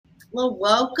Well,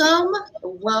 welcome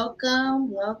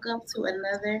to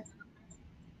another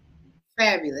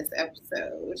fabulous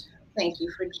episode. Thank you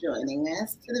for joining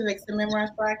us to the Vixen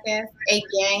Memoirs podcast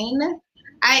again.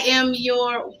 I am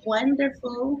your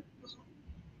wonderful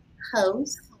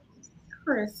host,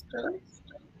 Crystal,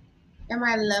 and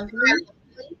my lovely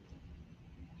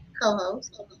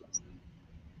co-host.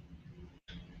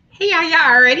 Hey,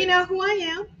 y'all already know who I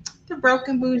am. The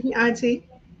broken bougie auntie.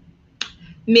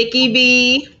 Mickey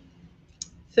B.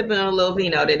 Sipping on a little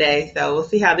vino today, so we'll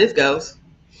see how this goes.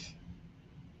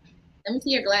 Let me see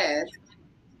your glass.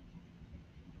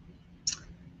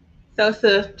 So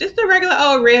just a regular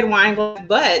old red wine glass,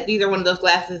 but these are one of those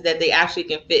glasses that they actually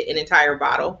can fit an entire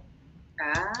bottle.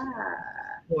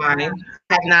 Wine.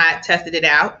 I have not tested it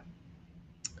out.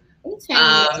 Hey,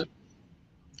 Tammy.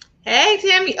 Hey,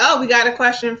 Tammy. Oh, we got a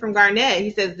question from Garnett.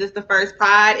 He says, is this the first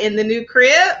pod in the new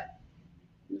crib?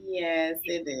 Yes,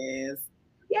 it is.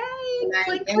 Yay.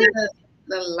 I'm in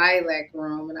the lilac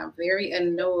room, and I'm very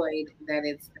annoyed that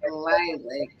it's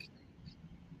lilac.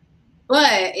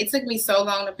 But it took me so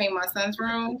long to paint my son's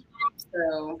room,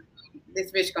 so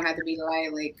this bitch gonna have to be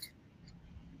lilac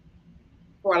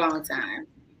for a long time.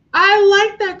 I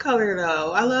like that color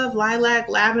though. I love lilac,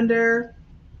 lavender.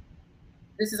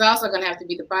 This is also gonna have to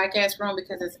be the podcast room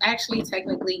because it's actually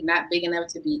technically not big enough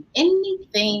to be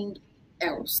anything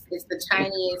else. It's the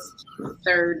tiniest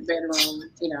third bedroom,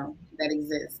 that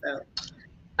exists.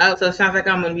 So it sounds like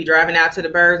I'm gonna be driving out to the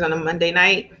Birds on a Monday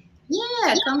night.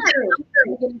 Yeah, come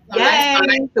through.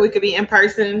 Yay! So we could be in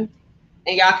person,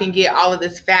 and y'all can get all of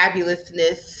this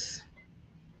fabulousness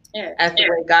as the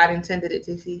way God intended it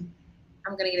to be.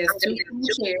 I'm gonna get us 2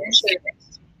 chairs,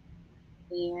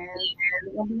 and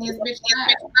we're gonna be in this bitch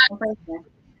live.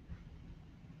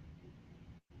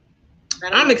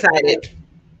 I'm excited.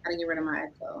 I gotta get rid of my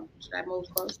echo. Should I move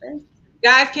closer?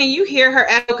 Guys, can you hear her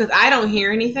echo? Because I don't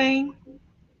hear anything.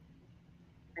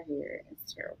 I hear it.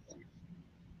 It's terrible.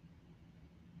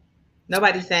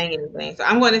 Nobody's saying anything. So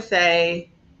I'm going to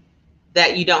say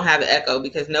that you don't have an echo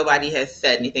because nobody has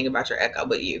said anything about your echo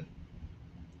but you.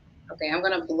 Okay, I'm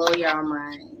going to blow y'all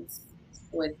minds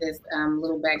with this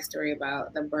little backstory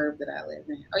about the burb that I live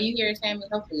in. Oh, you hear it, Tammy?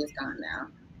 Hopefully it's gone now.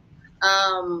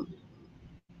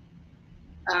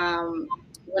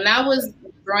 When I was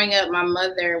growing up, my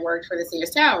mother worked for the Sears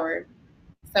Tower.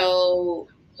 So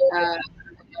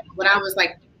when I was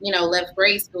left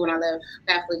grade school, and I left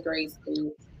Catholic grade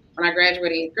school, when I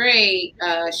graduated 8th grade,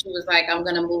 she was like, I'm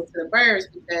going to move to the burbs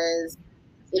because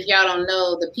if y'all don't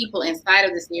know, the people inside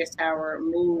of the Sears Tower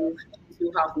moved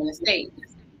to Hoffman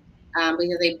Estates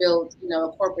because they built, a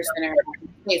corporate center,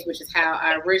 which is how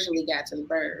I originally got to the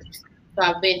burbs. So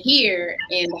I've been here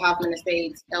in the Hoffman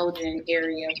Estates, Elgin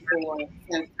area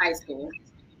since high school.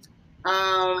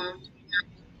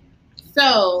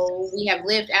 So we have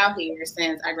lived out here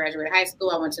since I graduated high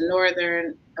school. I went to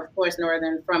Northern. Of course,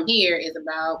 Northern from here is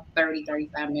about 30,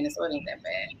 35 minutes, so it ain't that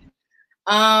bad.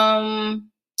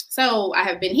 So I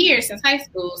have been here since high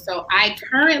school. So I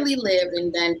currently live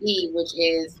in Dundee, which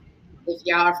is, if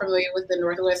y'all are familiar with the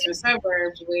northwestern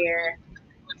suburbs where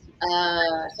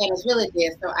Sanders Village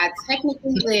is. So I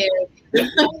technically live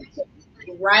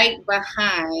right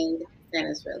behind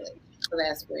Sanders Village. So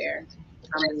that's where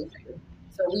I'm moving to.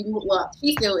 So we moved, well,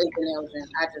 she still is in Elgin.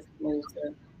 I just moved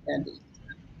to Dundee.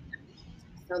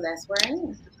 So that's where I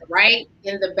am. Right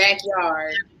in the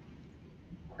backyard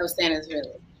of Sanders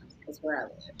Village. That's where I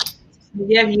live.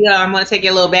 Yeah, I'm going to take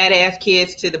your little badass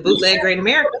kids to the bootleg Great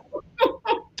America.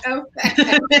 Okay.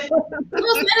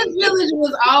 Sanders Village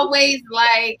was always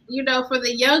like, for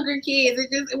the younger kids.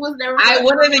 It was never. I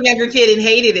was a younger kid and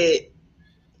hated it.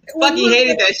 Fucking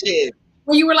hated that shit.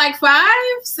 When you were like 5,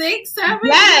 6, 7?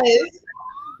 Yes.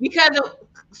 Because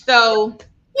so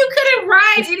you couldn't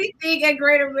ride anything at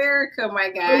Great America, my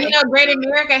guy. Great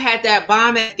America had that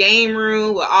bomb-ass game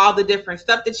room with all the different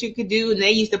stuff that you could do, and they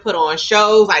used to put on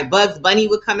shows like Bugs Bunny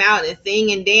would come out and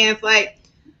sing and dance. Like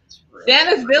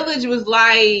Sanders Village was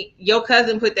like your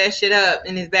cousin put that shit up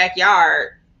in his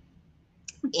backyard,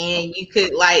 and you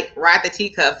could like ride the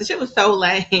teacups. The shit was so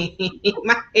lame. You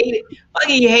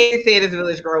hated Sanders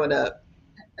Village growing up.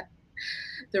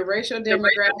 The racial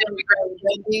demographic of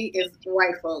Dundee is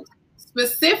white folks,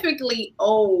 specifically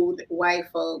old white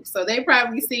folks. So they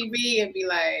probably see me and be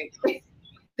like,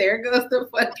 there goes the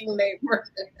fucking neighborhood.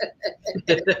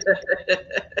 They're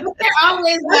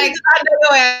always like, I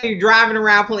know you driving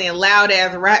around playing loud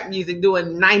ass rap music,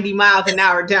 doing 90 miles an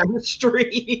hour down the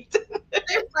street.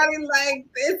 They're probably like,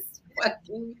 this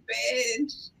fucking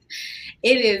bitch.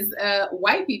 It is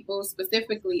white people,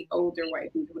 specifically older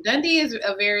white people. Dundee is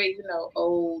a very,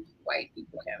 old white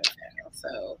people kind of town.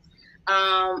 So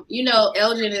You know,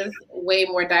 Elgin is way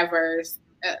more diverse.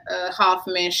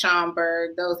 Hoffman,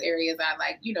 Schaumburg, those areas are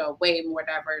like, you know, way more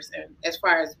diverse as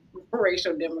far as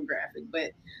racial demographic.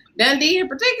 But Dundee in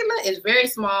particular is very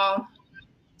small,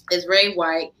 it's very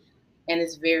white, and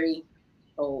it's very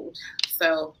old.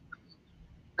 So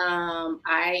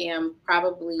I am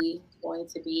probably going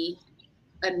to be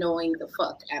annoying the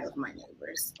fuck out of my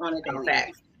neighbors on a daily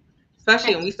basis.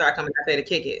 Especially when we start coming out there to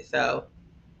kick it. So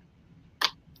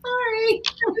sorry.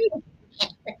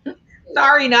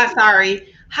 Sorry, not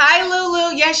sorry. Hi,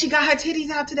 Lulu. Yeah, she got her titties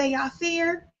out today. Y'all see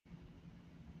her?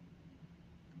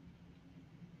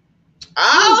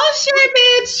 Oh, shit,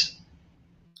 bitch.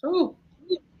 Ooh.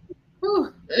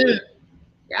 Ooh.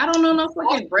 Y'all don't know no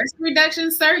fucking breast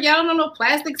reduction, sir. Y'all don't know no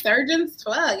plastic surgeons.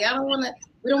 Fuck. Y'all don't want to.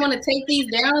 We don't want to take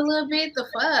these down a little bit. The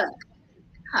fuck.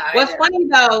 What's funny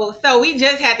though? So we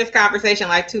just had this conversation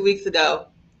like 2 weeks ago.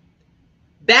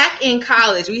 Back in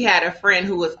college, we had a friend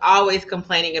who was always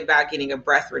complaining about getting a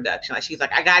breast reduction. Like she's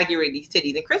like, I gotta get rid of these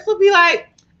titties. And Chris would be like,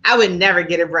 I would never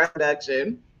get a breast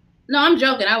reduction. No, I'm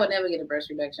joking. I would never get a breast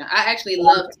reduction. I actually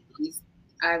love titties.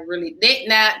 I really did.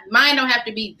 Now, mine don't have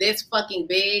to be this fucking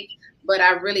big, but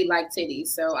I really like titties,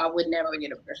 so I would never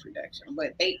get a breast reduction.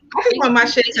 But I just want my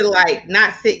shit to like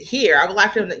not sit here. I would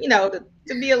like them to, you know, to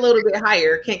be a little bit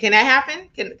higher. Can that happen?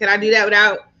 Can I do that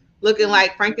without looking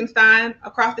like Frankenstein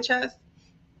across the chest?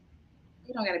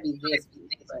 You don't gotta be this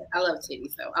big, but I love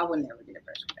titties, so I would never get a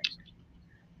breast reduction.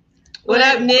 What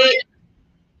up, Nick?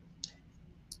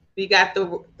 We got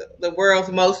the world's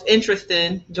most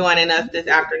interesting joining us this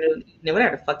afternoon.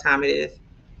 Whatever the fuck time it is.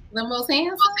 The most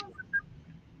handsome?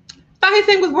 I thought his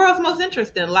thing was world's most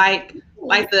interesting. Like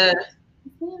the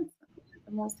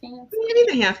most handsome. Yeah, he's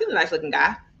a handsome. He's a nice looking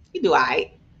guy. He do all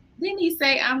right. Didn't he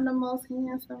say I'm the most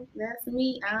handsome? That's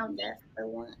me. That's the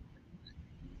one.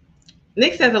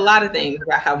 Nick says a lot of things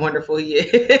about how wonderful he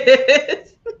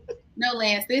is. No,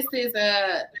 Lance, this is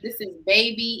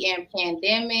Baby and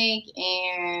Pandemic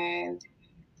and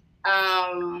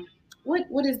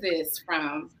what is this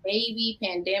from? Baby,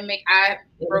 Pandemic. I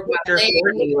broke my leg.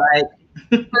 40, like,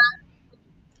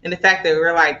 and the fact that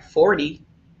we're like 40,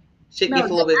 shit gets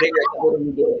a little bit bigger the older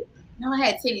you get. No, I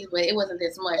had titties, but it wasn't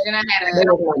this much. Then I had an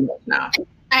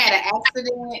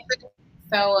accident.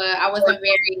 So I wasn't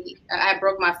very, I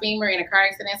broke my femur in a car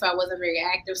accident, so I wasn't very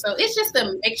active. So it's just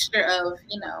a mixture of,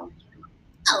 you know,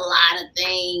 a lot of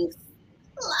things.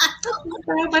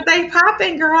 But they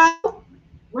popping, girl.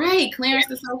 Right. Clarence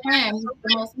is so fine. He's the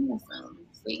most handsome.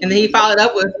 And then he followed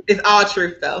up with, it's all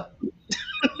truth, though.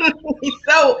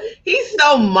 he's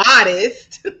so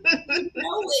modest. People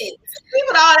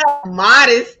all that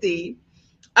modesty.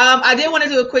 I did want to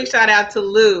do a quick shout out to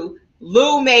Lou.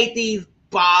 Lou made these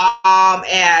bomb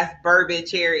ass bourbon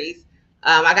cherries.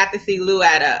 I got to see Lou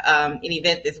at an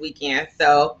event this weekend.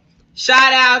 So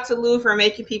shout out to Lou for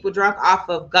making people drunk off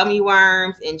of gummy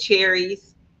worms and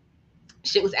cherries.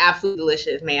 Shit was absolutely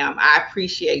delicious, ma'am. I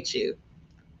appreciate you.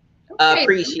 Okay,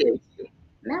 appreciate you.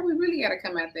 Now we really got to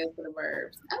come out there for the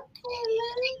verbs. Okay,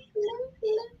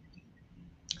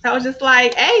 So I was just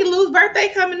like, hey, Lou's birthday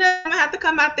coming up. I'm gonna have to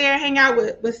come out there and hang out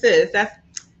with sis.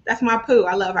 That's my poo.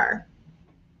 I love her.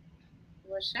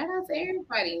 Well, shout out to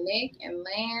everybody, Nick and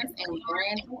Lance and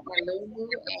Brandon and Lulu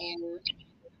and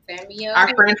Samuel.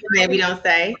 Our friend whose name we don't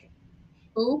say.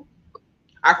 Who?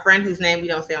 Our friend whose name we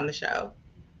don't say on the show.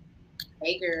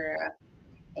 Hey girl.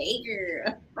 Hey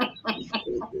girl.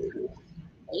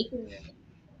 Hey girl.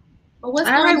 But what's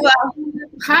going on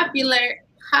with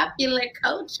popular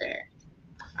culture?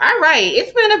 All right.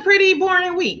 It's been a pretty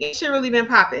boring week. It should really been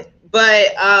popping.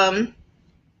 But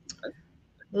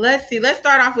let's see. Let's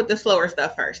start off with the slower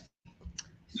stuff first.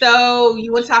 So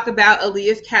you want to talk about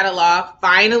Aaliyah's catalog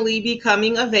finally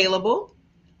becoming available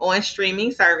on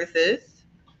streaming services.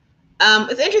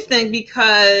 It's interesting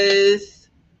because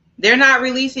they're not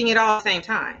releasing it all at the same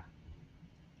time.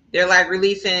 They're like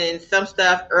releasing some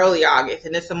stuff early August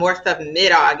and then some more stuff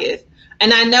mid-August.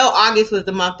 And I know August was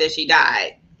the month that she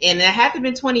died. And it had to have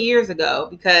been 20 years ago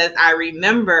because I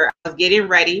remember I was getting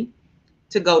ready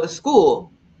to go to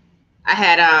school. I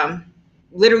had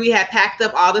literally had packed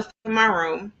up all the stuff in my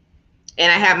room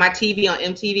and I had my TV on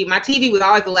MTV. My TV was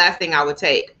always the last thing I would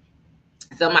take.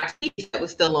 So my TV set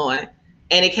was still on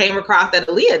and it came across that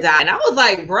Aaliyah died. And I was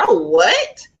like, bro,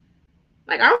 what?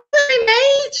 Like, are we the same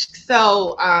age?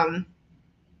 So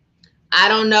I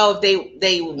don't know if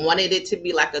they wanted it to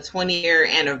be like a 20-year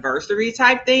anniversary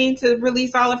type thing to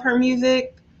release all of her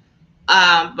music.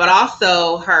 But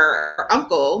also her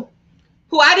uncle,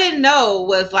 who I didn't know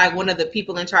was like one of the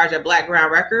people in charge of Black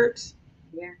Ground Records,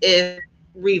 is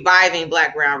reviving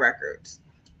Black Ground Records.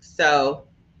 So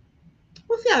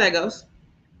we'll see how that goes.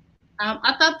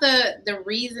 I thought the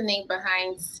reasoning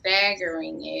behind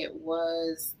staggering it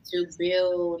was to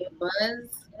build buzz.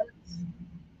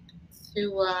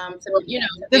 To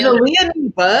Does Aaliyah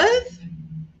need buzz?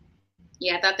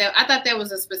 Yeah, I thought that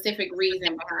was a specific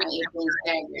reason behind it being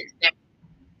staggered.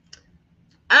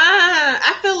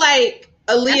 I feel like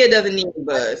Aaliyah doesn't need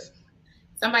buzz.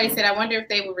 Somebody said, I wonder if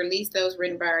they would release those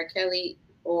written by R. Kelly,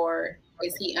 or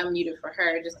is he unmuted for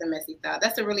her? Just a messy thought.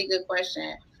 That's a really good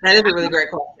question. That is a really great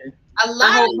question. A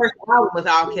lot the whole first album was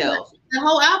R. Kelly. The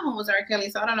whole album was R. Kelly,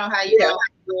 so I don't know how you go.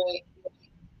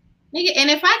 Nigga, and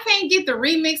if I can't get the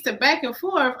remix to Back and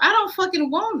Forth, I don't fucking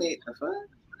want it. The fuck?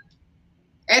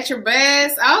 At Your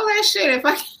Best, all that shit. If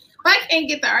I can't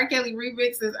get the R. Kelly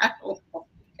remixes, I don't want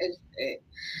that shit.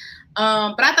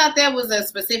 But I thought there was a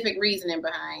specific reasoning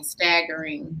behind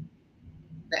staggering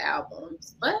the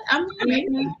albums. But I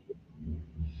mean,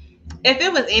 if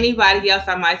it was anybody else,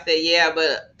 I might say yeah.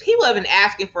 But people have been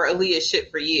asking for Aaliyah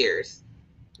shit for years.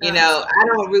 You know,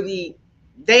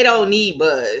 they don't need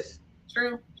buzz.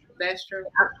 True. That's true.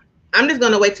 I'm just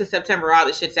gonna wait till September all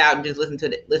the shit's out and just listen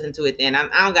to it then. I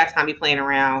don't got time to be playing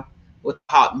around with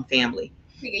Halton family.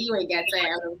 Nigga, you ain't got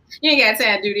time. You ain't got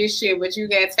time to do this shit, but you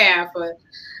got time for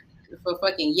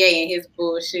fucking Ye and his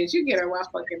bullshit. You get on my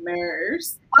fucking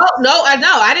nerves. Oh no, I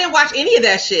know. I didn't watch any of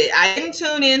that shit. I didn't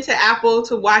tune into Apple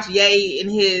to watch Ye and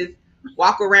his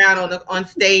walk around on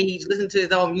stage, listen to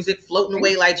his own music floating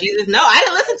away like Jesus. No, I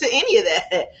didn't listen to any of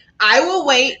that. I will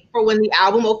wait for when the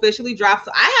album officially drops.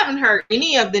 So I haven't heard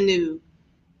any of the new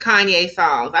Kanye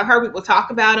songs. I've heard people talk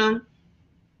about them.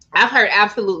 I've heard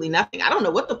absolutely nothing. I don't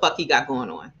know what the fuck he got going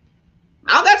on.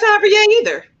 I don't got time for Ye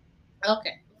either.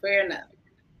 Okay, fair enough.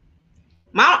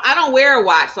 I don't wear a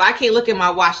watch, so I can't look at my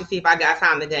watch to see if I got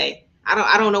time today.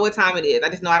 I don't know what time it is. I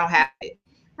just know I don't have it.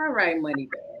 All right, money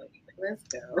bag. Let's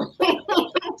go.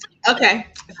 Okay.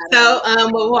 So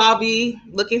we'll all be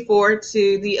looking forward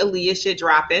to the Aaliyah shit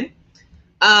dropping.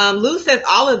 Lou says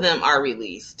all of them are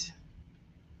released.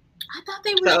 I thought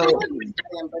they were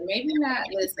them, but maybe not.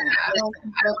 Listen, I don't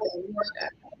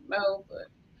know, but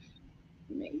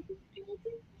maybe.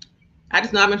 I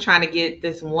just know I've been trying to get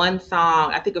this one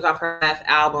song. I think it was off her last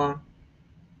album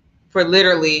for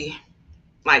literally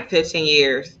like 15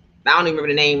 years. I don't even remember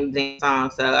the name of the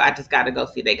song, so I just got to go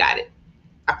see if they got it.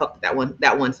 I fucked with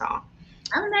that one song.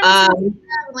 I've never seen her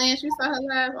live, Lance. You saw her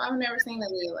live? I've never seen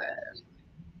Aaliyah live.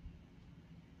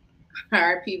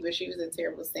 R.I.P., but she was a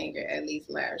terrible singer. At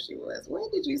least live she was. When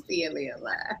did you see Aaliyah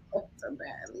live? So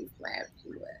bad. At least live she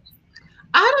was.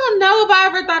 I don't know if I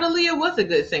ever thought Aaliyah was a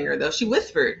good singer, though. She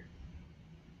whispered.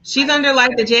 She's under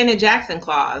like the Janet Jackson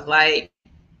clause. Like,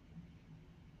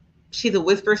 she's a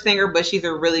whisper singer, but she's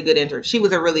a really good she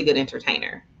was a really good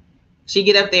entertainer. She'd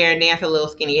get up there and dance a little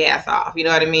skinny ass off. You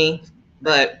know what I mean?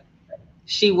 But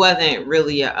she wasn't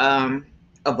really a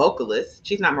vocalist.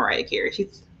 She's not Mariah Carey.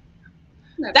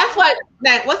 That's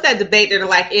what's that debate? They're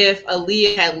like, if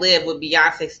Aaliyah had lived, would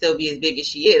Beyonce still be as big as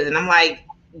she is? And I'm like,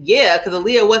 yeah, because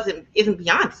Aaliyah isn't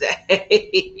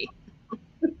Beyonce.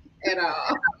 At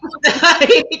all.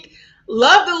 Like,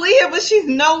 love Aaliyah, but she is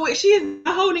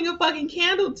not holding a fucking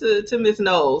candle to Miss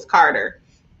Knowles Carter.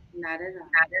 Not at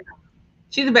all.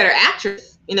 She's a better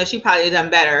actress. You know, she probably done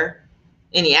better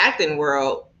in the acting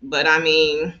world. But I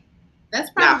mean,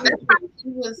 that's probably she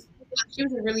was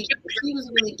really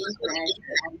decent actress.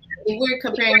 If we're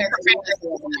comparing her to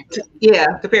Beyonce.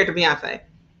 Yeah, compared to Beyonce.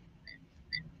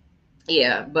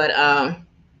 Yeah, but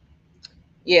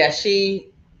yeah,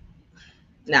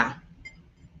 no.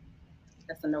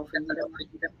 That's a no for me.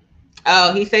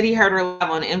 Oh, he said he heard her live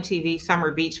on MTV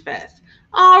Summer Beach Fest.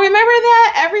 Oh, remember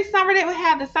that? Every summer they would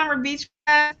have the Summer Beach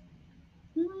Fest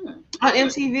on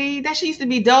MTV. That shit used to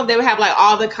be dope. They would have like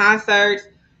all the concerts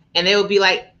and they would be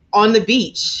like on the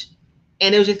beach.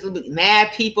 And it was just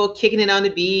mad people kicking it on the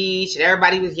beach and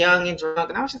everybody was young and drunk.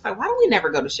 And I was just like, why do we never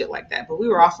go to shit like that? But we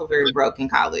were also very broke in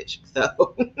college.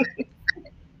 So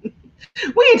we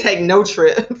didn't take no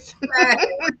trips.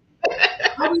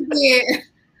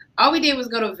 All we did was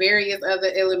go to various other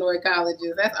Illinois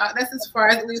colleges. That's as far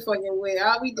as we fucking went.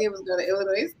 All we did was go to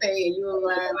Illinois State and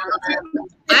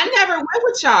I never went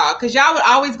with y'all because y'all would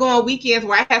always go on weekends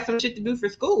where I had some shit to do for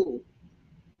school.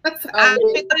 I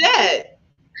didn't go to that.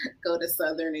 Go to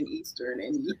Southern and Eastern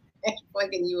and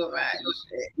fucking U of I and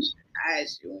shit.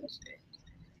 ISU and shit.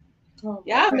 Oh,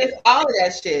 y'all missed all of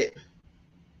that shit.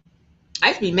 I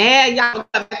used to be mad. Y'all,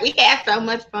 we had so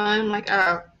much fun. I'm like,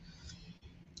 oh,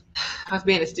 I was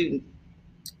being a student.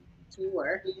 You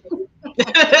were.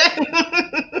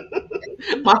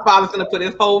 My father's gonna put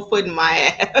his whole foot in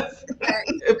my ass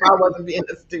if I wasn't being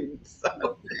a student.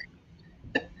 So.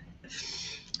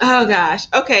 Oh gosh.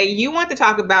 Okay, you want to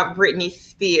talk about Britney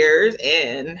Spears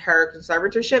and her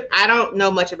conservatorship? I don't know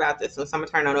much about this one, so I'm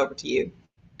gonna turn it over to you.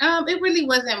 It really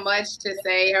wasn't much to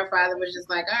say. Her father was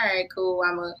just like, "All right, cool.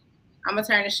 I'm gonna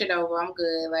turn this shit over. I'm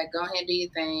good. Like, go ahead and do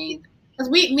your thing." Because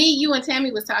you and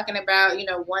Tammy was talking about,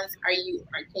 once can you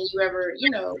ever,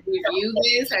 review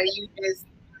this? Are you just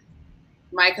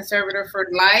my conservator for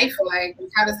life? Like,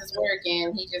 how does this work?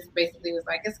 And he just basically was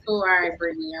like, "It's cool. All right,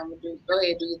 Brittany. Go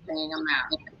ahead, do your thing. I'm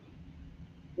out."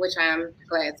 Which I'm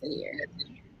glad to hear.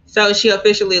 So is she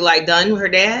officially like done with her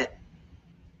dad?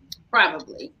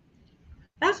 Probably.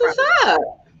 That's what's up.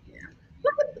 Yeah.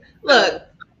 Look,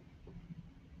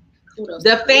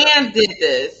 the fans did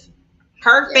this.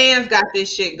 Her fans got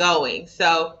this shit going.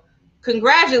 So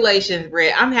congratulations,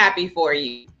 Britt. I'm happy for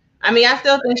you. I mean, I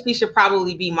still think she should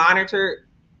probably be monitored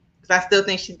because I still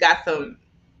think she's got some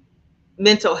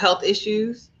mental health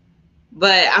issues.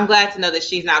 But I'm glad to know that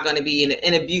she's not going to be in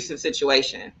an abusive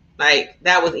situation. Like,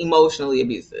 that was emotionally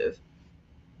abusive.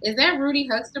 Is that Rudy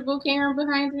Huxtable, Karen,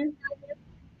 behind you?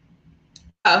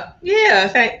 Oh,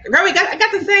 yeah. Girl, I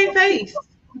got the same face.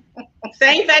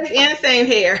 Same face and same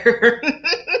hair.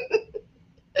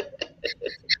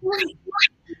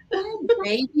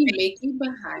 Baby Mickey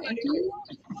behind you?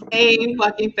 Same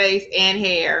fucking face and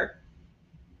hair.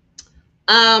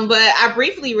 But I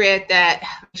briefly read that.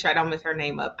 Make sure I don't mess her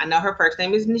name up. I know her first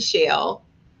name is Nichelle.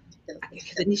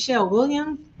 Is it Nichelle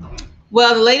Williams?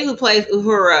 Well, the lady who plays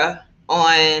Uhura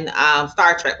on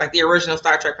Star Trek, like the original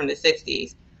Star Trek from the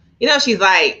 60s, she's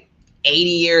like 80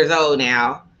 years old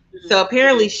now. Mm-hmm. So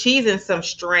apparently she's in some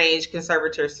strange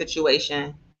conservator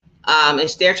situation. And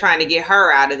they're trying to get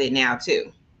her out of it now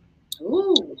too.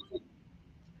 Ooh.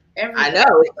 I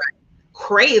know. It's like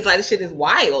crazy. It's like this shit is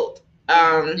wild.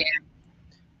 Yeah.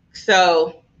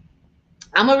 So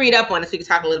I'm gonna read up on it so we can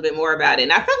talk a little bit more about it.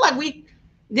 And I feel like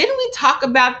didn't we talk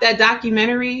about that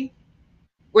documentary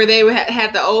where they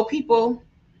had the old people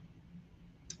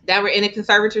that were in the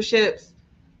conservatorships,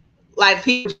 like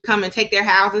people come and take their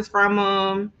houses from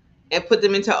them and put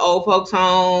them into old folks'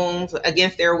 homes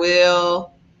against their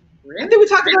will. Really? I think we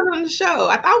talked about it on the show.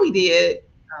 I thought we did.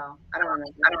 Oh, I don't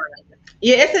remember.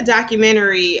 Yeah, it's a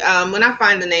documentary. When I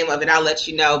find the name of it, I'll let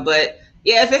you know. But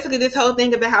yeah, it's basically this whole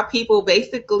thing about how people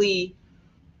basically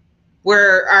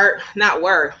are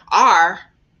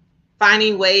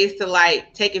finding ways to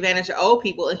like take advantage of old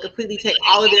people and completely take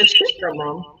all of their shit from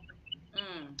them.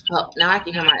 Oh, now I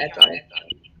can hear my echo.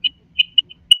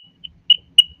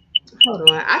 Hold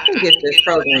on, I can get this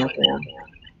program down.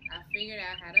 I figured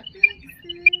out how to fix it.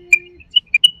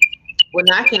 Well,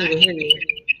 now I can't even hear you. Oh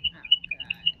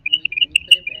God, let me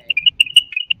put it back.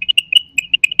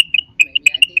 Maybe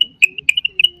I didn't fix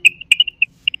it.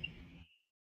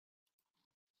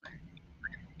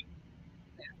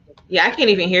 Yeah, I can't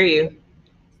even hear you.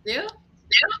 Still?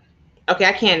 Okay,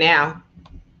 I can now.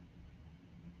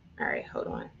 All right, hold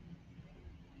on.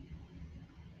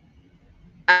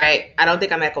 All right, I don't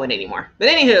think I'm echoing anymore. But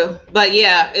anywho,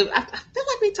 yeah, I feel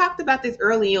like we talked about this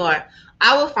early on.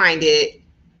 I will find it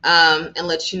and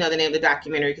let you know the name of the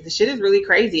documentary because the shit is really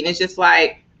crazy. And it's just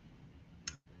like,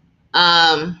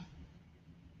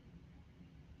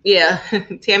 yeah,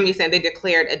 Tammy said they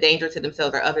declared a danger to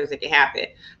themselves or others that could happen.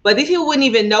 But these people wouldn't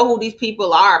even know who these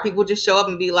people are. People just show up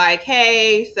and be like,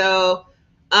 hey, so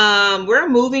we're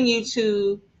moving you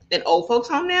to an old folks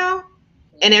home now.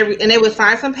 And they would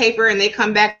sign some paper and they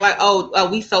come back like, oh,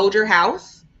 we sold your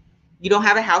house. You don't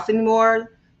have a house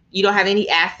anymore. You don't have any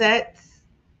assets.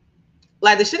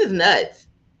 Like, the shit is nuts.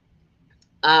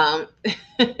 Lance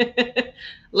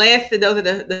said those are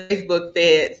the Facebook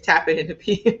feds tapping into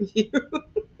PMU.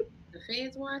 The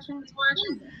feds watching?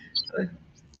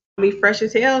 Be fresh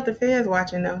as hell if the feds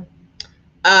watching though.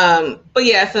 But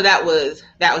yeah, so that was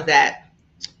that.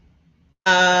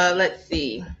 Let's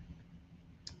see.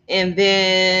 And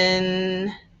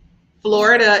then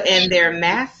Florida and their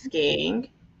masking.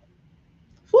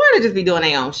 Florida just be doing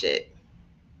their own shit.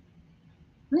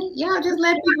 Y'all just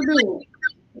let people do it.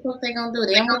 That's what they gonna do.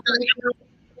 They don't want to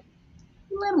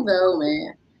let them go,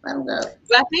 man. Let them go.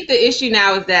 But I think the issue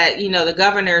now is that, the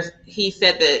governor, he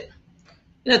said that,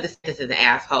 this is an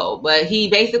asshole, but he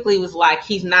basically was like,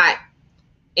 he's not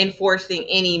enforcing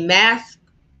any mask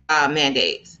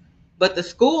mandates. But the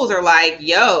schools are like,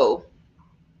 yo,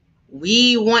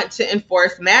 we want to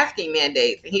enforce masking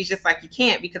mandates. And he's just like, you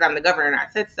can't because I'm the governor and I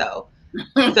said so.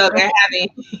 So they're having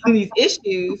these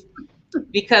issues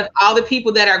because all the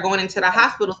people that are going into the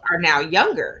hospitals are now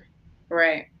younger.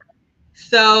 Right.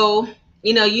 So,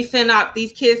 you send out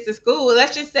these kids to school.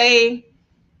 Let's just say,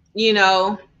 you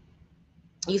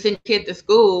send kids to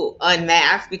school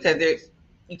unmasked because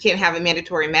you can't have a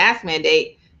mandatory mask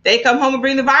mandate. they come home and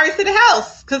bring the virus to the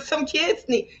house because some kids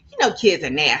need, kids are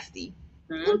nasty.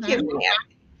 Little kids are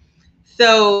nasty.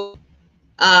 So,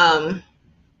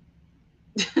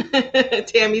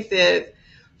 Tammy says,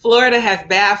 Florida has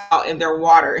bath salt in their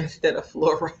water instead of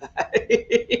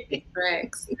fluoride.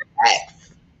 Correct.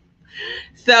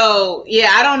 So, yeah,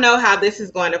 I don't know how this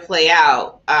is going to play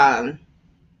out.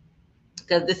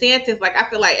 Because DeSantis, like, I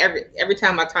feel like every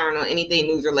time I turn on anything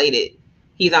news related,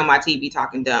 he's on my TV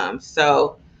talking dumb.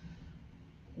 So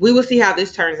we will see how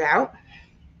this turns out.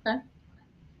 Okay.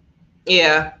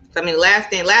 Yeah. I mean,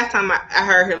 last time I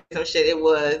heard him some shit,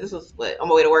 this was on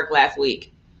my way to work last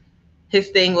week. His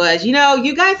thing was,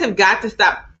 you guys have got to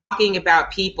stop talking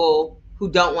about people who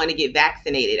don't want to get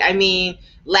vaccinated. I mean,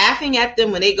 laughing at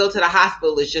them when they go to the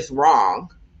hospital is just wrong.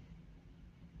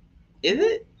 Is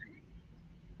it?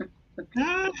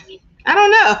 I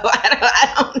don't know.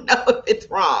 I don't know if it's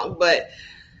wrong, but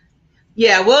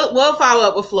yeah, we'll follow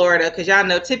up with Florida because y'all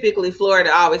know typically Florida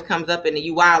always comes up in the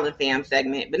You Wildin' Fam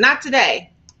segment, but not today.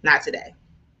 Not today.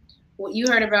 What you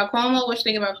heard about Cuomo? What you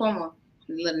think about Cuomo?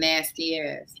 Little nasty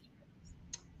ass.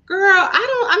 Girl,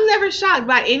 I'm never shocked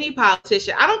by any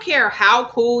politician. I don't care how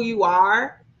cool you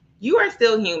are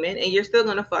still human and you're still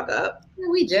gonna fuck up.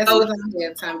 We just was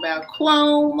here talking about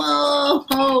Cuomo.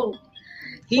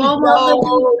 Cuomo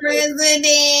the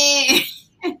president.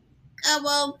 Come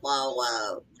on,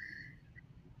 Cuomo.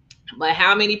 But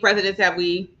how many presidents have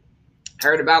we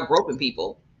heard about groping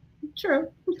people? True.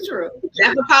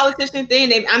 That's a politician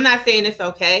thing. I'm not saying it's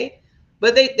okay,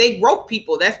 but they grope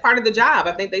people. That's part of the job.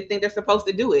 I think they think they're supposed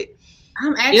to do it.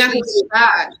 I'm actually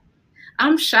shocked.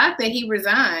 I'm shocked that he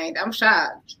resigned. I'm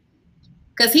shocked.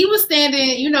 Because he was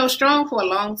standing, strong for a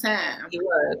long time. He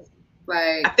was.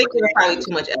 Like, I think there was probably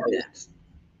too much evidence.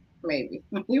 Maybe.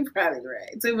 You're probably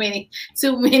right. Too many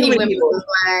women was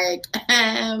like,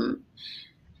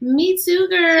 me too,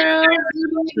 girl.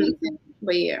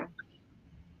 But yeah.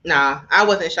 Nah, I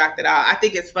wasn't shocked at all. I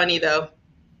think it's funny though.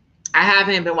 I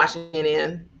haven't been watching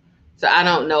CNN, so I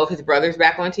don't know if his brother's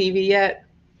back on TV yet.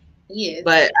 Yes.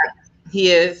 But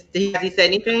he is. Has he said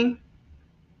anything?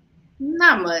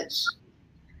 Not much.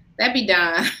 That'd be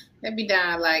Don.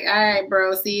 Like, all right,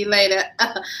 bro, see you later.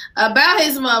 About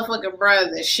his motherfucking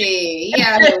brother, shit. He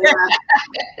out here.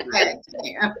 God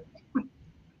damn.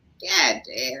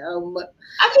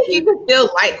 I think you can still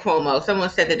like Cuomo. Someone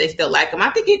said that they still like him. I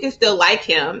think you can still like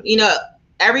him.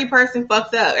 Every person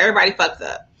fucks up. Everybody fucks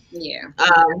up. Yeah.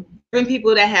 Even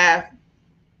people that have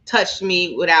touched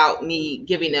me without me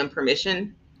giving them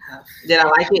permission. Did I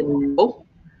like it? No.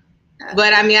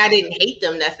 But I mean, I didn't hate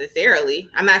them necessarily.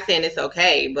 I'm not saying it's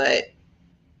okay, but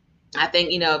I think,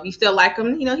 if you still like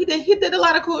him, he did a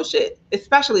lot of cool shit,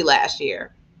 especially last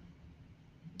year.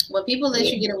 When people let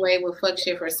you get away with fuck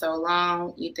shit for so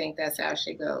long, you think that's how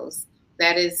shit goes.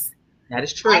 That is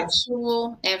true.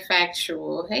 Actual and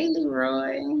factual. Hey,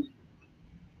 Leroy.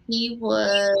 He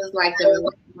was like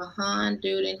the Mahan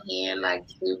dude in here, like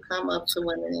to come up to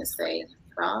women and say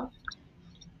soft.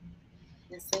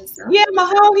 Yeah,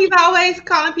 Mahomes, he's always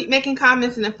making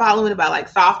comments and then following about like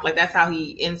soft. Like that's how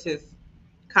he ends his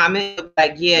comment.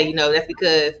 Like, yeah, that's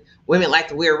because women like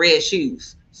to wear red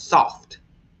shoes. Soft.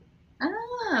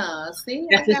 Oh, see,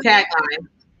 that's his tagline.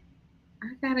 I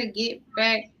gotta get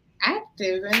back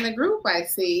active in the group. I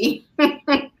see.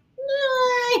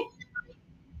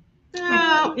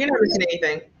 No, you're not missing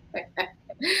anything.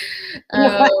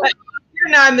 You're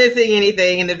not missing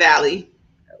anything in the valley.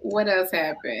 What else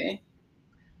happened?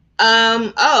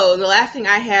 The last thing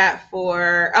I had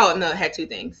I had two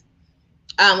things.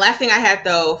 Last thing I had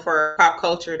though for pop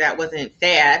culture that wasn't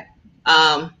sad.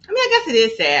 I guess it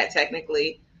is sad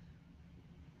technically.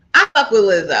 I fuck with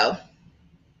Lizzo.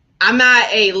 I'm not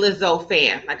a Lizzo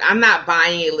fan. Like I'm not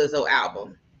buying a Lizzo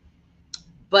album.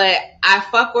 But I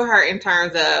fuck with her in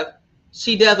terms of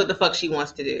she does what the fuck she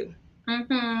wants to do.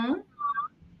 Mm-hmm.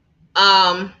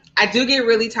 I do get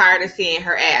really tired of seeing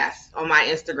her ass on my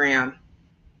Instagram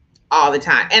all the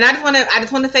time. And I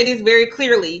just want to say this very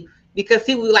clearly because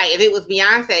people like if it was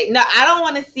Beyonce. No, I don't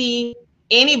want to see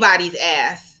anybody's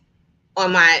ass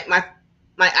on my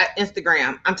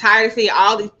Instagram. I'm tired of seeing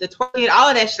all the twerking, all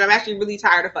of that shit. I'm actually really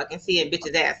tired of fucking seeing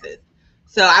bitches' asses.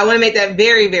 So I want to make that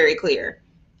very, very clear.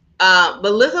 But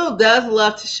Lizzo does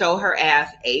love to show her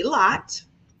ass a lot.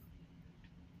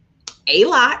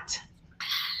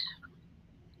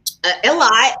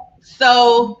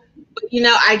 So,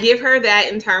 I give her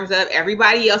that in terms of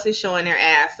everybody else is showing their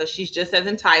ass. So she's just as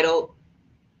entitled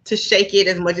to shake it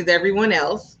as much as everyone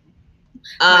else.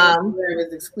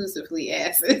 Is exclusively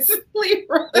asses.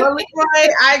 Leroy. Well, Leroy,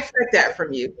 I expect that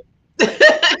from you.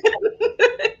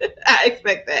 I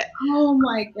expect that. Oh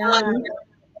my God.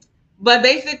 But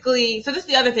basically, so this is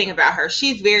the other thing about her.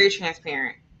 She's very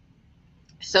transparent.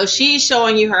 So she's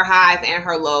showing you her highs and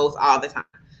her lows all the time.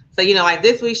 So, you know, like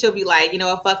this week she'll be like, you know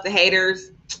what, fuck the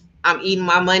haters. I'm eating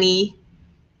my money.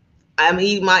 I'm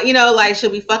eating my, you know, like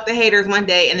she'll be fuck the haters one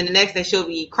day, and then the next day she'll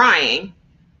be crying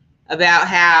about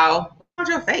how, what's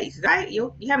your face, right?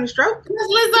 You having a stroke?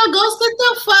 Lizzo, go sit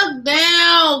the fuck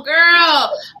down,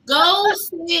 girl. Go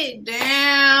sit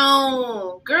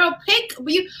down, girl. Pick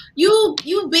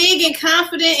you big and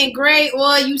confident and great,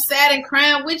 or you sad and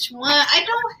crying. Which one? I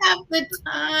don't have the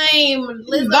time,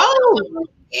 Lizzo. Who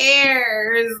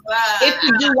cares? It's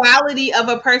the duality of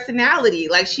a personality.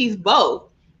 Like she's both.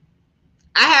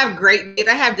 I have great days.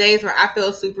 I have days where I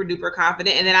feel super duper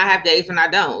confident, and then I have days when I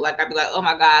don't. Like I'd be like, "Oh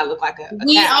my god, I look like a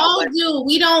we cow." all do.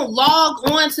 We don't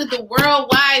log on to the World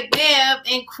Wide Web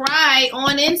and cry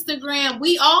on Instagram.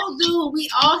 We all do. We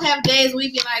all have days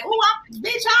we be like, "Oh,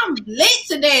 I'm lit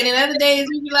today," and then other days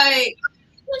we be like,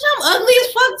 "Bitch, I'm ugly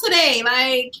as fuck today."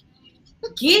 Like,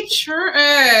 get your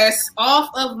ass off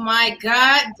of my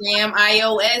goddamn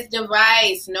iOS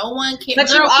device. No one can. But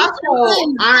you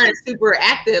also aren't super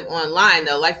active online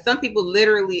though. Like some people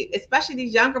literally, especially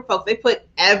these younger folks, they put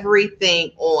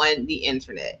everything on the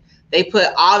internet. They put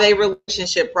all their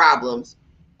relationship problems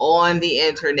on the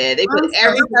internet. They put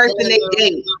every person they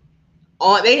date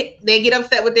on. They get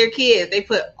upset with their kids. They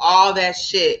put all that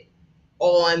shit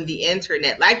on the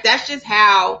internet. Like that's just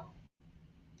how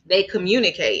they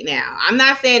communicate now. I'm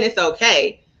not saying it's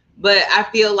okay, but I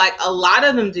feel like a lot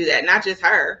of them do that, not just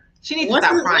her. She needs to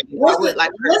stop crying. What's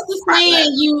the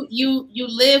saying? You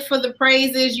live for the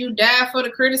praises, you die for the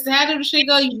criticism. How did the shit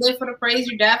go? You live for the praise,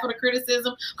 you die for the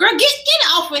criticism. Girl, get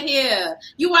off of here.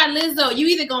 You are Lizzo. You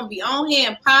either gonna be on here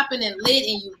and popping and lit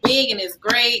and you big and it's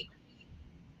great,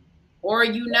 or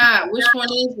you not. Which one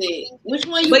is it? Which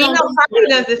one you? But you know, Cardi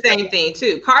does the same thing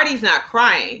too. Cardi's not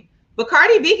crying. But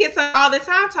Cardi B gets all the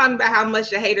time talking about how much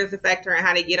the haters affect her and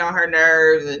how they get on her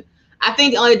nerves. And I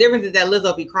think the only difference is that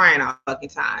Lizzo be crying all the fucking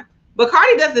time. But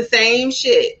Cardi does the same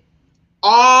shit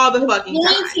all the fucking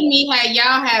time. Explain to me how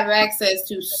y'all have access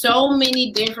to so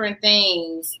many different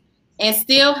things and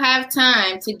still have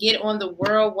time to get on the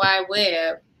World Wide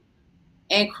Web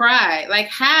and cry. Like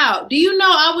how? Do you know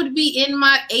I would be in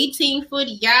my 18-foot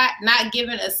yacht not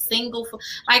giving a single foot?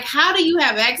 Like how do you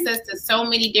have access to so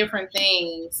many different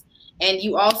things? And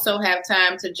you also have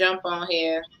time to jump on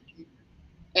here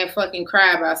and fucking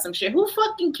cry about some shit. Who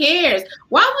fucking cares?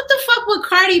 Why would the fuck would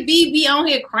Cardi B be on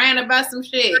here crying about some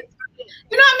shit?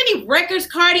 You know how many records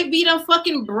Cardi B done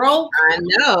fucking broke? I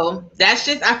know. That's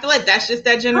just, I feel like that's just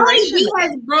that generation. Cardi B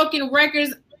has broken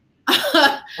records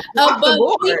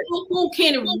above people who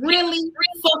can really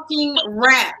fucking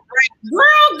rap.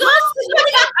 Girl, go see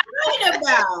what you're talking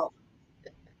about.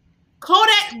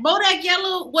 Bodak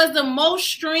Yellow was the most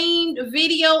streamed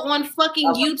video on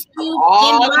fucking YouTube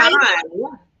all time.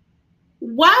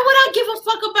 Why would I give a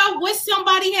fuck about what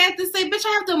somebody had to say? Bitch,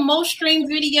 I have the most streamed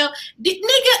video.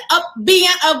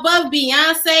 Nigga above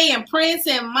Beyonce and Prince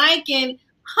and Mike and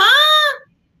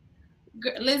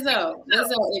Lizzo,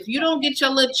 if you don't get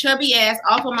your little chubby ass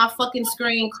off of my fucking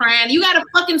screen crying, you got a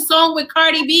fucking song with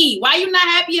Cardi B. Why you not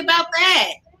happy about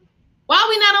that? Why are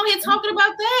we not on here talking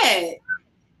about that?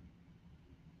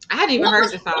 I hadn't even heard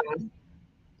the song.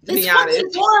 To be honest,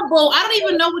 it's horrible. I don't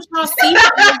even know what y'all see.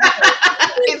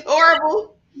 It's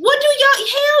horrible. What do y'all?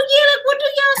 Hell yeah! What do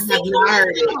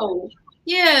y'all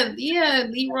see? Yeah,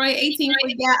 Leroy, 18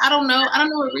 got. I don't know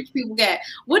what rich people got.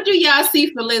 What do y'all see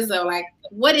for Lizzo? Like,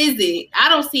 what is it? I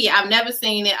don't see it. I've never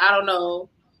seen it. I don't know.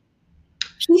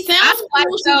 She sounds like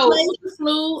she plays the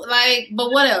flute. Like,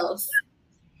 but what else?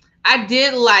 I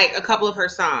did like a couple of her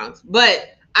songs,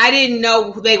 but I didn't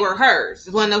know they were hers.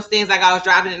 It's one of those things like I was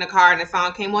driving in the car and the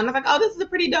song came on. I was like, oh, this is a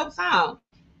pretty dope song.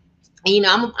 And, you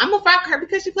know, I'm going to rock her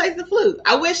because she plays the flute.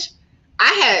 I wish I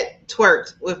had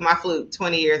twerked with my flute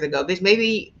 20 years ago. Bitch,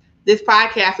 maybe this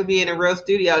podcast would be in a real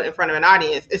studio in front of an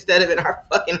audience instead of in our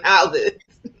fucking houses.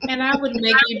 And I would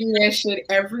make you do that shit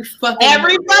every fucking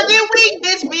week,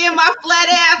 bitch. Me and my flat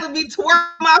ass would be twerking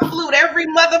my flute every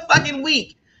motherfucking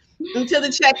week until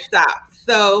the check stops.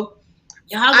 So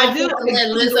I do let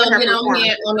Lizzo get on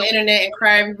here on the internet and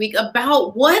cry every week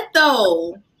about what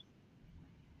though?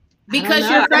 Because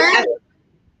you're fat.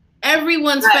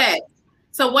 Everyone's fat.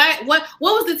 So what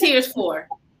was the tears for?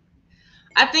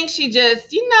 I think she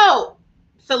just, you know,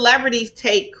 celebrities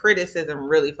take criticism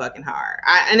really fucking hard.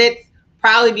 And it's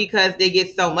probably because they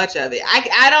get so much of it.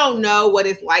 I don't know what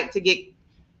it's like to get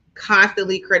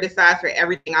constantly criticized for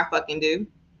everything I fucking do.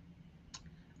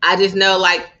 I just know,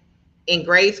 like, in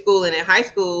grade school and in high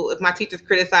school, if my teachers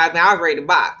criticized me, I was ready to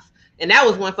box. And that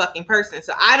was one fucking person.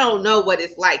 So I don't know what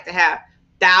it's like to have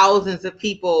thousands of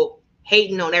people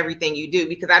hating on everything you do,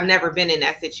 because I've never been in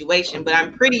that situation. But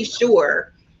I'm pretty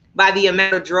sure by the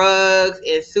amount of drugs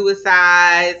and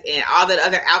suicides and all that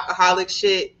other alcoholic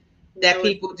shit that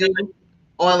people do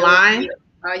online,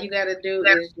 all you gotta do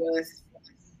is just,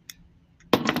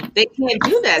 they can't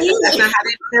do that. That's not how they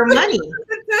make their money.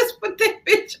 Just put that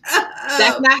bitch up.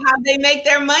 That's not how they make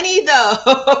their money,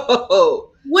 though.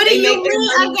 What do you mean?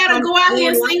 I gotta go out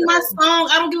here and sing my song.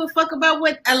 I don't give a fuck about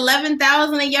what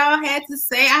 11,000 of y'all had to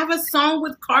say. I have a song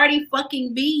with Cardi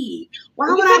fucking B. Why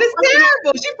would I? It's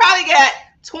terrible. She probably got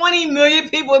 20 million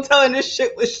people telling this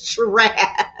shit was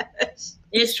trash.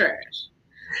 It's trash.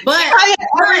 But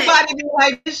everybody be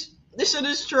like, this shit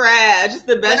is trash. It's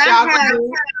the best y'all can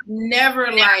do.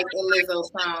 Never liked a Lizzo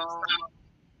song.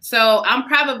 So I'm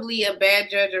probably a bad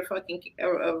judge of fucking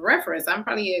reference. I'm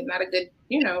probably not a good,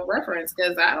 reference,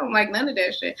 because I don't like none of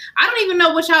that shit. I don't even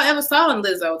know what y'all ever saw in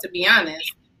Lizzo, to be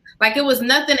honest. Like, it was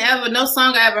nothing ever, no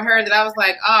song I ever heard that I was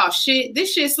like, oh shit,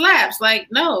 this shit slaps. Like,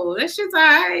 no, this shit's all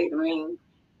right. I mean,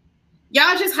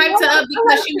 y'all just hyped her up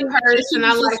because she was hers. And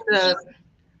I like the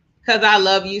 "Cause I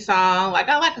Love You" song. Like,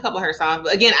 I like a couple of her songs,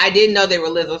 but again, I didn't know they were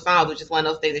Lizzo songs, which is one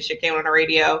of those things that shit came on the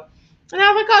radio, and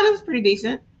I was like, oh, this is pretty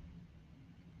decent.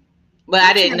 But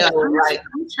I didn't know.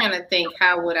 I'm trying to think,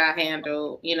 how would I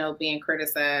handle, being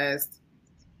criticized?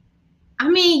 I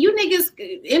mean, you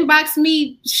niggas inbox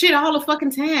me shit all the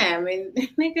fucking time, and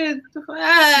nigga, oh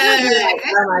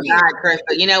my God, Chris,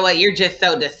 you know what? You're just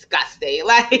so disgusting.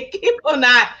 Like, people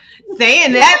not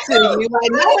saying that to you.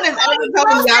 Like, no one has ever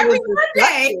told me I was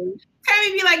disgusting.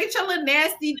 Tammy be like, get your little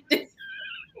nasty.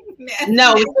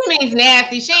 No, she means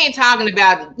nasty. She ain't talking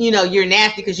about, you're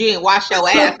nasty because you ain't wash your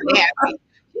ass nasty.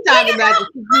 Talking about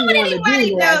how would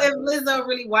anybody know if Lizzo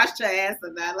really washed her ass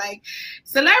or not? Like,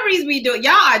 celebrities be doing,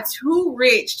 y'all are too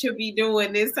rich to be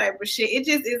doing this type of shit. It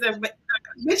just is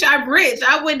bitch, I'm rich.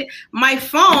 My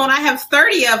phone, I have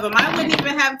 30 of them. I wouldn't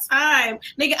even have time.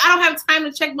 Nigga, I don't have time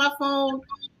to check my phone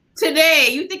today.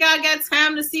 You think I got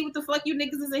time to see what the fuck you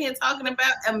niggas is in here talking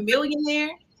about? A millionaire?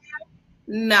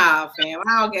 Nah, fam,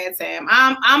 I don't got time.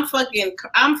 I'm fucking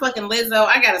Lizzo.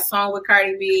 I got a song with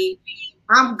Cardi B.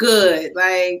 I'm good.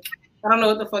 Like, I don't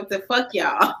know what the fuck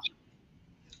y'all.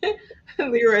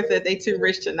 Leroy said they too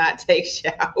rich to not take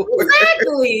showers.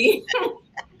 Exactly.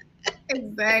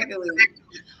 Exactly.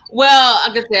 Well,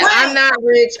 like I said, I'm not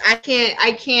rich. I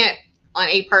can't on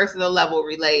a personal level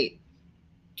relate.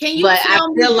 Can you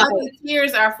tell me what the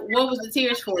tears are? What was the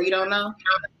tears for? You don't know?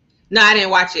 No, I didn't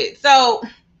watch it. So,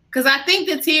 because I think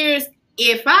the tears,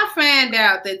 if I find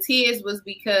out the tears was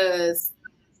because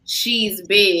she's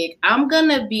big, I'm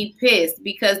gonna be pissed,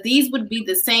 because these would be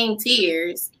the same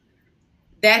tears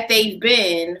that they've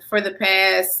been for the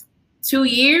past 2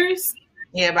 years.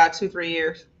 Yeah, about 2-3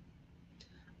 years.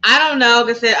 I don't know.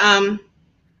 Like I said,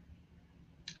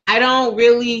 I don't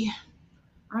really.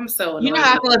 I'm so annoyed. You know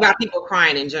how I feel about people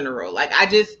crying in general. Like, I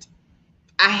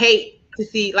hate to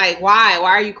see, like, why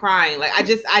are you crying? Like, I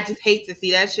just hate to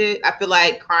see that shit. I feel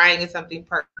like crying is something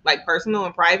personal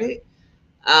and private.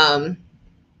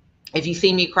 If you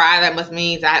see me cry, that must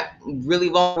mean I have a really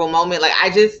vulnerable moment. Like,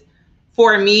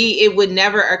 for me, it would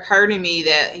never occur to me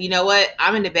that, you know what,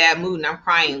 I'm in a bad mood and I'm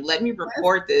crying. Let me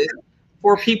record this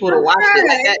for people to watch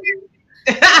it.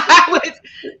 Like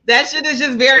that shit is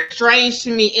just very strange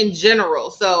to me in general.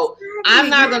 So I'm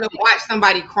not going to watch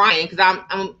somebody crying, because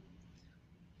I'm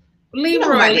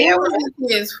Leroy, what was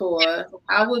this for?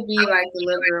 I would be like the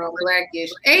little girl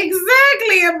Blackish.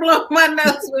 Exactly, and blow my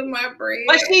nose with my breath.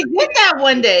 But she did that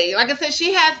one day. Like I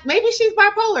said, maybe she's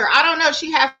bipolar. I don't know. She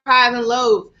has highs and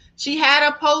lows. She had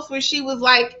a post where she was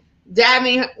like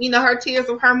dabbing, her tears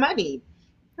with her money.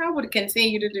 I would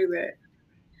continue to do that.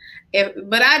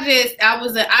 But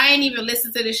I ain't even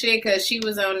listen to the shit because she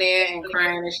was on there and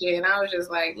crying and shit. And I was just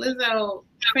like, Lizzo,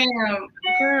 fam,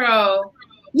 girl.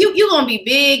 You gonna be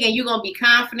big and you gonna be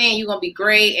confident, you gonna be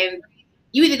great, and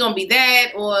you either gonna be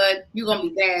that or you gonna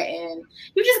be that, and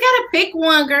you just gotta pick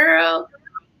one, girl.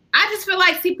 I just feel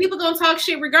like, people gonna talk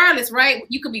shit regardless, right?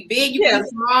 You could be big, you could be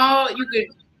small, you could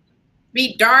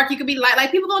be dark, you could be light.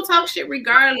 Like, people gonna talk shit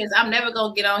regardless. I'm never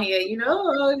gonna get on here,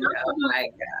 oh my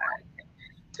God.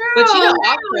 Girl, but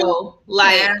also,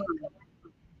 like,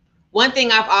 one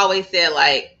thing I've always said,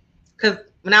 like, because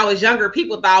when I was younger,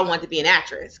 people thought I wanted to be an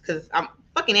actress because I'm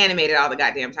fucking animated all the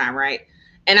goddamn time, right?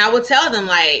 And I would tell them,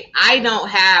 like, I don't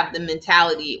have the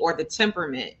mentality or the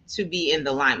temperament to be in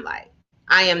the limelight.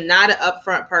 I am not an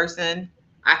upfront person.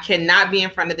 I cannot be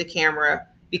in front of the camera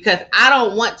because I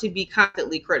don't want to be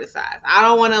constantly criticized. I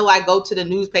don't want to, like, go to the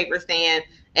newspaper stand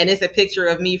and it's a picture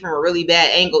of me from a really bad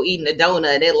angle eating a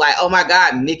donut, and they're like, oh my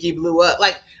God, Nikki blew up.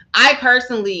 Like, I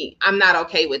personally, I'm not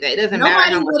okay with that. It doesn't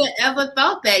matter. Nobody would have ever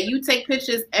thought that. You take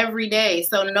pictures every day,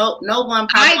 so no one.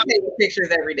 I take pictures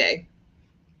every day.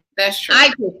 That's true.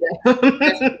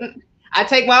 I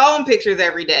take my own pictures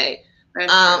every day. And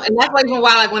that's why even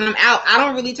while, like, when I'm out, I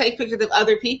don't really take pictures of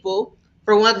other people.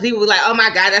 For one, because people were like, oh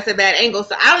my God, that's a bad angle.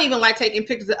 So I don't even like taking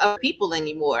pictures of other people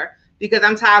anymore, because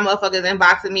I'm tired of motherfuckers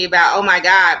inboxing me about, oh my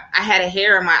God, I had a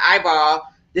hair in my eyeball.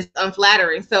 This is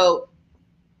unflattering. So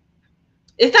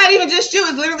it's not even just you.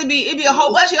 It's literally it'd be a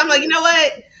whole bunch of you. I'm like, you know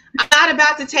what? I'm not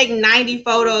about to take 90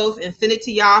 photos and send it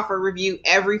to y'all for review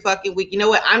every fucking week. You know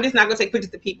what? I'm just not going to take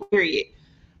pictures of people, period.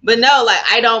 But no, like,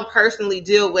 I don't personally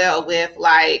deal well with,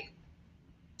 like,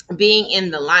 being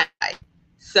in the limelight.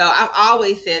 So I've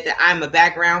always said that I'm a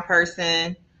background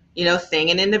person, you know,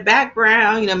 singing in the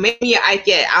background, you know, maybe I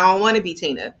don't want to be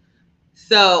Tina.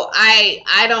 So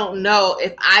I don't know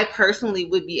if I personally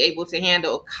would be able to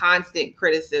handle constant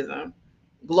criticism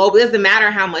globally. It doesn't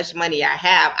matter how much money I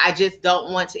have. I just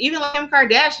don't want to. Even like Kim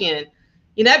Kardashian,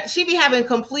 you know, she be having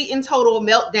complete and total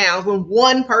meltdowns when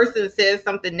one person says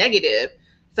something negative.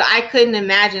 So I couldn't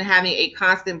imagine having a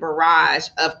constant barrage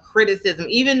of criticism,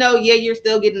 even though, yeah, you're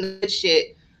still getting the good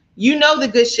shit. You know the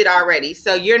good shit already,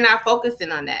 so you're not focusing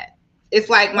on that. It's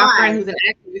like my friend who's an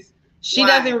actress. She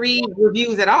doesn't read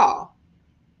reviews at all.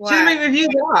 She doesn't read reviews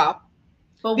at all.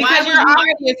 But because you're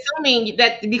already assuming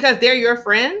that because they're your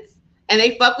friends and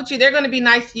they fuck with you, they're going to be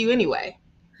nice to you anyway.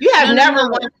 You have never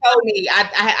once told me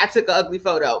I took an ugly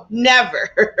photo. Never.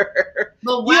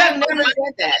 But you have never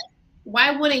said that.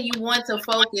 Why wouldn't you want to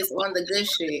focus on the good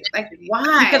shit? Like,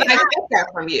 why? Because I get that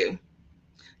from you.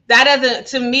 That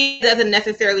doesn't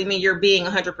necessarily mean you're being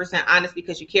 100% honest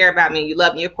because you care about me and you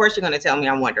love me. Of course, you're going to tell me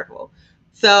I'm wonderful.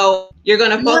 So you're going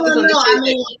to focus on the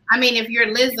shit. I mean, if you're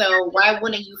Lizzo, why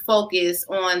wouldn't you focus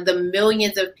on the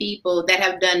millions of people that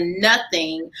have done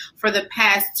nothing for the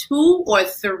past 2 or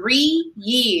 3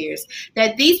 years?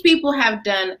 That these people have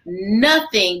done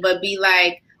nothing but be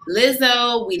like,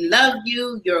 Lizzo, we love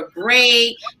you. You're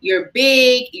great. You're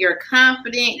big. You're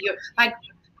confident. You're like,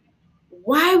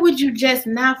 why would you just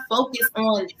not focus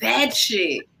on that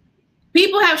shit?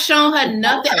 People have shown her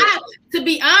nothing. To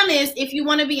be honest, if you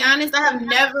want to be honest, I have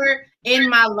never in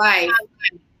my life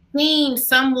seen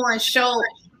someone show,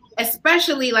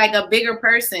 especially like a bigger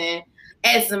person,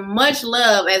 as much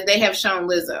love as they have shown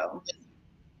Lizzo.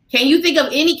 Can you think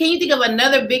of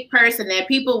another big person that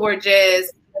people were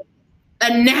just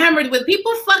enamored with?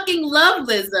 People fucking love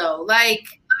Lizzo. Like,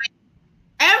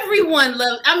 everyone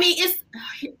loves. I mean, it's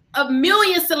a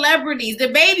million celebrities. The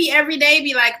baby every day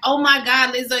be like, oh my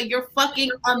God, Lizzo, you're fucking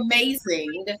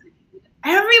amazing.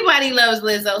 Everybody loves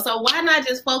Lizzo. So why not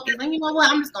just focus? And you know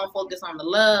what? I'm just going to focus on the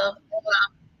love.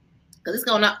 Because it's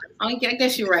going to, I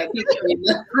guess you're right. People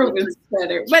love Ruben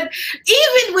Studdard. But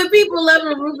even when people love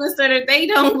Ruben Studdard, they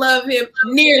don't love him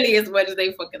nearly as much as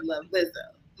they fucking love Lizzo.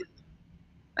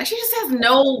 Like, she just has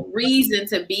no reason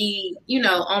to be, you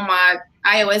know, on my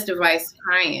iOS device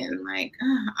crying. Like,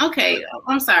 okay,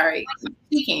 I'm sorry.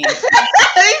 She can't.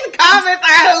 These comments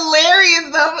are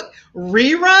hilarious though.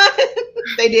 Rerun?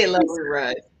 They did love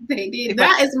Rerun. They did.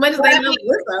 Not as much as they love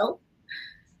Lizzo.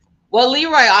 Well,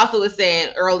 Leroy also was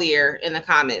saying earlier in the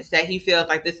comments that he feels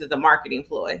like this is a marketing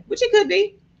ploy, which it could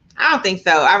be. I don't think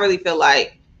so. I really feel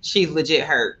like she's legit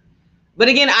hurt. But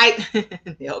again,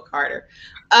 Neil Carter.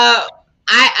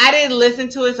 I didn't listen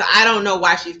to it, so I don't know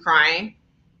why she's crying.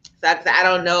 So I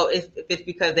don't know if it's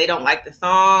because they don't like the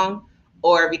song,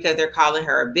 or because they're calling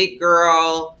her a big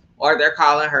girl, or they're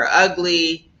calling her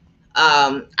ugly.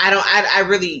 I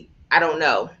don't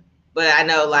know. But I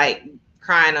know, like,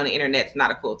 crying on the internet's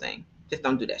not a cool thing. Just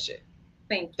don't do that shit.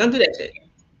 Don't do that shit.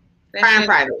 Cry in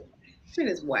private. Shit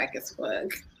is whack as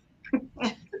fuck.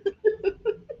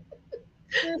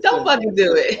 Don't fucking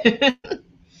do it.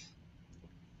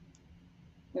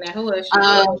 Now, who else?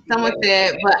 Someone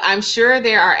said, but I'm sure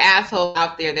there are assholes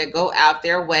out there that go out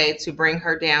their way to bring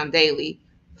her down daily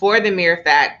for the mere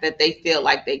fact that they feel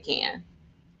like they can.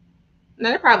 No,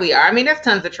 there probably are. I mean, there's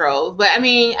tons of trolls. But I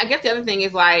mean, I guess the other thing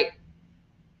is, like,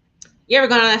 you ever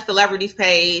go on a celebrity's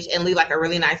page and leave like a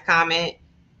really nice comment,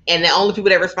 and the only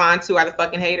people that respond to are the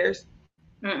fucking haters?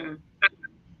 Mm-mm.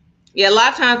 Yeah, a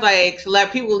lot of times,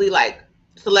 like, people leave like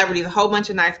celebrities a whole bunch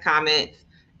of nice comments,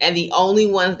 and the only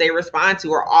ones they respond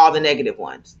to are all the negative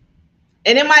ones.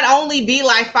 And it might only be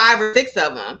like 5 or 6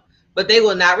 of them, but they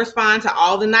will not respond to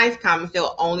all the nice comments.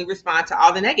 They'll only respond to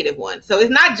all the negative ones. So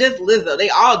it's not just Lizzo. They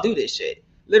all do this shit.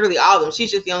 Literally all of them.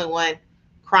 She's just the only one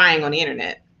crying on the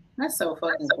internet. That's so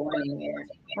fucking boring, man.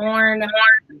 Corn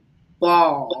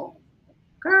ball.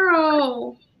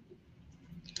 Girl.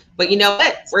 But you know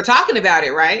what? We're talking about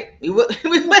it, right? We never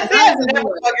fucking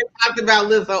talked about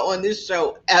Lizzo on this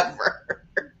show ever.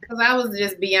 Because I was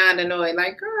just beyond annoyed.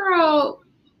 Like, girl.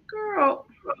 All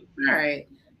right.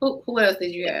 Who else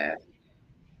did you have?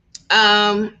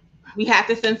 We have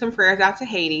to send some prayers out to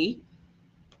Haiti.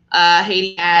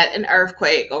 Haiti had an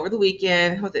earthquake over the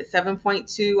weekend. Was it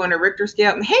 7.2 on a Richter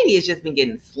scale? And Haiti has just been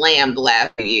getting slammed the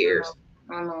last few years.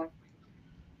 I know.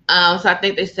 So I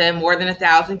think they said more than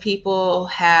 1,000 people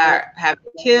have been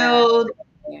killed.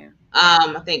 Yeah.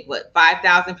 I think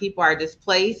 5,000 people are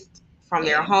displaced from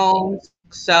their homes.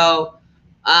 So,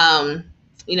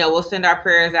 we'll send our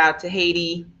prayers out to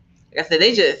Haiti. Like I said,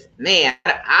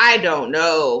 I don't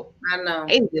know. I know.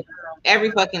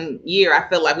 Every fucking year, I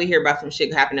feel like we hear about some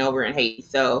shit happening over in Haiti.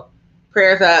 So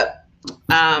prayers up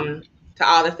to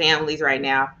all the families right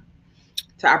now,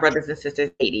 to our brothers and sisters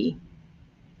in Haiti.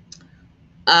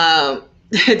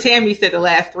 Tammy said the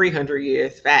last 300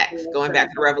 years, facts, going back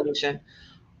to the revolution.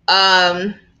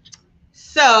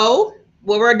 So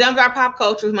we're done with our pop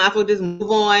culture. We might as well just move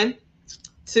on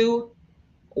to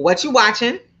what you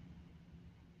watching.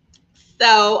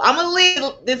 So I'm going to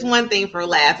leave this one thing for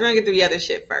last. We're going to get through the other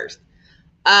shit first.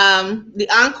 The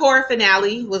encore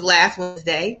finale was last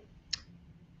Wednesday.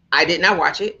 I did not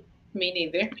watch it. Me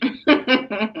neither.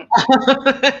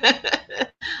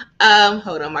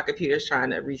 Hold on, my computer's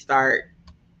trying to restart.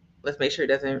 Let's make sure it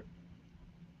doesn't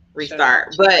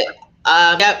restart. But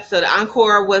yep, so the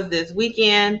encore was this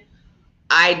weekend.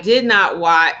 I did not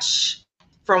watch.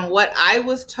 From what I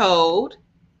was told,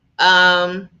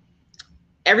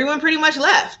 everyone pretty much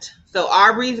left. So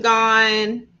Aubrey's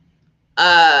gone.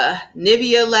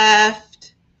 Nivea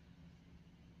left.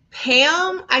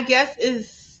 Pam, I guess,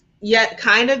 is yet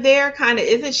kind of there, kind of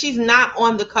isn't. She's not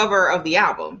on the cover of the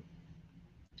album.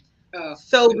 Oh.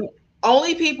 So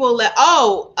only people left.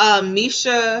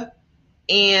 Misha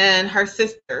and her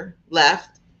sister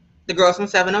left. The girls from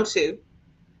 702.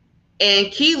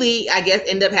 And Keely, I guess,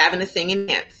 ended up having to sing and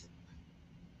dance.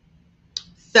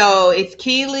 So it's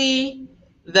Keely,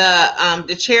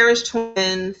 the Cherish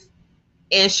Twins,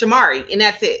 and Shamari, and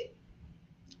that's it.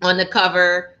 On the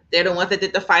cover, they're the ones that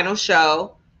did the final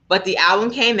show. But the album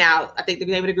came out. I think the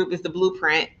name of the group is The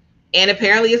Blueprint, and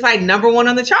apparently it's like #1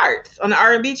 on the charts, on the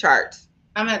R&B charts.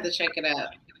 I'm gonna have to check it out.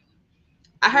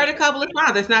 I heard a couple of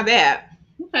songs. It's not bad.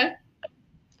 Okay.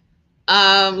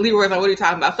 Leroy's like, what are you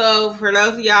talking about? So for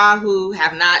those of y'all who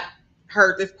have not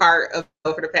heard this part of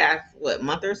for the past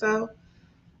month or so,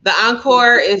 the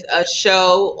encore is a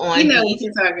show on. You know what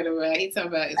you're talking about. He's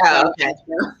talking about. Okay.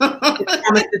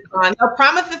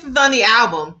 Promises is on the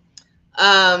album.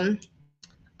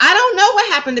 I don't know what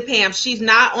happened to Pam. She's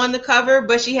not on the cover,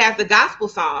 but she has the gospel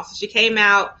song. So she came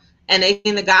out and they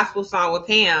sang the gospel song with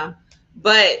Pam.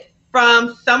 But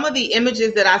from some of the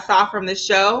images that I saw from the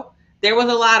show, there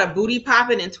was a lot of booty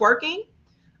popping and twerking.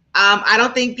 I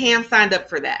don't think Pam signed up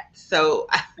for that. So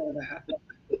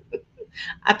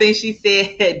I think she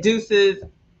said, deuces,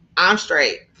 I'm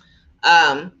straight.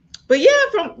 But yeah,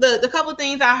 from the couple of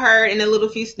things I heard and the little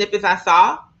few snippets I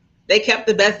saw, they kept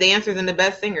the best dancers and the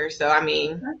best singers. So, I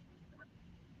mean,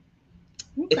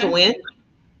 It's a win.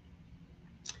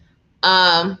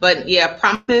 But yeah,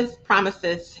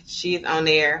 Promises, she's on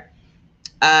there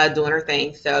doing her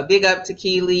thing. So big up to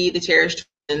Keely, the Cherished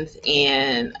Twins,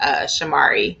 and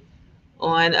Shamari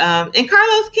on and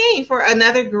Carlos King for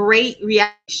another great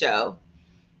reality show.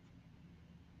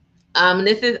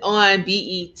 This is on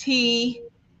BET.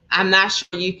 I'm not sure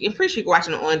I'm pretty sure you can watch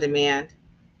it on demand.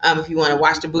 If you want to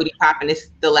watch the booty pop, and it's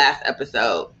the last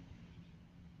episode.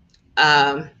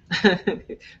 Pam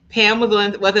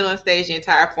wasn't on stage the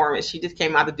entire performance. She just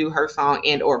came out to do her song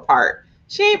and or part.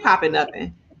 She ain't popping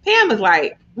nothing. Pam is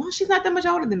like, well, she's not that much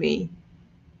older than me.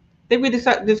 They really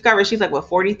discovered she's like,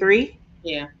 43?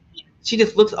 Yeah. She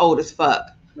just looks old as fuck.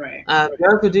 Right.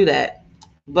 Girls could do that.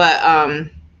 But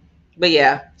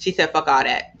yeah, she said fuck all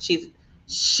that. She's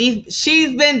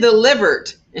been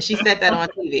delivered, and she said that on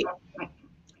TV.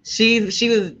 She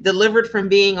was delivered from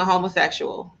being a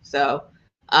homosexual. So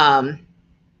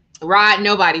Rod,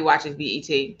 nobody watches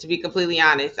BET, to be completely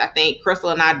honest. I think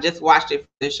Crystal and I just watched it for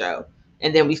the show,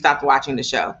 and then we stopped watching the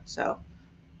show. So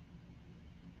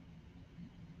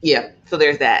yeah, so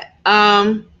there's that.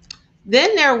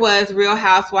 Then there was Real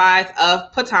Housewives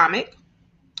of Potomac.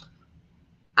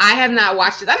 I have not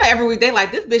watched it. I know every week they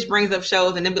like, this bitch brings up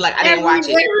shows and then be like, I didn't watch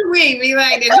it. Every week be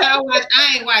like, did y'all watch?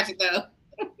 I ain't watch it though.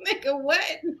 Nigga, what?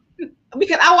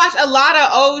 Because I watch a lot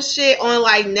of old shit on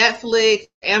like Netflix,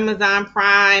 Amazon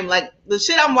Prime. Like the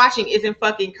shit I'm watching isn't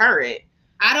fucking current.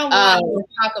 I don't want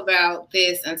to talk about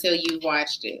this until you've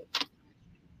watched it.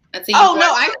 Oh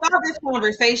no, I saw this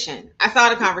conversation. I saw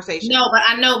the conversation. No, but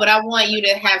I want you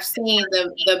to have seen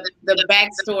the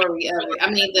backstory of it. I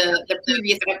mean the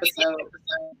previous episode.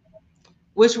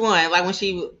 Which one? Like when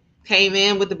she came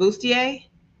in with the bustier?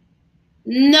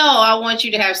 No, I want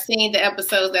you to have seen the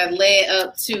episodes that led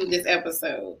up to this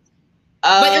episode.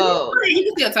 Oh, but you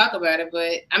can still talk about it.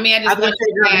 But I mean, I just want to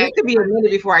say, it could be a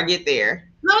minute before I get there.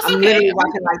 No, it's I'm okay. literally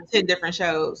watching like 10 different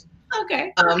shows.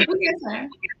 Okay, we got time.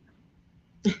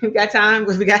 We got time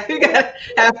because we got to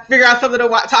have to figure out something to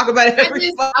talk about it.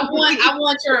 I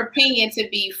want your opinion to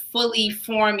be fully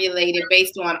formulated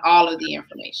based on all of the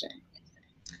information.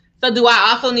 So do I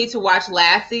also need to watch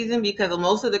last season? Because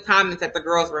most of the comments that the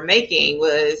girls were making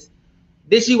was,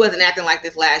 bitch, you wasn't acting like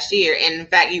this last year. And in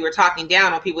fact, you were talking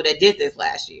down on people that did this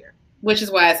last year. Which is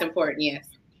why it's important, yes.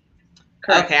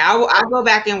 Correct. Okay, I'll go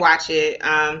back and watch it.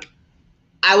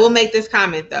 I will make this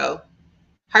comment, though.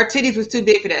 Her titties was too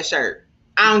big for that shirt.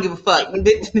 I don't give a fuck.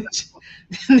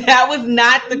 That was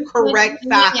not the correct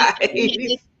size.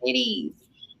 Titties.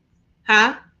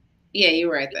 Huh? Yeah,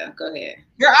 you're right, though. Go ahead.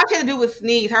 Girl, all she had to do was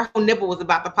sneeze. Her whole nipple was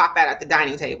about to pop out at the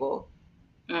dining table.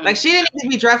 Like, she didn't need to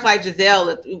be dressed like Giselle.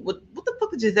 What the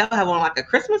fuck did Giselle have on? Like a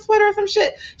Christmas sweater or some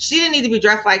shit? She didn't need to be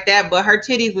dressed like that, but her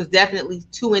titties was definitely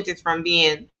 2 inches from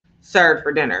being served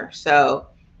for dinner. So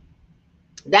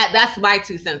that's my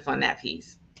 2 cents on that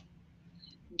piece.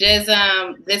 Does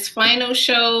this final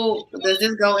show, does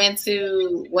this go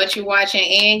into what you watching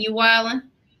and you wilding?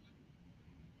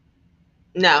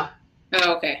 No.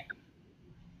 Oh, okay.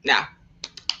 No.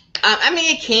 I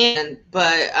mean, it can,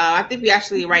 but I think we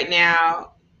actually right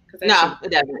now. No, it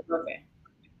doesn't. Okay.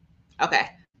 Okay.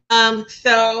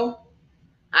 So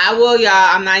I will, y'all.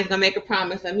 I'm not even gonna make a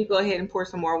promise. Let me go ahead and pour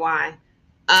some more wine.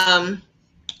 I'm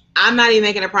not even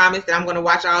making a promise that I'm gonna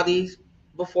watch all these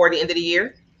before the end of the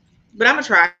year, but I'm gonna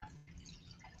try.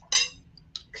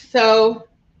 So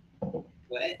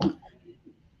what? I'm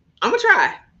gonna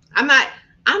try. I'm not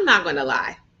gonna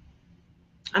lie.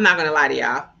 I'm not gonna lie to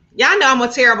y'all. Y'all know I'm a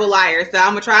terrible liar, so I'm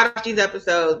gonna try to watch these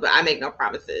episodes, but I make no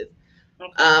promises.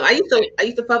 Okay. I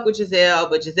used to fuck with Giselle,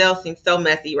 but Giselle seems so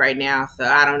messy right now, so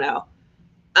I don't know.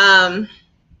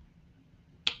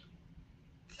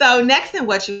 So next in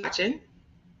what you watching?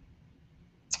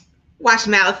 Watch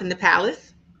Malice in the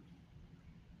Palace.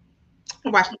 I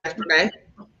watched it yesterday.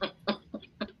 Got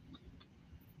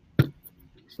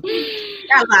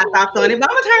a lot of thoughts on it, but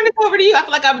I'm gonna turn this over to you. I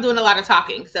feel like I've been doing a lot of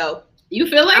talking, so you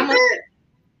feel like that?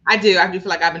 I do feel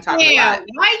like I've been talking a lot.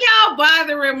 Why y'all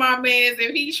bothering my man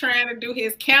if he's trying to do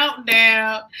his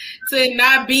countdown to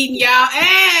not beating y'all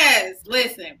ass?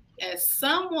 Listen, as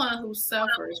someone who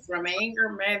suffers from anger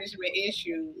management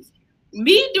issues,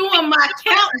 me doing my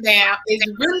countdown is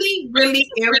really, really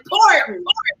important.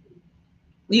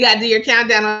 You gotta do your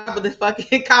countdown on top of the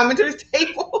fucking commenters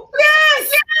table.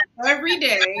 Yes, every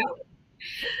day.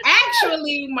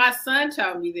 Actually, my son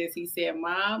taught me this. He said,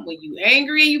 "Mom, when you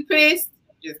angry and you pissed,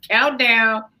 just count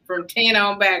down from 10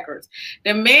 on backwards."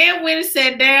 The man went and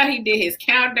sat down. He did his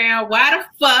countdown. Why the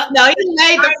fuck? No, he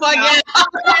made the fuck out.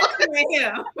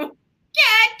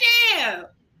 God damn.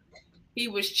 He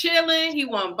was chilling. He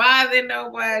wasn't bothering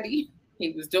nobody.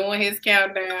 He was doing his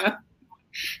countdown.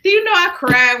 Do you know I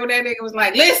cried when that nigga was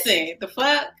like, "Listen, the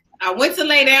fuck? I went to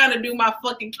lay down and do my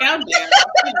fucking countdown."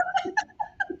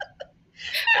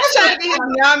 I'm trying to think of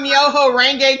Yum Yoho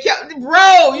Renge.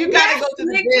 Bro, you gotta go to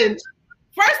the bench.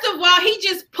 First of all, he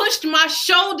just pushed my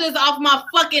shoulders off my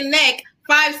fucking neck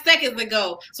 5 seconds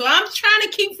ago. So I'm trying to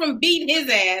keep from beating his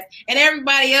ass and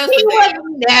everybody else's ass. He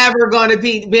was never gonna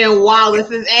beat Ben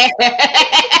Wallace's ass.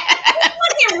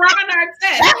 Fucking Ron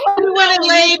Artest. You want to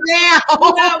lay down.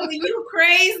 No, when you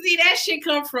crazy, that shit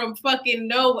come from fucking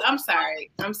no. I'm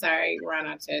sorry, Ron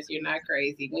Artest. You're not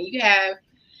crazy. When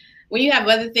you have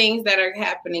other things that are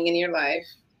happening in your life.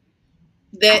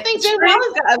 I think Ben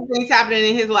Wallace got other things happening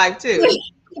in his life too.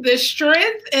 The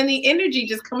strength and the energy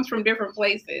just comes from different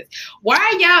places. Why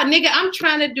are y'all, nigga? I'm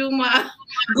trying to do my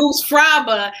Goose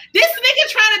Fraba. This nigga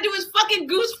trying to do his fucking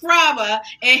Goose Fraba,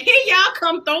 and here y'all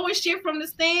come throwing shit from the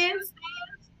stands.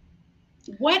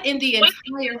 What in the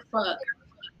entire fuck?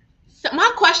 So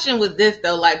my question was this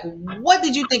though, like, what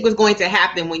did you think was going to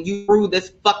happen when you threw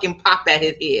this fucking pop at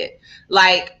his head?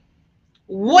 Like,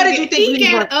 what did you think?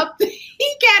 He got up the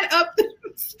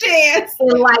stairs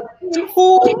in like 2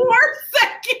 4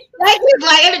 seconds.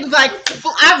 It was like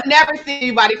I've never seen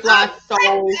anybody fly so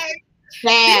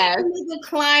fast. This nigga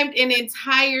climbed an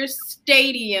entire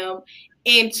stadium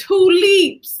in 2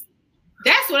 leaps.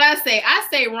 That's what I say. I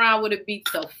say Ron would have beat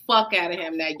the fuck out of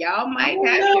him. Now y'all might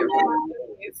have your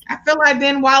I feel like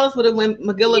Ben Wallace would have went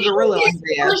Magilla Gorilla on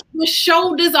there. Push the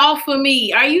shoulders off of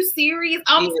me. Are you serious?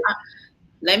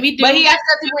 Let me do. But he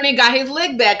actually went and got his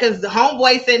leg back because the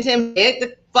homeboy sent him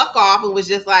the fuck off and was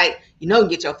just like,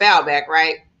 get your foul back,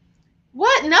 right?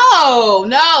 What? No,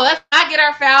 let's not get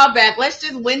our foul back. Let's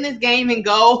just win this game and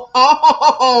go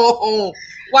home.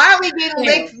 Why are we getting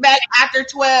licks back after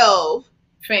 12?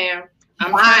 Fam,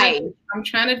 I'm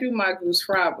trying to do my Goose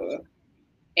Fraba,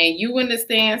 and you in the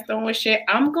stands throwing shit.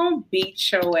 I'm gonna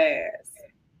beat your ass.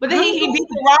 But then he beat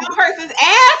the wrong person's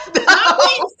ass. Though. I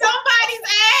beat somebody's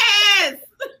ass.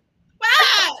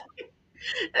 Fuck.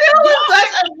 It was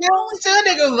such a new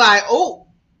nigga was like, oh.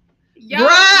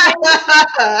 Bruh.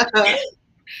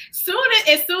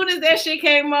 As soon as that shit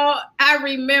came out, I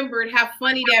remembered how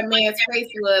funny that man's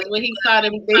face was when he saw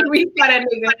them. We saw that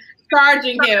nigga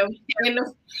charging him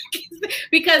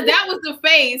because that was the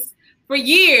face for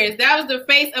years. That was the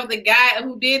face of the guy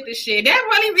who did the shit. That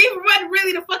wasn't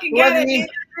really the fucking guy that did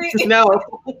the shit. No.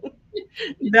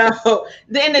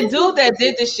 Then the dude that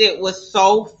did the shit was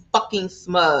so fucking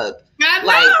smug. I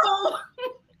know.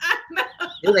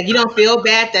 It was like, you don't feel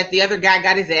bad that the other guy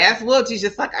got his ass whooped? He's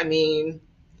just like,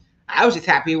 I was just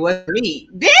happy it wasn't me.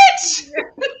 Bitch!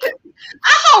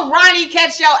 I hope Ronnie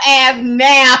catch your ass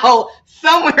now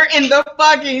somewhere in the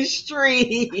fucking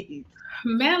street.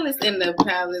 Malice in the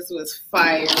Palace was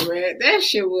fire, man. That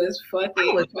shit was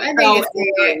fucking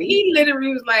he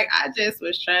literally was like, I just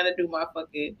was trying to do my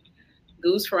fucking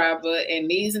Goose Fraba, and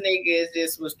these niggas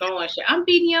just was throwing shit. I'm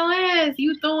beating your ass.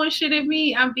 You throwing shit at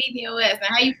me. I'm beating your ass. Now,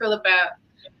 how do you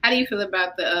feel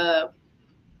about the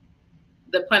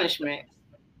punishment?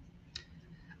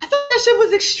 I thought that shit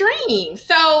was extreme.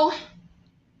 So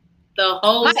the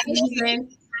whole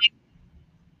season,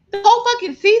 the whole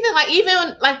fucking season, like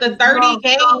even like the 30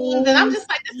 games, and I'm just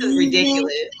like, this is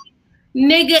ridiculous.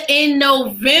 Nigga, in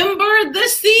November, the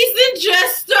season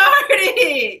just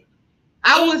started.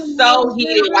 I was so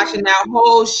heated watching that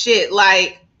whole shit.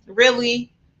 Like,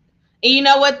 really? And you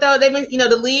know what though? They've been,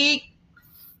 the league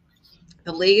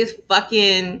is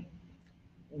fucking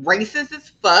racist as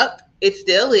fuck. It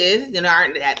still is.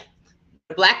 Aren't that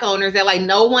black owners that like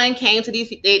no one came to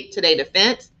their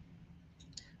defense.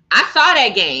 I saw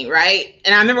that game, right?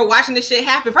 And I remember watching this shit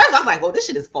happen. First, I was like, well, this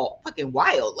shit is fucking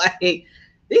wild. Like, these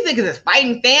niggas is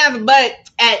fighting fans, but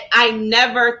I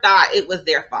never thought it was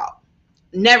their fault.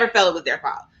 Never felt it was their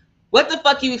fault. What the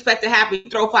fuck you expect to happen? You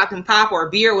throw fucking pop or a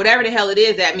beer, whatever the hell it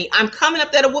is at me. I'm coming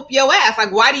up there to whoop your ass.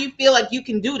 Like, why do you feel like you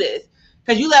can do this?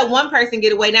 Because you let one person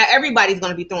get away. Now everybody's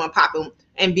going to be throwing pop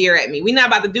and beer at me. We're not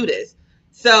about to do this.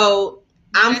 So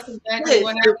that's exactly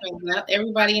what happened.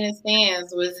 Everybody in the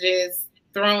stands was just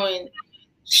throwing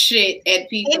shit at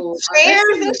people.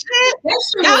 Chairs and shit.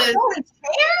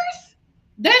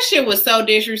 That shit was so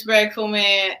disrespectful,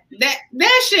 man. That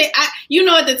shit,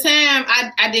 at the time,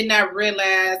 I did not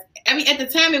realize. I mean, at the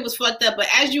time it was fucked up, but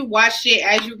as you watch it,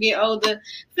 as you get older,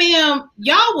 fam,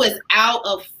 y'all was out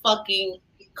of fucking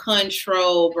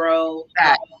control, bro.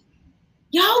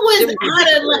 Y'all was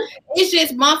out of it's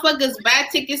just motherfuckers buy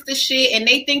tickets to shit and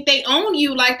they think they own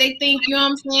you. Like they think, you know what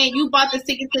I'm saying? You bought the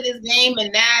ticket to this game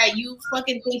and now you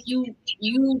fucking think you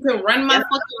can run my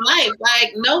fucking life.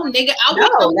 Like, no, nigga.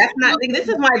 That's not, nigga, this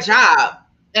is my job.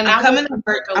 And I'm coming to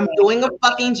work. I'm doing a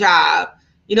fucking job.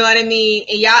 You know what I mean?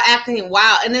 And y'all acting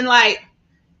wild. And then like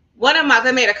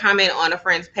I made a comment on a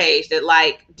friend's page that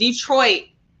like Detroit,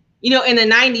 in the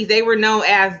 90s, they were known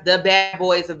as the bad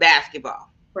boys of basketball.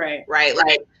 Right.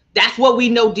 Like that's what we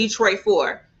know Detroit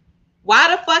for.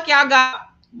 Why the fuck y'all got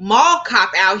Mall Cop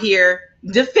out here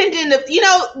defending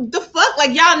the fuck?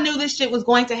 Like y'all knew this shit was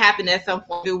going to happen at some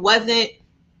point. If it wasn't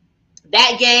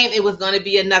that game, it was going to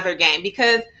be another game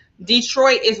because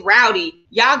Detroit is rowdy.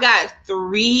 Y'all got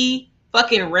 3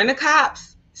 fucking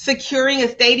rent-a-cops securing a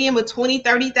stadium of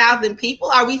 20,000-30,000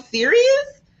 people. Are we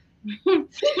serious?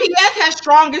 CBS has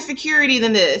stronger security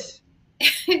than this.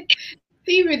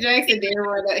 Steven Jackson didn't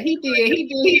run up. He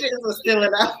just was still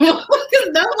it up. Because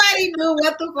nobody knew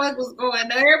what the fuck was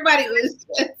going on. Everybody was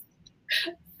just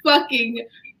fucking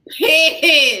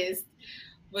pissed.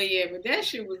 But that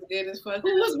shit was good as fuck.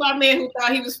 Who was my man who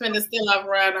thought he was finna steal off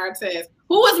Ron Artest?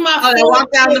 Who was my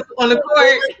walked down on the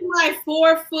court? Who was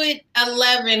my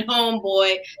 4'11"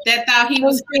 homeboy that thought he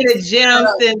was finna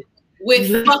jump and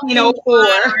with fucking Ron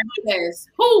Artest?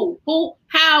 Who?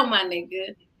 How, my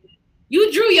nigga? You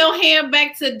drew your hand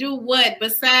back to do what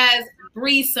besides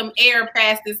breathe some air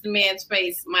past this man's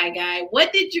face, my guy?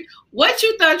 What you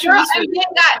thought you was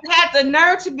had the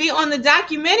nerve to be on the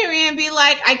documentary and be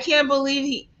like, I can't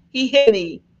believe he hit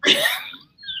me.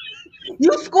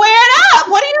 You squared up.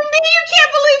 What do you mean you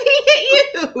can't believe he hit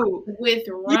you? With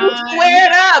Ron. You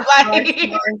squared up. Like,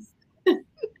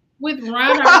 with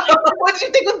Ron. What do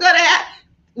you think was going to happen?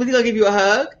 Was he going to give you a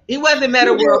hug? He wasn't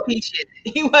Metta World Peace shit.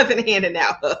 He wasn't handing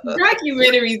out hugs.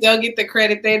 Documentaries don't get the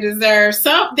credit they deserve.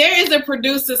 There is a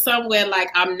producer somewhere like,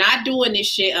 I'm not doing this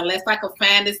shit unless I can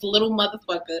find this little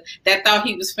motherfucker that thought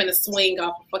he was finna swing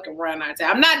off a fucking Ron Artest.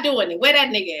 I'm not doing it. Where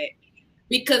that nigga at?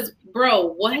 Because,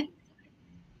 bro, what?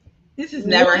 This is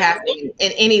never happening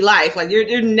in any life. Like,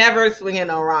 you're never swinging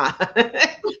on Ron. You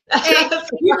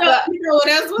know what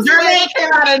else was funny? Came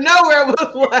out of nowhere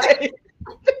was like.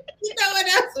 You know what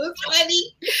else was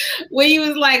funny? When he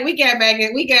was like, we got back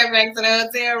to the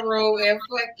hotel room and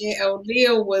fucking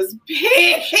O'Neal was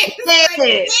pissed. Like,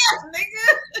 damn, nigga.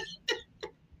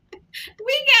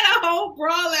 We got a whole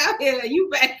brawl out here. You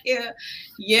back here.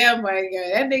 Yeah, my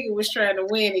God. That nigga was trying to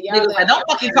win. And y'all like, don't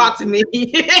fucking talk to me.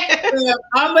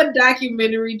 I'm a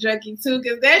documentary junkie too,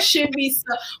 because that should be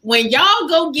so. When y'all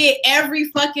go get every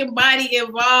fucking body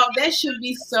involved, that should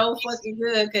be so fucking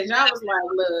good. Because y'all was like,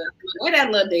 look, where that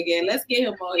little nigga at? Let's get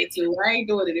him on here too. I ain't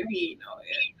doing it if he ain't on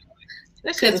here.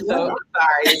 That shit is so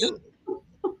sorry.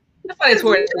 That's why they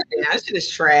tore it down. That shit is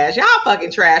trash. Y'all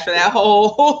fucking trash for that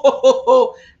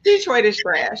whole Detroit is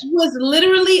trash. It was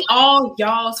literally all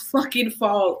y'all's fucking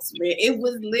faults, man. It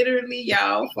was literally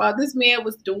y'all's fault. This man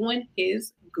was doing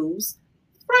his goose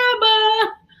fraba,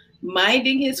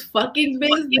 minding his fucking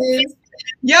business.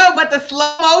 Yo, but the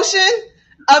slow motion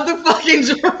of the fucking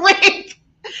drink.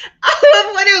 I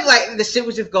love when it was like the shit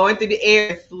was just going through the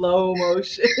air in slow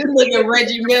motion. Look at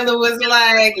Reggie Miller was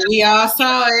like, we all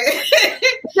saw it.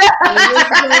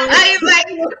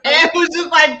 It was just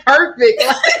like perfect.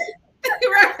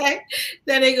 Right.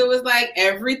 That nigga was like,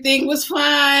 everything was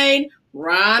fine.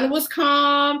 Ron was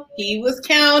calm. He was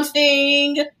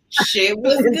counting. Shit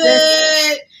was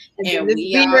good. And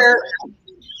we all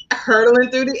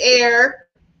hurtling through the air.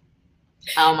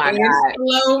 Oh my God.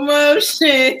 Slow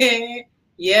motion.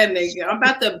 Yeah, nigga. I'm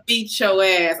about to beat your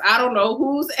ass. I don't know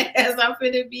whose ass I'm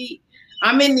finna beat.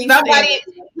 I'm in these Somebody,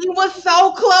 he was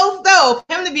so close though.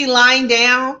 For him to be lying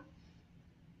down,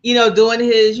 doing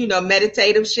his,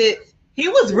 meditative shit. He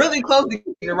was really close to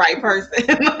getting the right person.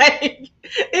 Like,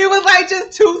 he was like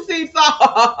just 2 seats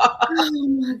off. Oh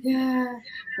my God.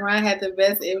 Ron had the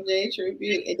best MJ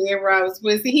tribute. And then Ron was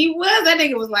pussy. He was. That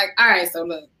nigga was like, all right, so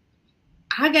look,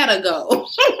 I gotta go.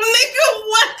 Nigga,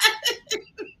 what?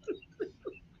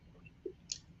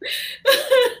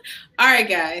 All right,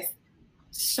 guys.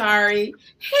 Sorry.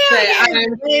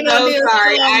 I'm so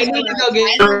sorry. I need to go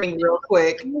get a ring real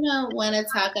quick. I don't want to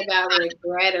talk about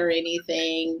regret or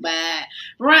anything, but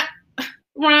Ron,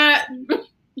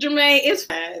 Jermaine, it's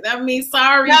fine. I mean,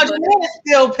 sorry. No, Jermaine is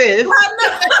still pissed.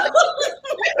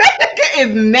 That nigga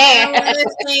is mad. I don't want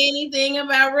to say anything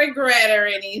about regret or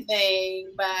anything,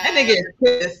 but that nigga is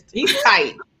pissed. He's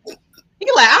tight.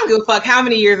 He's like, I don't give a fuck how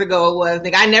many years ago it was.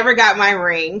 Like, I never got my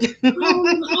ring.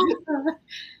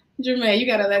 Jermaine, you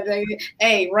gotta let that.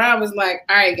 Hey, Ron was like,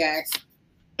 all right, guys.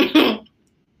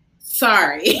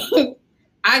 Sorry.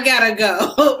 I gotta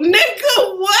go.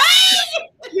 Nigga, what?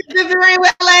 You disagree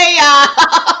with Leia.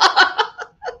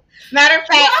 Matter of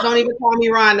fact, don't even call me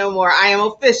Ron no more. I am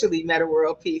officially Metta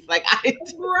World Peace. Like,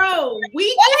 bro,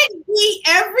 we can beat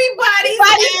everybody's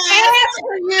ass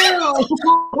for you.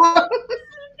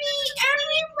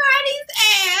 Everybody's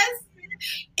ass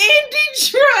in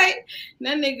Detroit.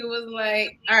 That nigga was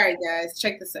like, all right, guys,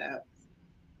 check this out.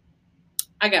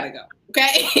 I gotta go.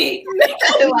 Okay.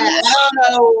 I don't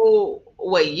know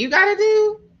what you gotta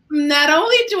do. Not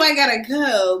only do I gotta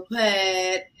go,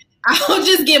 but I'll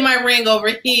just get my ring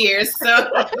over here. So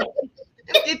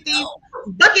get these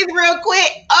buckets real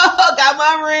quick. Oh, got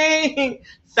my ring.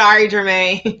 Sorry,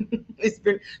 Jermaine.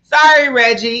 Sorry,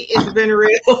 Reggie. It's been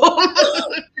real. What?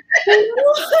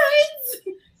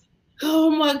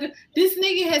 Oh my God. This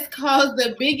nigga has caused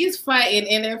the biggest fight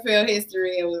in NFL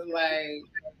history. It was like,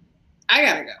 I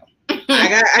gotta go. I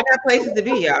got places to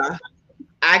be, y'all.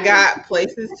 I got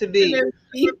places to be.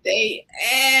 Beat they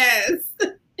ass.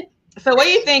 So what do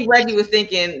you think Reggie was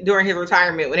thinking during his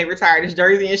retirement when he retired his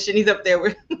jersey and shit? He's up there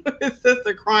with his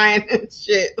sister crying and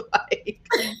shit. Like,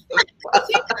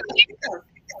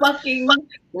 fucking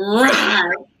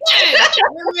right.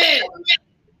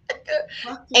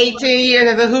 18 years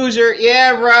as a Hoosier.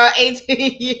 Yeah, bro.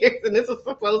 18 years. And this was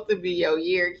supposed to be your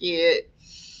year, kid.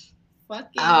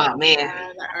 Fucking oh,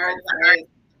 man.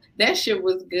 That shit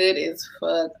was good as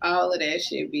fuck. All of that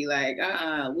shit be like,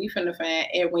 we finna find.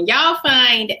 And when y'all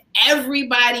find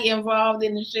everybody involved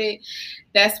in the shit,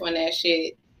 that's when that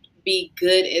shit be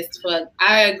good as fuck.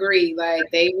 I agree. Like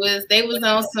they was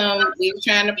on some. We were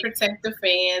trying to protect the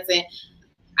fans, and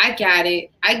I got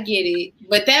it. I get it.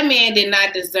 But that man did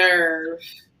not deserve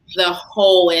the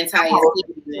whole entire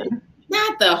season.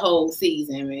 Not the whole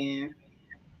season, man.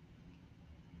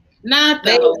 Not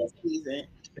the whole season.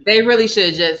 They really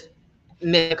should just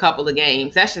miss a couple of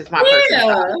games. That's just my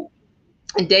personal thought.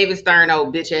 And David Stern,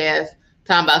 old bitch ass,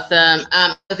 talking about some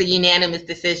it was a unanimous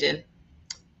decision.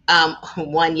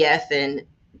 1 yes and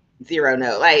 0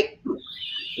 no. Like,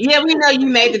 yeah, we know you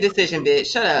made the decision,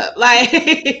 bitch. Shut up.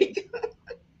 Like,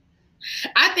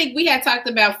 I think we had talked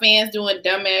about fans doing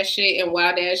dumbass shit and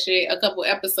wild ass shit a couple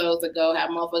episodes ago. How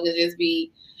motherfuckers just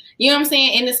be, you know what I'm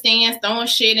saying, in the stands throwing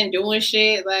shit and doing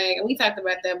shit. Like, we talked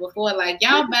about that before. Like,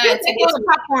 y'all buy tickets. The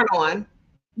popcorn on.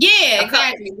 Yeah,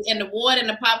 exactly. And the water and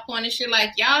the popcorn and shit.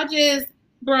 Like, y'all just,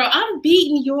 bro, I'm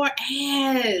beating your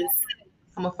ass.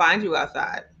 I'm gonna find you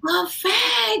outside. A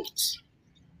fact. See,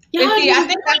 I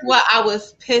think that's what I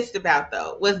was pissed about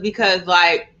though, was because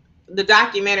like the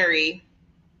documentary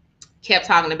kept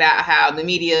talking about how the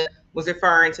media was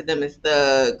referring to them as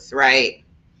thugs, right?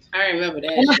 I remember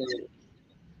that shit.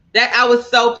 That I was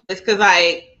so pissed because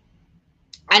like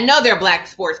I know they're black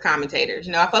sports commentators.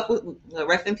 You know, I fuck with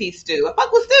rest in peace, Stu. I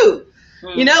fuck with Stu.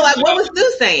 Mm-hmm. You know, like what was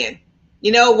Stu saying?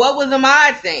 You know, what was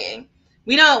Ahmad saying?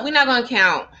 We're not gonna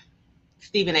count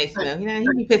Stephen A. Smith. You know,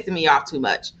 he be pissing me off too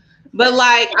much. But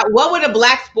like, what were the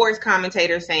black sports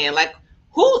commentators saying? Like,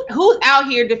 who's out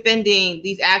here defending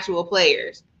these actual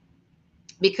players?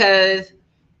 Because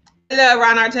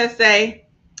Ron Artest say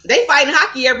they fight in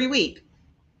hockey every week.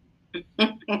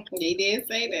 They did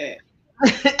say that.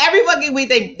 Every fucking week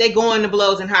they go on the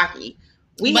blows in hockey.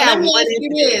 We but have let me one. ask you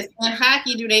this: in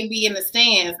hockey, do they be in the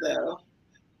stands though?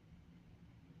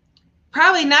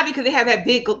 Probably not, because they have that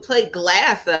big plate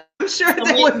glass up. I'm sure if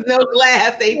there was no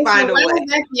glass, they find a way.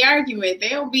 That's the argument.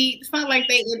 They'll be. It's not like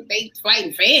they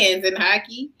fighting fans in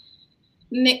hockey.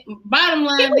 Bottom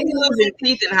line, they do losing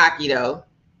teeth in hockey though.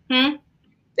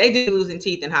 They do losing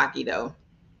teeth in hockey though.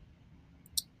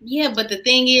 Yeah, but the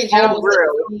thing is,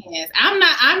 I'm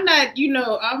not. You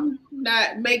know, I'm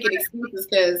not making excuses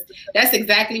because that's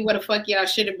exactly what the fuck y'all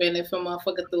should have been if a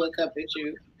motherfucker threw a cup at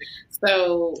you.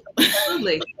 So that's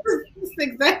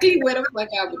exactly where the fuck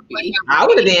I would be. I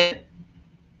would have been.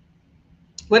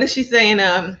 What is she saying?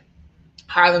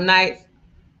 Harlem Nights.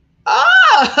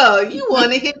 Oh, you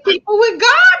want to hit people with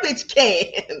garbage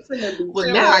cans?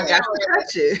 Well, now I got to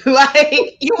touch you.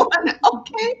 Like, you want to?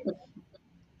 Okay.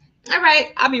 All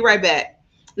right, I'll be right back.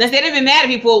 Now, they'd have been mad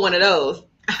if you pulled one of those.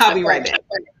 I'll be right back.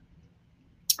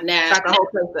 Now, start the whole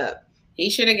place up. He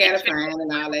should have got a fine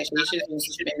and all that shit. He should have been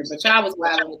suspended. But y'all was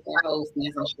wild with that whole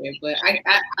sneeze and shit. But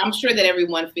I'm sure that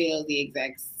everyone feels the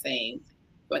exact same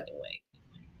fucking way.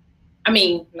 I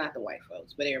mean, not the white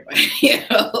folks, but everybody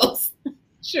else.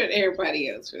 Sure, everybody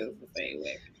else feels the same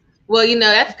way. Well, you know,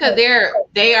 that's because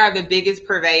they are the biggest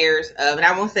purveyors of, and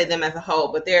I won't say them as a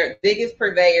whole, but they're biggest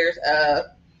purveyors of,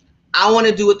 I want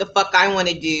to do what the fuck I want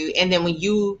to do. And then when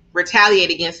you retaliate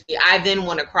against me, I then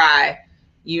want to cry,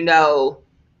 you know,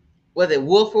 was it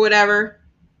wolf or whatever?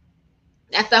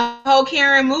 That's the whole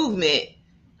Karen movement.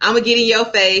 I'm going to get in your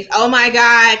face. Oh my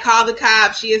God, call the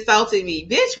cops. She assaulted me.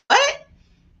 Bitch, what?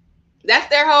 That's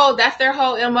their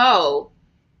whole MO.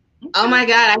 Oh my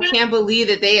God, I can't believe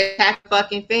that they attack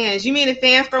fucking fans. You mean the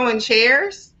fans throwing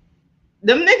chairs?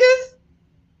 Them niggas?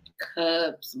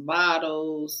 Cups,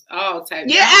 bottles, all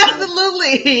types. Yeah,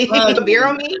 absolutely. Beer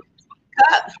on me?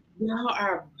 Cups. Y'all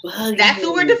are bugging. That's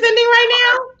who we're defending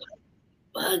right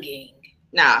now? Bugging.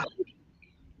 Nah.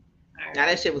 Nah,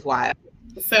 that shit was wild.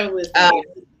 So listen,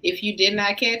 if you did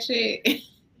not catch it,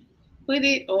 put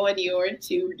it on your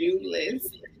to-do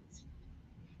list.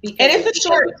 And it's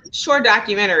a short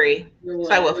documentary. It's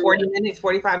like, what, 40 minutes,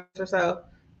 45 minutes or so?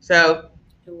 So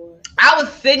I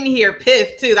was sitting here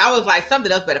pissed too. I was like,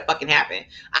 something else better fucking happen.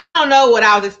 I don't know what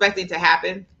I was expecting to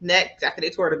happen next after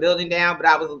they tore the building down, but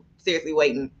I was seriously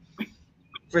waiting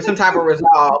for some type of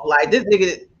resolve. Like, this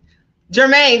nigga,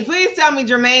 Jermaine, please tell me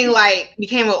Jermaine like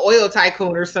became an oil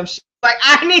tycoon or some shit. Like,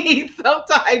 I need some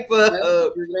type of.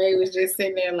 Jermaine was just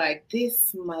sitting there like,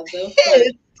 this motherfucker.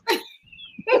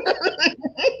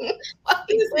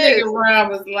 This nigga Ron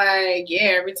was like,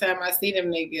 yeah, every time I see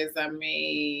them niggas, I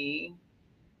mean,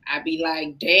 I be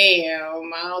like,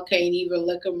 damn, I can't even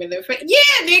look them in the face.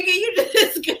 Yeah, nigga, you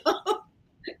just go.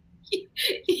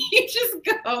 You just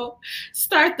go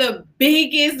start the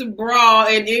biggest brawl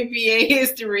in NBA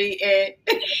history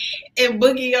and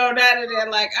boogie on out of there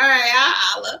like, all right, I'll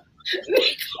holler.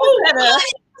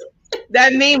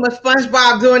 That meme of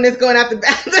SpongeBob doing this, going out the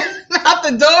bathroom, out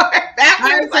the door.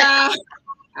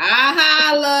 I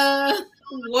holla.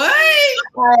 What?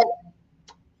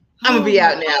 I'm gonna be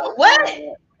out now. What?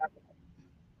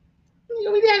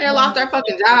 We down there lost our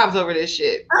fucking jobs over this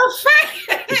shit. Oh,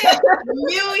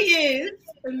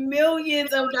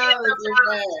 millions of dollars.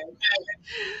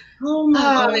 Oh my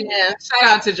God. Man! Shout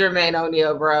out to Jermaine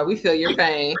O'Neal, bro. We feel your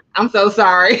pain. I'm so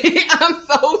sorry. I'm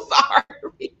so sorry.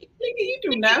 Nigga, you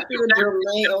do not feel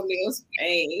Jermaine O'Neal's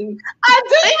pain. I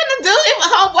do. Even the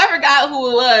dude, homeboy forgot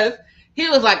who it was. He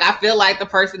was like, I feel like the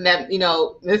person that,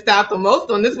 missed out the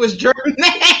most on this was Jermaine.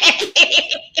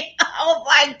 I was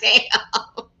like, damn.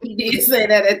 He did say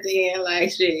that at the end,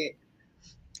 like, shit.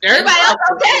 Everybody else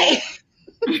okay.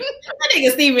 That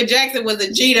nigga Steven Jackson was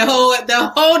a G the whole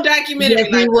documentary.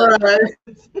 Yes, he was.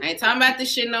 I ain't talking about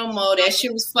this shit no more. That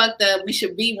shit was fucked up. We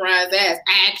should beat Ron's ass,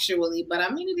 actually. But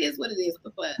I mean, it is what it is.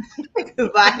 But fuck.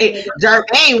 Like,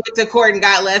 Jermaine went to court and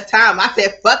got less time. I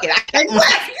said, fuck it. These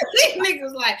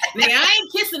niggas like, nigga, I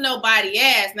ain't kissing nobody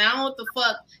ass. Now, I don't know what the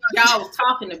fuck y'all was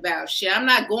talking about. Shit, I'm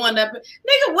not going up.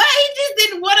 Nigga, what? He just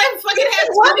didn't want to fucking have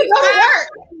 25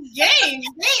 games.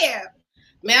 Damn.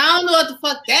 Man, I don't know what the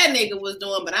fuck that nigga was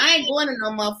doing, but I ain't going to no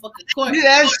motherfucking court.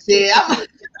 That shit.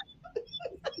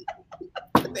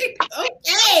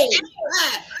 Okay.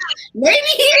 Maybe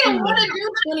he didn't want to do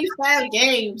 25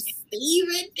 games,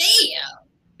 Steven.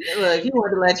 Damn. Look, he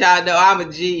wanted to let y'all know I'm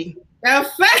a G. The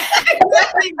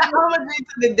fact I'm a G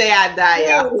to the day I die,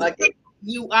 y'all. Fuck it.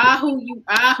 You are who you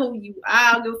are, I don't give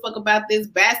a fuck about this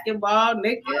basketball,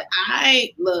 nigga.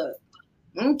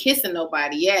 I'm kissing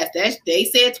nobody. Yes, they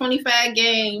said 25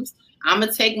 games. I'm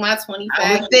gonna take my 25.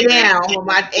 I'm gonna sit down with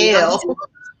my L.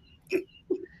 You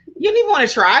didn't even want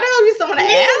to try though. You just want to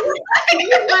ask.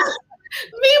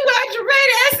 Meanwhile,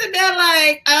 Jermaine asking that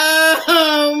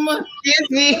excuse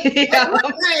me.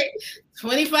 Like,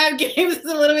 25 games is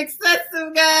a little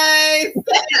excessive, guys.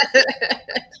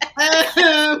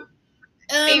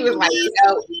 He was like,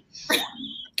 no.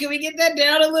 Can we get that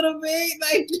down a little bit?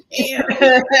 Like, damn.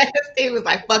 He was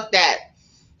like, fuck that.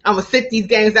 I'm gonna sit these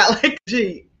games out like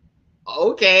G.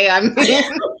 Okay, I mean.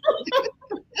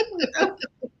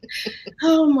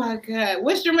 Oh my God.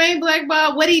 What's Jermaine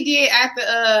blackball? What he did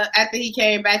after he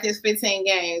came back to his 15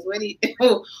 games?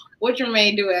 What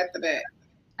Jermaine do after that?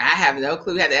 I have no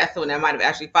clue. Had to ask someone that might have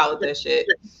actually followed that shit.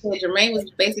 Yeah, Jermaine was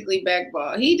basically blackball.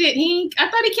 I thought he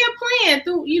kept playing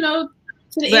through, to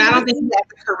the but I don't think he had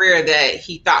the career that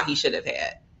he thought he should have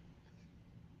had.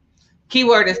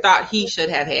 Keyword is thought he should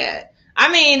have had. I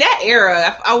mean, that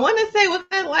era, I want to say, was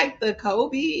that like the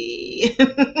Kobe,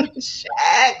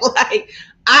 Shaq? Like,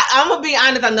 I'm going to be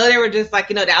honest. I know they were just like,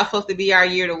 that was supposed to be our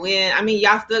year to win. I mean,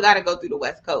 y'all still got to go through the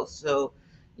West Coast. So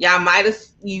you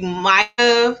might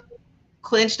have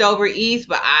clinched over East,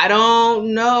 but I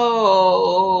don't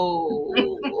know.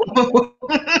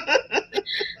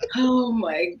 Oh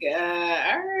my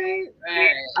God.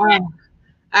 All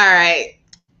right.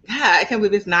 God, I can't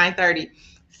believe it's 9:30.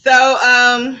 So,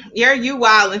 you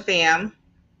wildin', fam.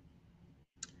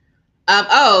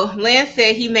 Lance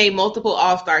said he made multiple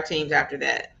all-star teams after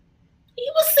that. He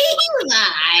was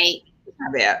alright.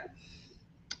 I bet.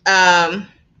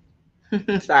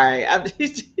 Sorry, he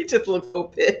just looks so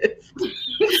pissed.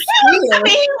 He was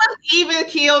even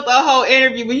keeled the whole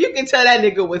interview, but you can tell that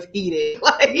nigga was heated.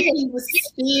 Like, yeah, he was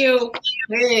still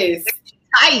pissed.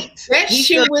 Tight. That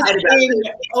shit was in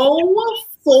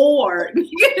 04.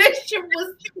 That shit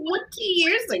was 20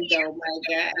 years ago, my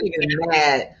God. He's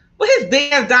mad. Well, his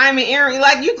big ass diamond earring,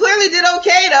 like, you clearly did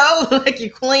okay though. Like,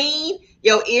 you clean,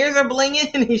 your ears are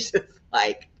blinging, and he's just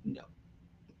like, no.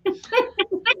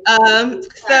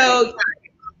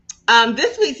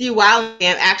 This week's You Wild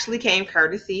Fam actually came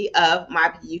courtesy of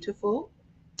my beautiful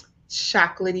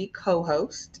chocolatey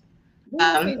co-host.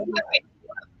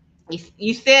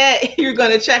 You said you're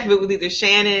going to check if it was either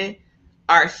Shannon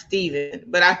or Steven,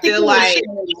 but I feel like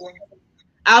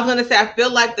I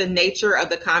feel like the nature of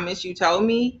the comments you told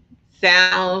me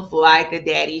sounds like a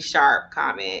Daddy Sharp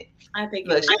comment. I think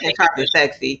Look, Shannon Sharp is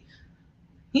sexy.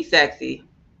 He's sexy.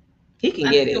 He can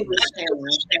get it.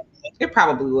 It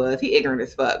probably was. He ignorant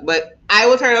as fuck. But I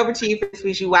will turn it over to you for this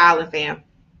week's You Wildin' Fam.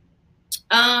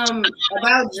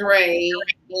 About Dre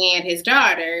and his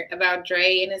daughter.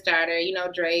 Dre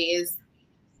is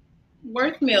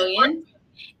worth millions.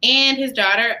 And his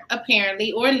daughter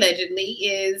apparently or allegedly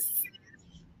is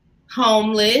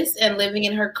homeless and living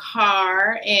in her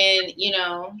car and,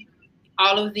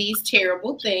 all of these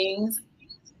terrible things.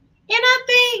 And I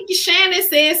think Shannon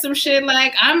said some shit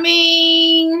like,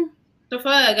 the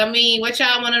fuck? What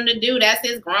y'all want him to do? That's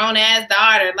his grown ass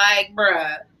daughter. Like,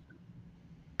 bruh.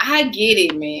 I get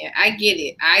it, man. I get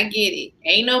it.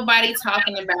 Ain't nobody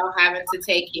talking about having to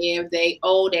take care of their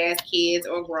old ass kids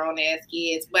or grown ass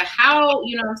kids. But how,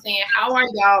 you know what I'm saying? How are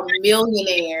y'all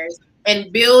millionaires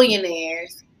and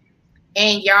billionaires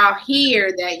and y'all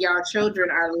hear that y'all children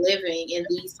are living in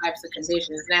these types of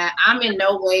conditions? Now, I'm in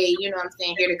no way, you know what I'm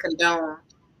saying, here to condone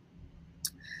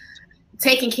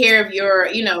taking care of your,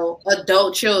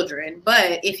 adult children.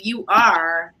 But if you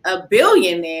are a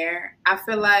billionaire, I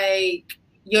feel like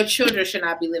your children should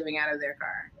not be living out of their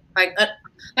car.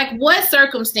 Like what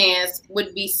circumstance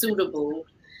would be suitable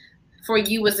for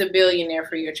you as a billionaire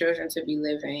for your children to be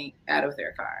living out of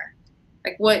their car?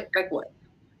 Like what?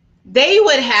 They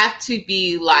would have to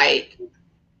be like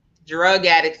drug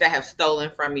addicts that have stolen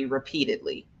from me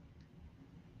repeatedly.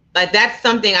 Like that's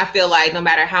something I feel like no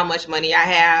matter how much money I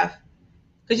have,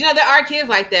 because there are kids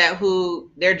like that who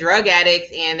they're drug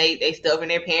addicts and they steal from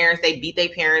their parents, they beat their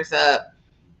parents up.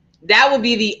 That would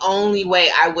be the only way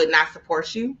I would not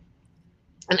support you.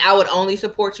 And I would only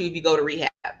support you if you go to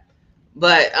rehab.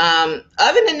 But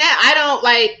other than that, I don't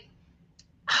like,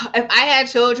 if I had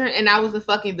children and I was a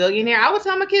fucking billionaire, I would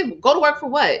tell my kids, go to work for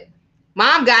what?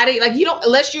 Mom got it. Like, you don't,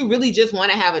 unless you really just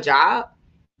want to have a job,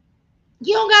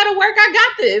 you don't got to work. I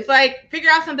got this. Like, figure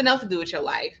out something else to do with your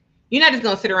life. You're not just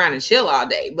going to sit around and chill all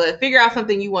day, but figure out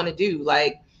something you want to do.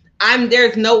 Like,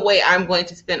 there's no way I'm going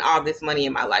to spend all this money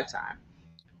in my lifetime.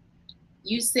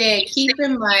 You said, keep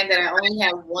in mind that I only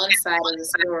have one side of the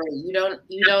story. You don't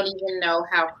even know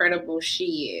how credible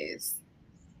she is.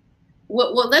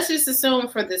 Well, let's just assume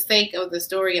for the sake of the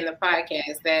story in the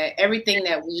podcast that everything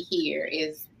that we hear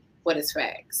is what is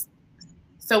facts.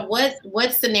 So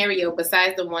what scenario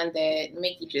besides the one that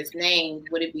Mickey just named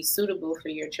would it be suitable for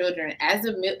your children as a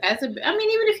I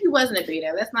mean, even if he wasn't a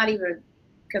billionaire, let's not even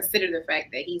consider the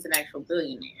fact that he's an actual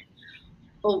billionaire.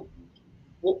 But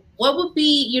what would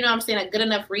be, you know what I'm saying, a good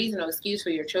enough reason or excuse for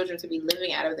your children to be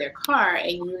living out of their car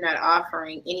and you not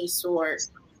offering any sort?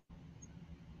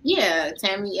 Yeah,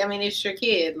 Tammy, I mean, it's your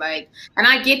kid. Like, and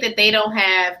I get that they don't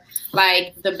have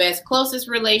like the best, closest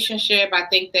relationship. I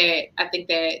think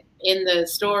that in the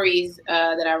stories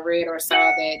that I read or saw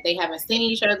that they haven't seen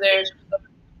each other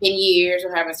in years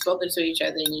or haven't spoken to each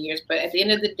other in years. But at the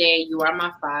end of the day, you are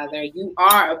my father. You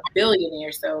are a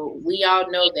billionaire. So we all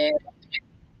know that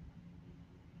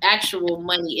actual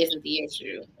money isn't the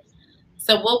issue.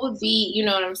 So what would be, you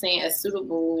know what I'm saying, a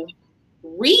suitable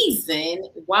reason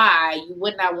why you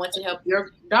would not want to help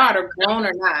your daughter, grown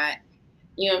or not,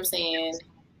 you know what I'm saying,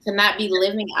 to not be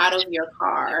living out of your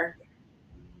car?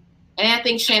 And I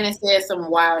think Shannon said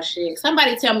some wild shit.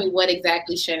 Somebody tell me what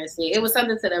exactly Shannon said. It was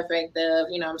something to the effect of,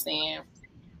 you know what I'm saying,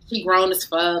 she grown as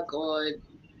fuck, or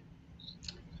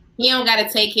he don't got to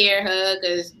take care of her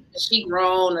because she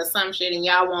grown or some shit and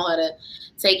y'all want her to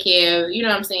take care of, you know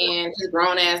what I'm saying, his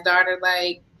grown ass daughter.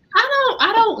 Like,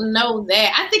 I don't know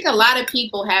that. I think a lot of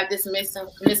people have this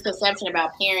misconception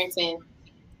about parenting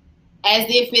as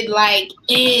if it like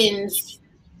ends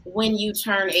when you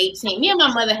turn 18. Me and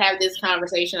my mother have this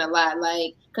conversation a lot,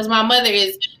 like, because my mother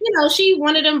is, you know, she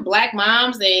one of them black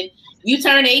moms and you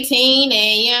turn 18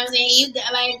 and, you know what I'm saying, you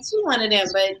got like, she one of them,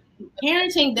 but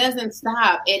parenting doesn't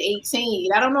stop at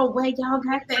 18. I don't know where y'all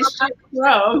got that shit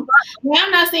from. Now,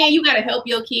 I'm not saying you got to help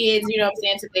your kids, you know what I'm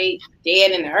saying, to they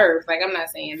dead in the earth. Like, I'm not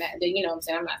saying that, you know what I'm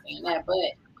saying, I'm not saying that, but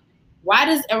why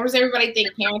does everybody think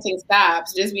parenting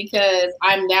stops just because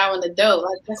I'm now an adult?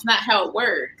 Like, that's not how it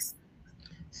works.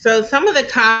 So some of the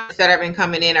comments that have been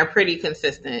coming in are pretty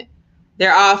consistent.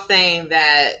 They're all saying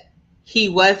that he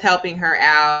was helping her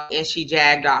out and she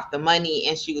jagged off the money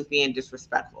and she was being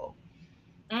disrespectful.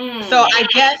 So I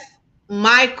guess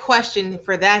my question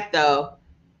for that though,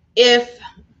 if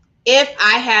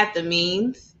I had the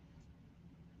means,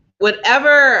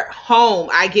 whatever home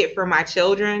I get for my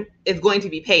children is going to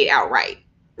be paid outright,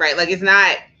 right? Like you're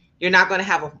not going to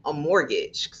have a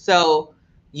mortgage. So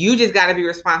you just got to be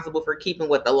responsible for keeping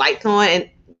what the lights on and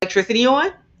electricity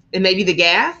on and maybe the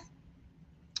gas.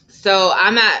 So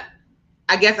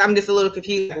I guess I'm just a little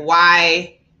confused.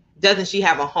 Why doesn't she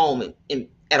have a home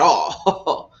at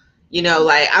all? You know,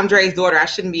 like, I'm Dre's daughter. I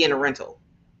shouldn't be in a rental.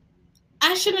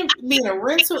 I shouldn't be in a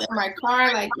rental in my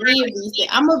car. Like any of these things.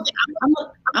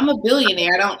 I'm a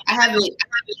billionaire. I have it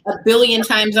a billion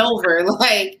times over.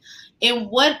 Like, in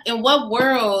what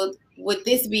world would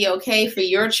this be okay for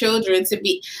your children to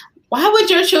be? Why would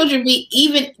your children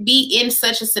be in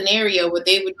such a scenario where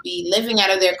they would be living out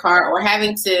of their car or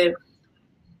having to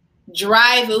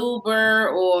drive Uber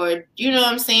or, you know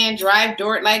what I'm saying, drive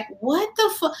door? Like, what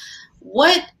the fuck?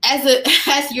 What,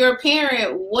 as your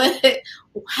parent, what,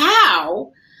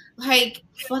 how? Like,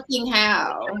 fucking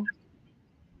how?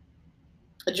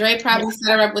 Dre probably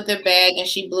set her up with a bag and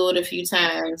she blew it a few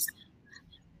times.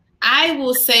 I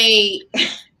will say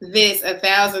this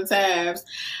 1,000 times.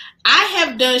 I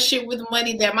have done shit with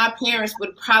money that my parents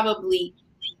would probably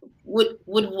would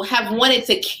have wanted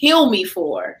to kill me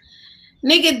for.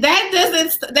 Nigga,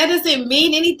 that doesn't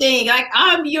mean anything. Like,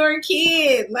 I'm your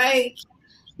kid. Like,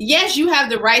 yes, you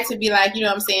have the right to be like, you know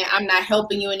what I'm saying, I'm not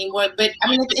helping you anymore. But I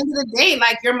mean, at the end of the day,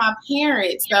 like, you're my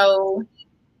parent. So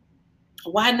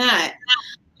why not?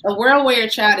 A world where your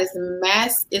child is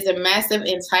a massive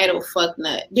entitled fuck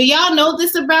nut. Do y'all know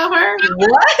this about her?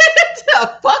 What?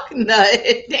 A fuck nut?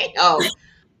 Damn.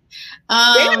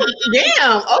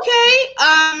 Damn.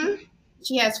 Okay.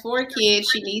 She has 4 kids.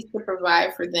 She needs to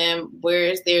provide for them.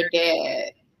 Where's their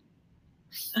dad?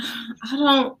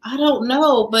 I don't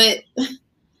know, but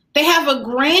they have a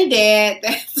granddad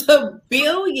that's a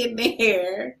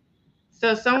billionaire.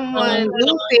 So someone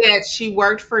who said she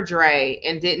worked for Dre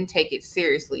and didn't take it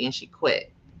seriously and she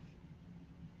quit.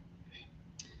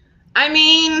 I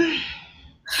mean,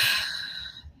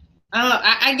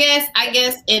 I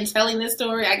guess in telling this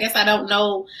story, I guess I don't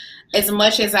know as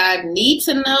much as I need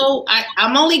to know.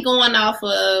 I'm only going off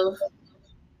of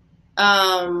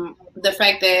the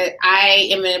fact that I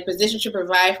am in a position to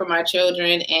provide for my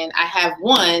children, and I have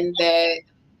one that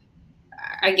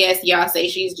I guess y'all say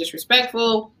she's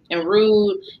disrespectful and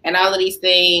rude and all of these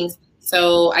things.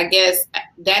 So I guess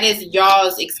that is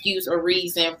y'all's excuse or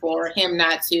reason for him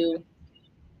not to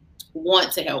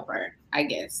want to help her, I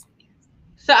guess.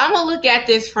 So I'm going to look at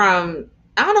this from,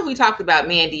 I don't know if we talked about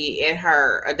Mandy and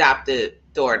her adopted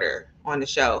daughter on the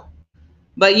show.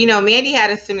 But, you know, Mandy had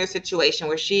a similar situation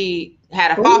where she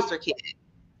had a foster kid.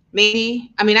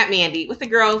 Not Mandy. What's the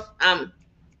girl's?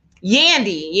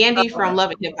 Yandy from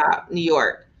Love and Hip Hop, New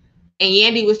York. And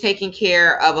Yandy was taking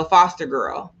care of a foster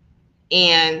girl.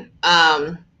 And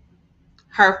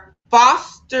her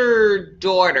foster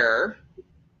daughter,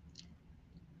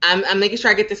 I'm making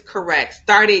sure I get this correct,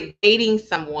 started dating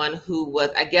someone who was,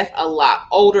 I guess, a lot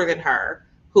older than her,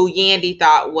 who Yandy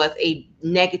thought was a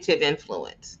negative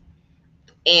influence.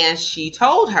 And she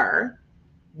told her,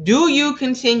 do you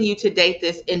continue to date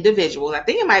this individual? I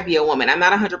think it might be a woman. I'm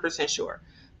not 100% sure.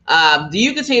 Do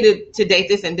you continue to date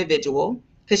this individual?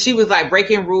 Because she was like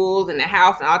breaking rules in the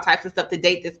house and all types of stuff to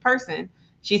date this person.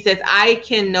 She says, I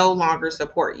can no longer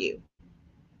support you.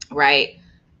 Right.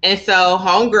 And so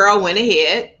homegirl went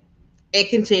ahead and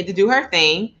continued to do her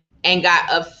thing and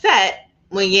got upset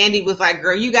when Yandy was like,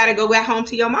 girl, you got to go back home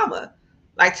to your mama,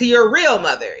 like to your real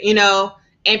mother, you know?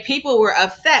 And people were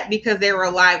upset because they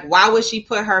were like, why would she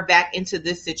put her back into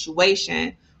this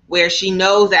situation where she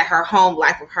knows that her home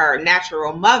life with her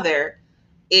natural mother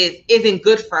isn't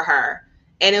good for her?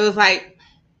 And it was like,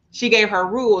 she gave her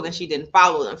rules and she didn't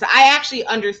follow them. So I actually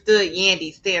understood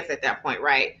Yandy's stance at that point,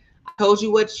 right? I told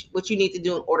you what you need to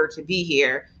do in order to be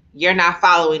here. You're not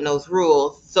following those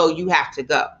rules, so you have to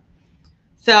go.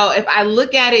 So if I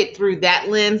look at it through that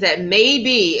lens, that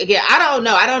maybe, again, I don't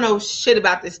know shit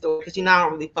about this story because, you know, I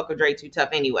don't really fuck with Dre too tough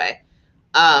anyway.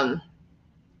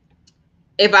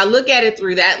 If I look at it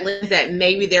through that lens, that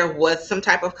maybe there was some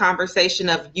type of conversation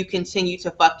of you continue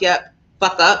to fuck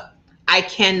up, I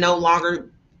can no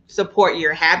longer support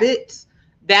your habits,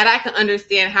 that I can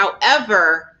understand.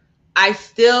 However, I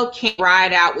still can't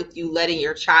ride out with you letting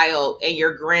your child and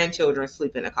your grandchildren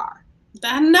sleep in a car.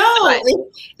 I know.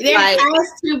 There has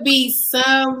to be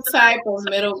some type of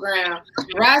middle ground.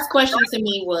 Rod's question to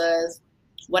me was,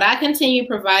 would I continue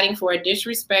providing for a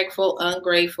disrespectful,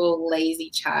 ungrateful, lazy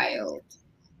child?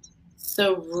 It's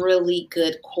a really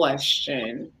good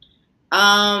question.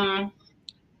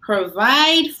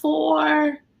 Provide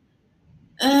for?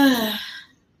 That's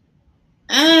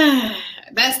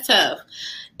tough.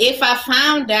 If I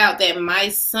found out that my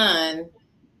son,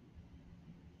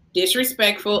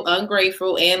 disrespectful,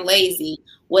 ungrateful, and lazy,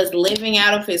 was living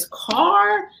out of his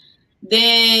car,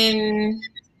 then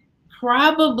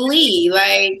probably,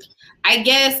 like, I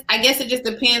guess it just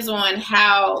depends on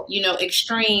how, you know,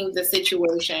 extreme the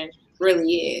situation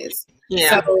really is.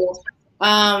 Yeah. So,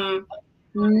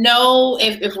 no,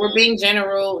 if we're being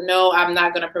general, no, I'm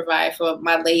not going to provide for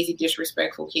my lazy,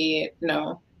 disrespectful kid.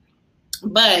 No.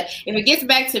 But if it gets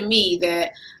back to me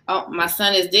that, oh, my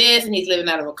son is this and he's living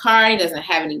out of a car, he doesn't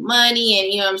have any money,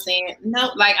 and you know what I'm saying?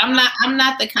 No, like I'm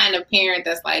not the kind of parent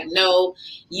that's like, no,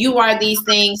 you are these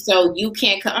things, so you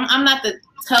can't come. I'm not the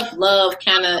tough love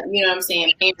kind of, you know what I'm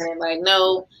saying, parent. Like,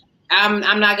 no,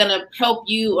 I'm not gonna help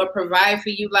you or provide for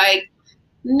you. Like,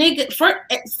 nigga,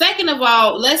 second of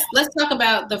all, let's talk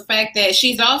about the fact that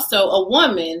she's also a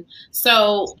woman.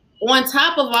 So on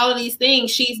top of all of these things,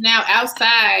 she's now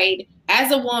outside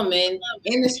as a woman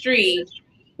in the street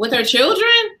with her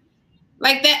children.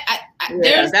 Like that,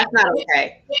 that's not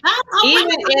okay.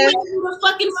 Even if you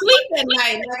fucking sleep at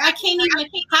night, like I can't even.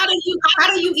 How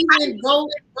do you even go?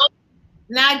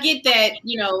 Now I get that,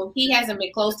 you know, he hasn't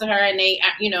been close to her and they,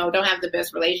 you know, don't have the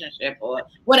best relationship or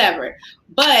whatever.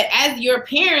 But as your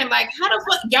parent, like, how the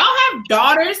fuck y'all have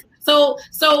daughters? So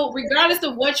regardless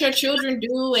of what your children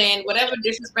do and whatever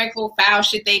disrespectful foul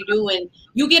shit they do, and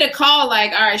you get a call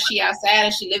like, all right, she outside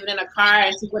and she living in a car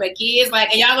and she with her kids,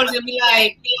 like, and y'all gonna just be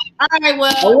like, all right,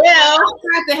 well, I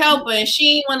tried to help her and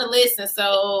she ain't want to listen.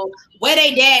 So where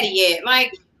they daddy at?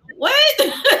 Like,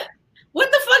 what? What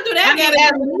the fuck do that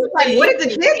gotta do? Like, what did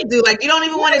the kids do? Like, you don't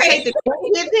even want to take the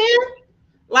grandkids in?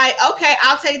 Like, okay,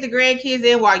 I'll take the grandkids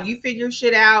in while you figure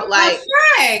shit out. Like,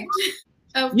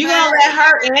 you gonna let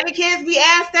her and the kids be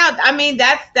asked out? I mean,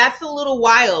 that's a little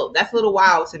wild. That's a little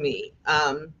wild to me.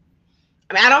 I mean,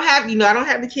 I don't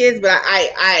have the kids, but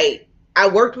I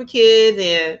worked with kids,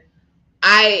 and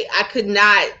I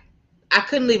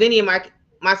couldn't leave any of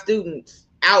my students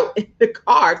out in the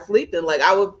car sleeping. Like,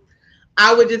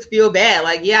 I would just feel bad.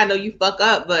 Like, yeah, I know you fuck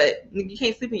up, but you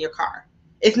can't sleep in your car.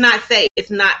 It's not safe.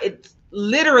 It's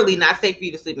literally not safe for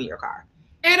you to sleep in your car.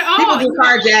 At all. People do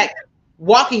carjack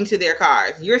walking to their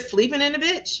cars. You're sleeping in a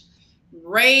bitch?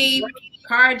 Rape,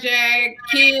 carjack,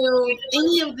 killed,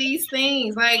 any of these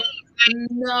things. Like,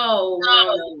 no.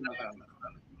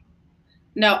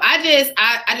 No, I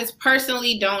just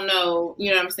personally don't know, you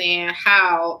know what I'm saying,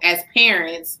 how as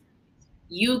parents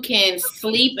you can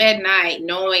sleep at night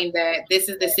knowing that this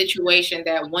is the situation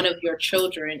that one of your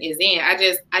children is in. I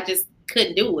just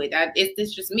couldn't do it.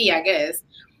 It's just me, I guess.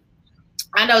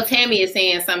 I know Tammy is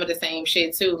saying some of the same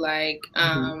shit too. Like,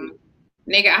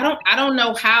 nigga, I don't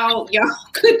know how y'all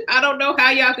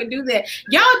could do that.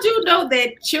 Y'all do know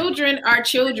that children are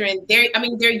children. They're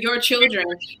your children.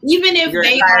 Even if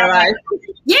they are,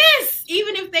 yes,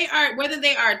 even if they are, whether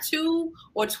they are 2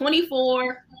 or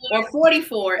 24 or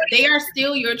 44, they are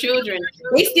still your children.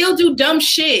 They still do dumb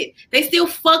shit. They still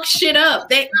fuck shit up.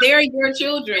 They're your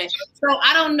children. So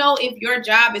I don't know if your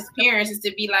job as parents is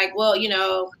to be like, well, you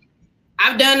know,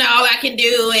 I've done all I can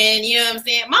do, and you know what I'm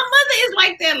saying. My mother is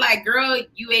like that. Like, girl,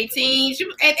 you 18. She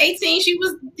was at 18. She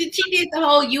did the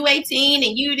whole you 18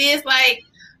 and you this. Like,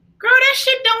 girl, that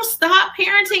shit don't stop.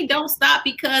 Parenting don't stop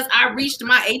because I reached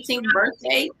my 18th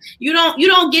birthday. You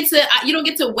don't get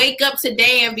to wake up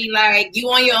today and be like, you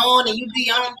on your own and you do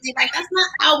your own thing. Like, that's not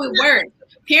how it works.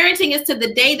 Parenting is to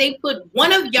the day they put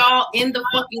one of y'all in the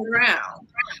fucking ground.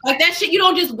 Like, that shit, you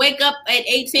don't just wake up at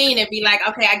 18 and be like,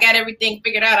 okay, I got everything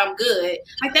figured out, I'm good.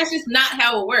 Like, that's just not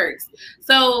how it works.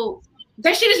 So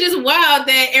that shit is just wild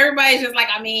that everybody's just like,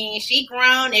 I mean, she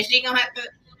grown and she gonna have to,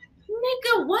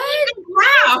 nigga, what?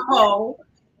 Wow.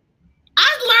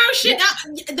 I learn shit.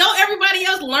 Don't everybody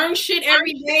else learn shit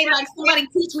every day? Like, somebody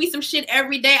teach me some shit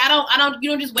every day. You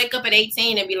don't just wake up at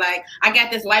 18 and be like, I got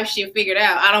this life shit figured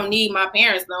out. I don't need my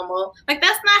parents no more. Like,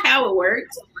 that's not how it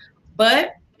works.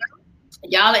 But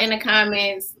y'all are in the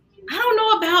comments. I don't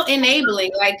know about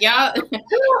enabling. Like, y'all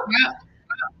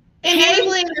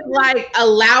enabling is like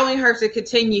allowing her to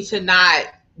continue to not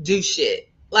do shit.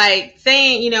 Like,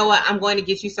 saying, you know what, I'm going to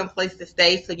get you someplace to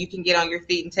stay so you can get on your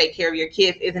feet and take care of your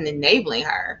kids isn't enabling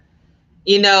her.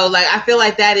 You know, like, I feel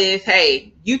like that is,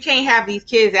 hey, you can't have these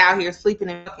kids out here sleeping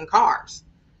in fucking cars.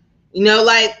 You know,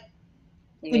 like,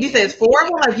 you said it's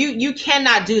horrible. Like, you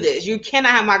cannot do this. You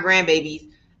cannot have my grandbabies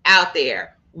out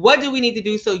there. What do we need to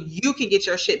do so you can get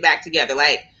your shit back together?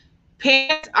 Like,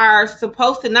 parents are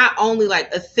supposed to not only,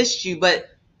 like, assist you, but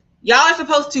y'all are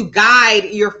supposed to guide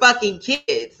your fucking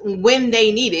kids when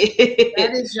they need it.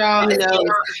 That is y'all's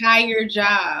entire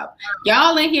job.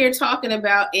 Y'all in here talking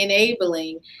about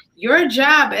enabling. Your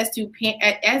job as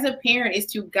a parent is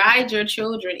to guide your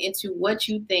children into what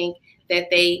you think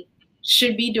that they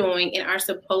should be doing and are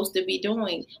supposed to be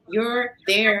doing. You're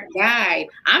their guide.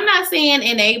 I'm not saying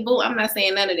enable. I'm not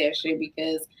saying none of that shit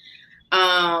because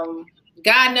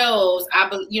God knows,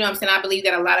 you know what I'm saying? I believe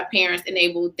that a lot of parents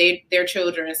enable their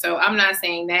children. So I'm not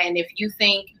saying that. And if you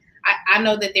think, I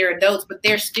know that they're adults, but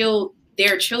they're still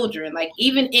their children. Like,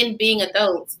 even in being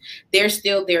adults, they're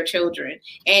still their children.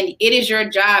 And it is your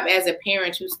job as a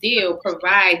parent to still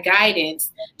provide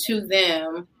guidance to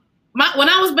them. When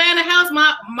I was buying a house,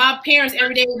 my parents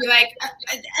every day would be like,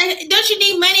 don't you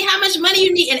need money? How much money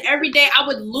you need? And every day I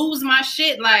would lose my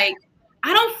shit. Like,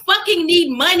 I don't fucking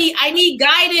need money. I need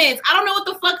guidance. I don't know what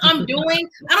the fuck I'm doing.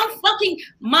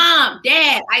 Mom,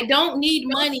 Dad, I don't need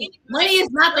money. Money is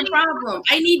not the problem.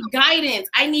 I need guidance.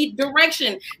 I need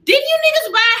direction. Didn't you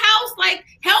niggas buy a house? Like,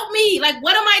 help me. Like,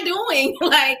 what am I doing?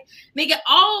 Like, nigga,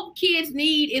 all kids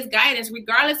need is guidance,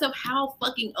 regardless of how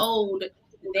fucking old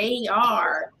they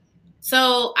are.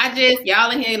 So I just,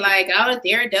 y'all in here like, oh,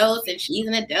 they're adults and she's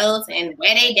an adult and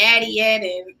where they daddy at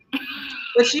and.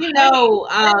 But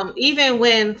even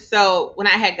when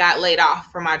I had got laid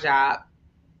off from my job,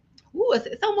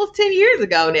 it's almost 10 years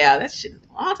ago now. That's shit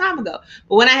a long time ago.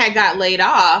 But when I had got laid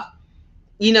off,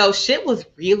 shit was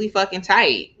really fucking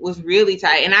tight. Was really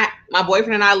tight. And my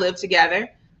boyfriend and I lived together,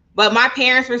 but my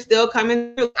parents were still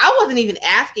coming through. I wasn't even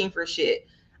asking for shit.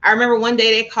 I remember one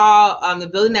day they called, the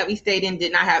building that we stayed in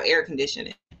did not have air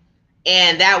conditioning.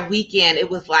 And that weekend it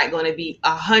was like going to be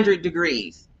 100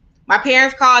 degrees. My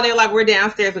parents called, they're like, we're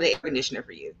downstairs with an air conditioner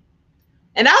for you.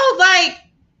 And I was like,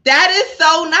 that is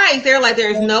so nice. They're like,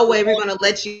 there's no way we're going to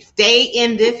let you stay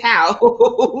in this house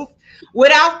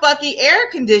without fucking air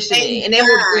conditioning. And they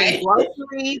would bring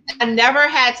groceries. I never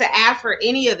had to ask for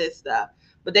any of this stuff,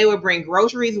 but they would bring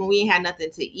groceries when we had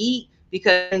nothing to eat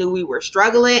because they knew we were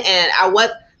struggling. And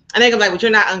I think I'm like, well,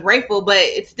 you're not ungrateful, but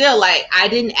it's still like, I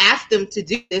didn't ask them to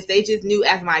do this. They just knew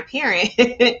as my parent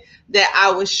that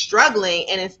I was struggling.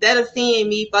 And instead of seeing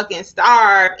me fucking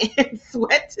starve and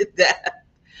sweat to death,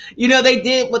 they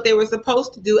did what they were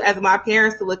supposed to do as my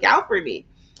parents to look out for me.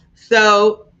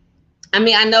 So, I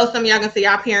mean, I know some of y'all gonna say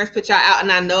y'all parents put y'all out,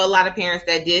 and I know a lot of parents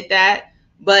that did that.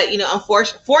 But,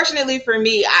 unfortunately for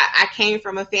me, I came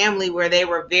from a family where they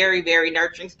were very, very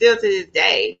nurturing. Still to this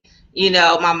day,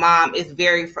 my mom is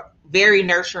very, very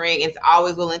nurturing and is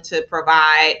always willing to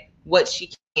provide what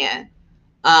she can.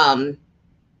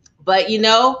 But,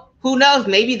 who knows?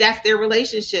 Maybe that's their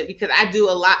relationship, because I do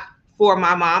a lot for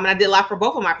my mom, and I did a lot for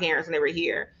both of my parents when they were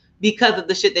here because of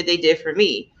the shit that they did for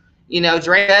me.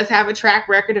 Dre does have a track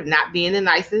record of not being the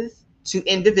nicest to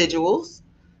individuals.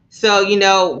 So,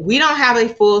 we don't have a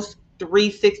full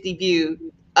 360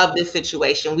 view of this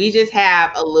situation. We just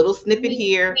have a little snippet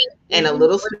here and a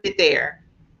little snippet there.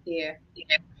 Yeah.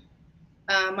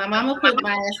 My mama put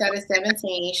my ass out at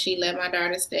 17. She let my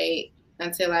daughter stay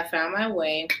until I found my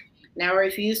way. Now I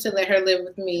refuse to let her live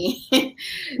with me. 2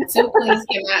 queens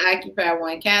cannot occupy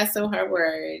one castle. Her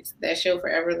words that she'll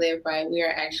forever live by. We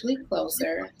are actually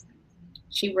closer.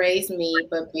 She raised me,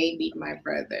 but babied my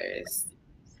brothers.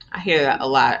 I hear that a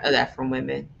lot of that from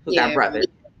women who got brothers.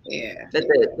 Yeah.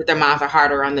 That their moms are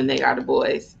harder on than they are the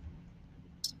boys.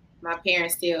 My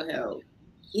parents still help.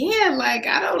 Yeah, like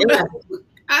I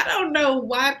don't know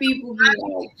why people be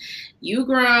like, you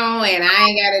grown and I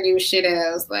ain't gotta do shit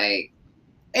else. Like,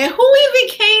 and who even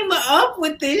came up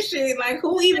with this shit? Like,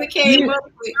 who even came up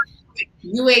with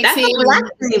you 18? That's a black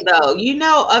thing,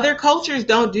 though. Other cultures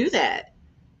don't do that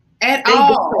at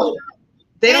all.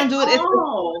 They don't do it.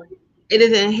 It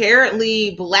is an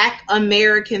inherently Black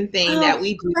American thing that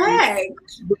we do,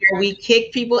 where we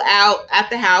kick people out at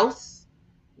the house.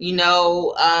 We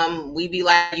be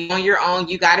like, you on your own,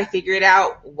 you got to figure it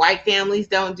out. White families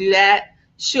don't do that.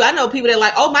 Shoot, I know people that are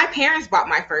like, oh, my parents bought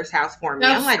my first house for me.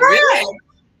 I'm like, really?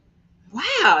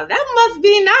 Wow, that must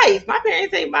be nice. My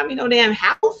parents ain't bought me no damn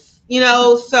house.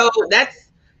 So that's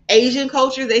Asian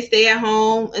culture. They stay at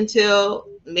home until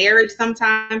marriage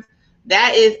sometimes.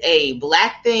 That is a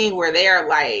Black thing where they are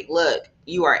like, look,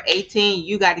 you are 18.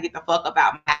 You got to get the fuck up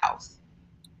out my house.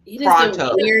 It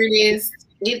is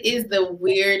the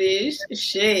weirdest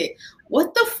shit.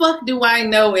 What the fuck do I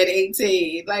know at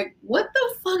 18? Like, what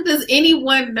the fuck does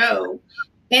anyone know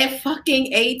at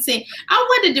fucking 18? I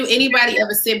wonder, do anybody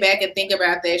ever sit back and think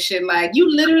about that shit? Like, you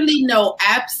literally know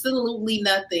absolutely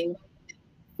nothing.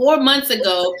 4 months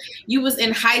ago, you was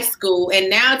in high school,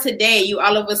 and now today, you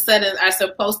all of a sudden are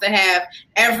supposed to have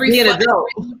everything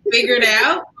figured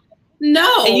out.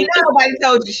 No, and nobody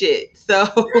told you shit. So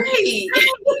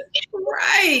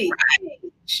right.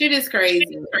 Shit is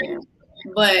crazy, man.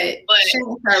 But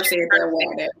Shannon Sharp said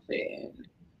that shit.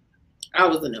 I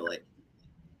was annoyed.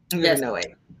 That's no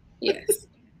way. Yes,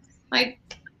 like,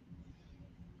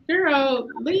 girl,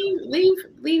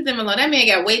 leave them alone. That man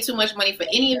got way too much money for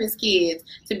any of his kids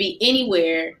to be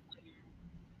anywhere.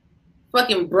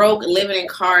 Fucking broke, living in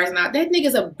cars. Now that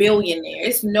nigga's a billionaire.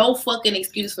 It's no fucking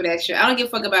excuse for that shit. I don't give a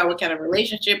fuck about what kind of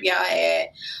relationship y'all had,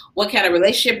 what kind of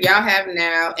relationship y'all have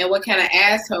now, and what kind of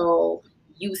asshole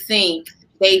you think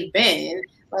they've been.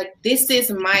 Like, this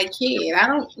is my kid. I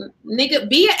don't, nigga,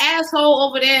 be an asshole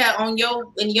over there in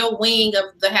your wing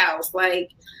of the house.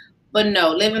 Like, but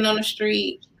no, living on the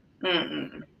street.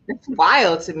 It's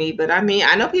wild to me, but I mean,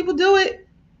 I know people do it.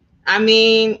 I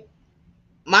mean,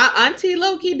 my auntie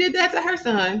Loki did that to her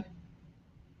son.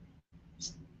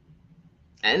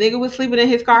 That nigga was sleeping in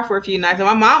his car for a few nights, and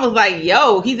my mom was like,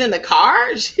 "Yo, he's in the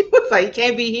car." She was like, "He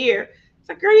can't be here." It's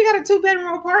like, "Girl, you got a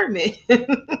 2-bedroom apartment."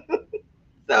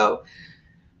 So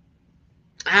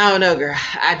I don't know, girl.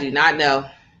 I do not know.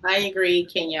 I agree,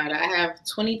 Kenyatta. I have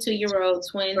 22-year-old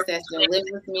twins that still live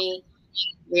with me.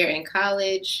 They're in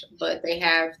college, but they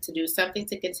have to do something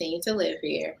to continue to live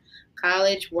here.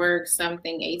 College, work,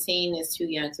 something. 18 is too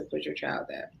young to put your child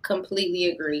there. Completely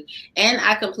agree. And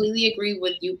I completely agree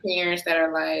with you parents that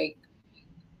are like,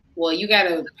 well, you got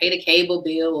to pay the cable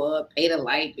bill or pay the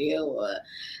light bill or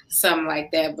something like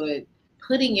that. But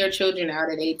putting your children out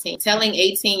at 18, telling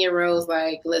 18-year-olds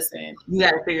like, listen, you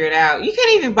got to figure it out. You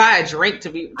can't even buy a drink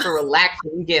to relax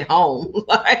when you get home.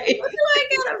 Like, what do I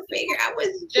gotta figure? I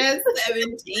was just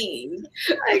 17.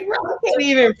 Like, bro, I can't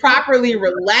even properly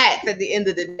relax at the end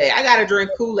of the day. I gotta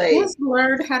drink Kool-Aid. Just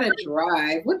learned how to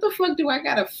drive. What the fuck do I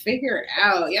gotta figure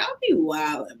out? Y'all be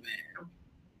wildin', man.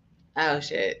 Oh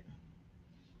shit.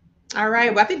 All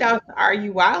right. Well, I think that was the Are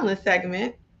You Wildin'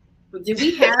 segment. Do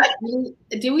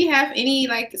we have any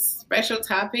like special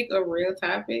topic or real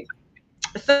topic?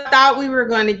 So I thought we were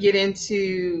going to get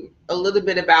into a little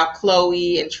bit about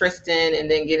Chloe and Tristan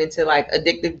and then get into like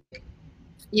addictive.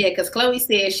 Yeah, because Chloe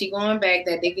said she going back.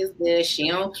 That dick is good. She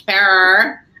don't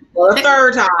care. For the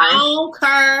third time. I don't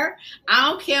care. I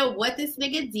don't care what this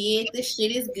nigga did. This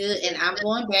shit is good. And I'm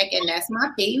going back and that's my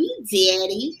baby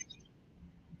daddy.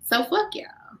 So fuck y'all.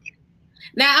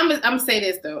 Now I'm gonna say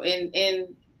this though.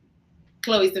 In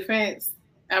Chloe's defense,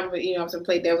 I'm gonna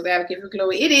play devil's advocate for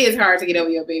Chloe. It is hard to get over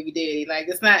your baby daddy. Like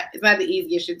it's not the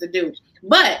easiest shit to do.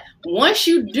 But once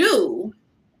you do,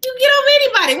 you get over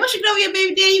anybody. Once you get over your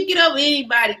baby daddy, you get over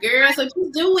anybody, girl. So just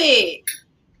do it.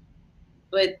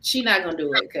 But she not gonna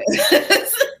do it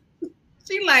because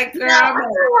she like, girl. I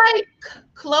feel like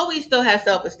Chloe still has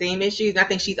self-esteem issues. I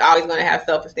think she's always gonna have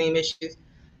self-esteem issues.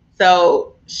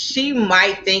 So she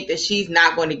might think that she's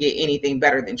not going to get anything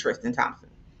better than Tristan Thompson.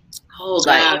 Oh,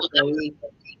 God.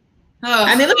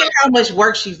 I mean, look at how much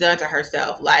work she's done to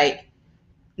herself. Like,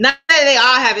 not that they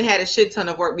all haven't had a shit ton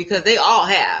of work because they all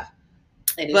have.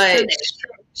 But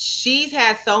she's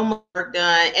had so much work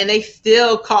done and they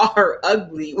still call her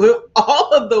ugly with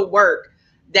all of the work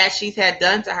that she's had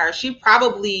done to her. She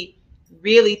probably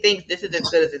really thinks this is as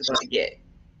good as it's going to get.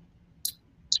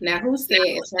 Now, who said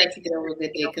it's hard to get over a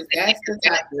good day? Because that's the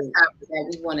topic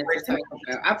that we wanted to talk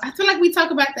about. I feel like we talk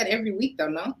about that every week, though,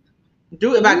 no?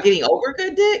 Do it about getting over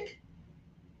good dick?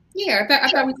 Yeah,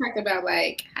 I thought we talked about,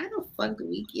 like, how the fuck do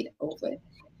we get over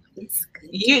this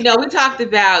good dick? You know, we talked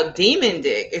about demon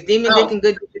dick. Is demon dick and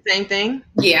good dick the same thing?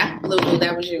 Yeah, Lulu,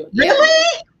 that was you. Really?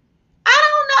 Yeah. I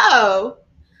don't know.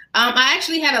 I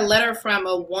actually had a letter from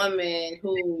a woman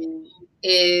who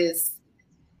is...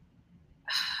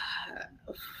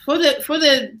 For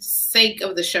the sake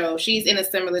of the show, she's in a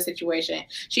similar situation.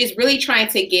 She's really trying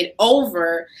to get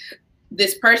over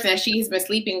this person that she's been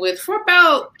sleeping with for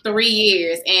about 3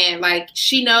 years. And like,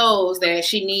 she knows that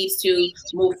she needs to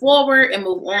move forward and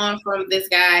move on from this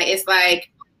guy. It's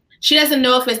like, she doesn't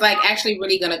know if it's like actually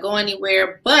really going to go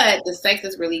anywhere, but the sex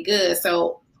is really good.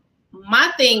 So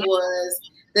my thing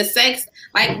was the sex,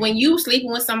 like when you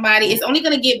sleeping with somebody, it's only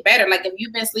going to get better. Like if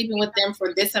you've been sleeping with them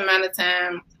for this amount of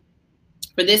time,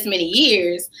 for this many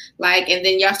years, like, and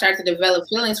then y'all start to develop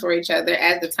feelings for each other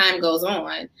as the time goes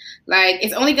on. Like,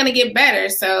 it's only going to get better.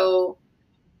 So,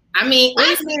 I mean, what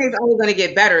do you mean it's only going to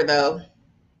get better, though?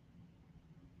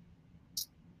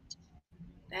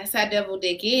 That's how devil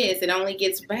dick is. It only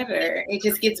gets better. It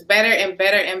just gets better and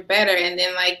better and better. And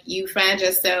then, like, you find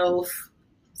yourself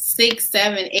 6,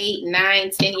 7, 8,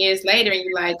 9, 10 years later, and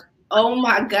you're like, oh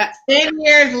my God. 10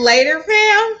 years later,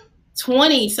 fam?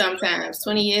 20 sometimes,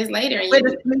 20 years later. And with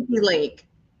a sneaky link.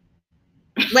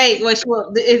 Wait,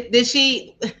 did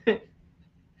she,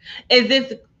 is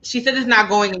this, she said it's not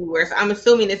going anywhere, so I'm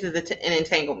assuming this is an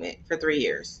entanglement for 3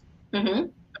 years. Mm-hmm.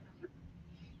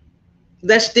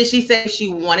 Did she say she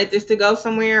wanted this to go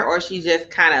somewhere, or she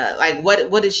just kind of, like,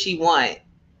 what does she want?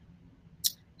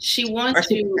 She wants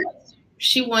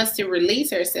to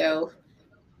release herself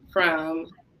from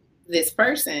this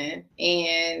person,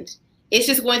 and it's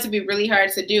just going to be really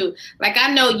hard to do. Like,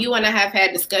 I know you and I have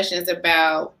had discussions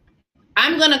about,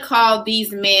 I'm going to call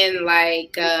these men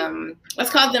like, let's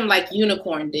call them like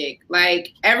unicorn dick.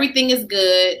 Like, everything is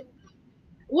good.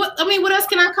 What else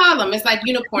can I call them? It's like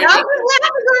unicorn dick.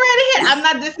 I'm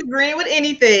not disagreeing with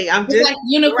anything. It's like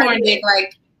unicorn dick.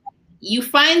 Like, you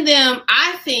find them,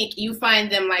 I think you find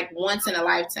them like once in a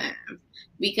lifetime.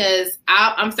 Because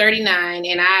I'm 39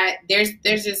 and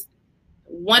there's just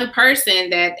one person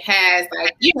that has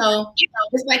like,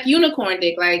 it's like unicorn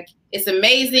dick. Like, it's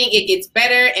amazing. It gets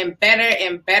better and better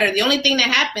and better. The only thing that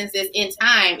happens is in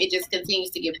time, it just continues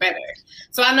to get better.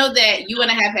 So I know that you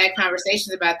and I have had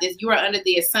conversations about this. You are under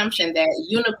the assumption that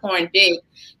unicorn dick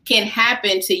can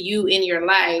happen to you in your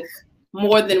life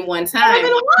more than one time.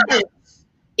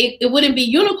 it wouldn't be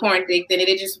unicorn dick, then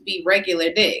it'd just be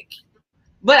regular dick.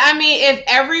 But I mean, if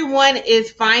everyone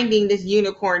is finding this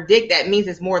unicorn dick, that means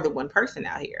it's more than one person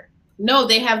out here. No,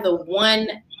 they have the one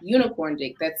unicorn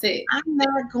dick. That's it. I'm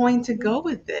not going to go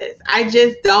with this. I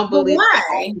just don't believe.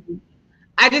 Why?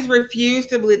 I just refuse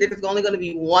to believe that there's only going to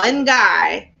be one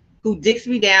guy who dicks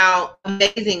me down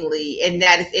amazingly, and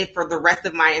that is it for the rest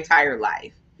of my entire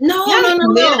life. No. On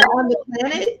the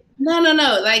planet. No.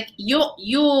 Like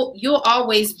you'll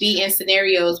always be in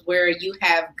scenarios where you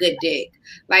have good dick.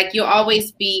 Like you'll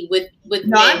always be with. No,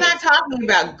 men. I'm not talking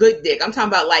about good dick. I'm talking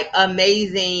about like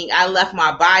amazing. I left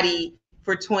my body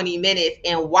for 20 minutes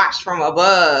and watched from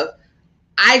above.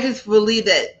 I just believe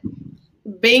that.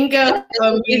 Bingo.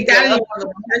 There's got to be more than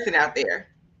one person out there.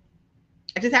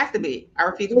 It just has to be. I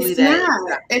refuse to believe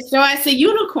that. So it's a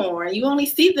unicorn. You only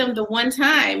see them the one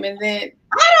time, and then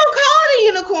I don't call it a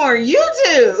unicorn. You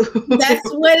do. That's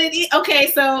what it is.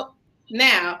 Okay, so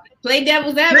now play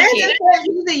devil's advocate. Brandon said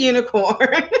he's a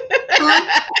unicorn.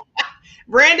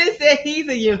 Brandon said he's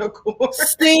a unicorn.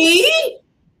 See,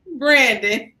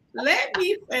 Brandon, let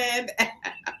me find out.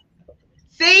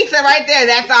 See, so right there,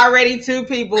 that's already two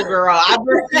people, girl. I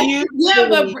refuse. Yeah,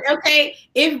 but okay,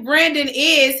 if Brandon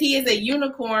he is a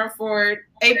unicorn for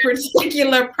a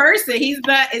particular person. He's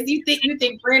not. You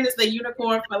think Brandon's a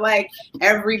unicorn for like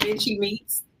every bitch he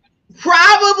meets?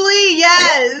 Probably,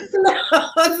 yes. No,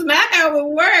 it's not how it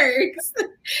works.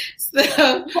 So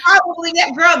probably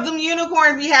that girl. Them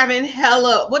unicorns be having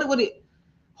hella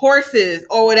horses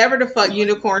or whatever the fuck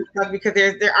unicorns fuck, because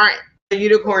there aren't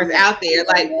unicorns out there.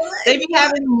 Like they be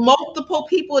having multiple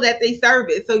people that they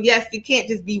service. So yes, it can't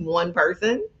just be one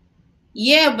person.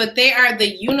 Yeah, but they are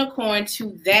the unicorn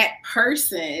to that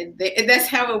person. That's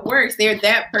how it works. They're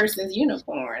that person's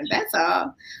unicorn. That's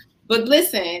all. But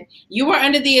listen, you are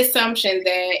under the assumption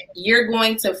that you're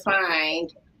going to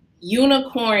find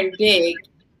unicorn dick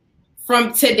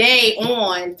from today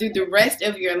on through the rest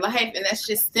of your life, and that's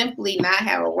just simply not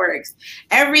how it works.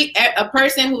 A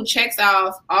person who checks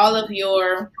off all of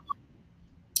your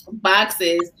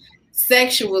boxes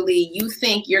sexually, you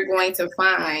think you're going to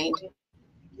find.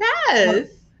 Yes.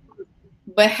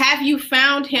 But have you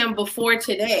found him before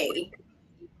today?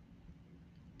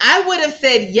 I would have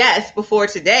said yes before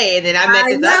today, and then I met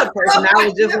this other person. I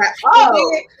was just like,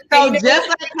 oh. So just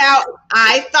like how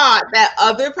I thought that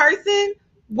other person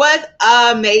was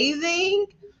amazing,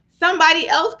 somebody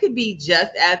else could be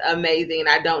just as amazing, and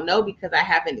I don't know because I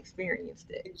haven't experienced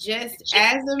it. Just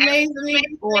as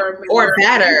amazing or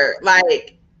better.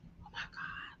 Like, oh my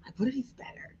God, like what if he's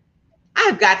better?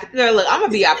 I've got to look. I'm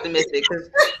gonna be optimistic because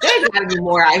there's got to be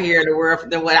more out here in the world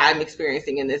than what I'm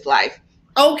experiencing in this life.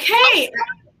 Okay.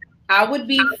 I would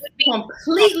be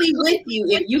completely with you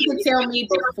if you could tell me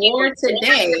before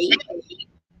today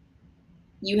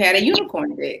you had a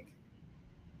unicorn dick.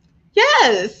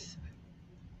 Yes.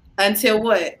 Until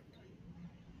what?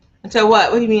 Until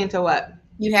what? What do you mean until what?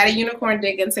 You had a unicorn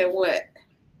dick until what?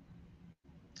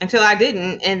 Until I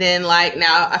didn't. And then like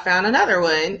now I found another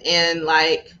one, and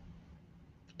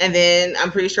then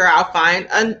I'm pretty sure I'll find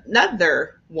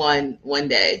another one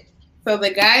day. So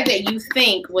the guy that you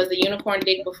think was a unicorn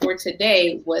dick before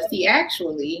today, was he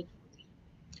actually?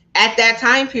 At that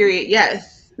time period,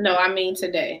 yes. No, I mean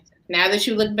today. Now that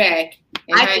you look back.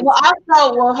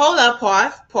 Hold up,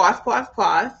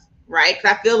 pause, right?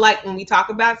 Because I feel like when we talk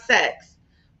about sex,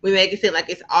 we make it seem like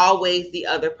it's always the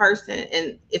other person,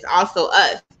 and it's also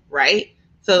us, right?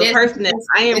 So the person that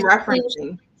I am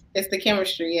referencing. It's the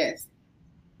chemistry, yes.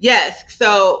 Yes.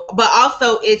 So, but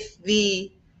also it's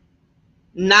the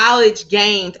knowledge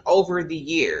gained over the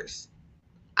years.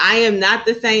 I am not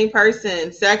the same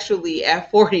person sexually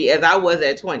at 40 as I was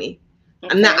at 20.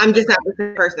 Okay. I'm just not the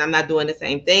same person. I'm not doing the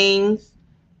same things.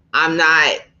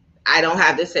 I don't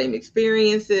have the same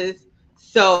experiences.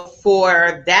 So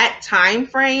for that time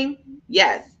frame,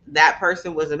 yes, that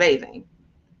person was amazing.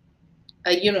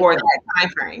 For that time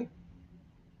frame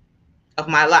of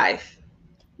my life.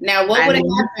 Now, what would have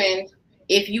happened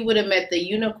if you would have met the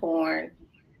unicorn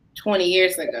 20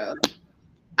 years ago?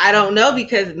 I don't know,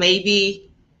 because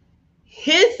maybe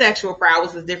his sexual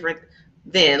prowess was different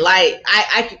then. Like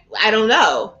I don't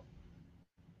know.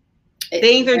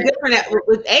 Things are different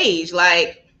with age.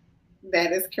 Like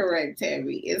that is correct,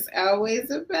 Tammy. It's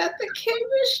always about the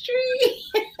chemistry.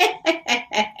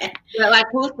 But like,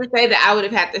 who's to say that I would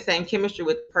have had the same chemistry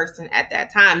with the person at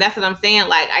that time? That's what I'm saying.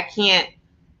 Like, I can't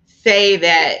say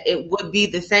that it would be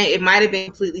the same. It might have been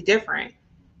completely different.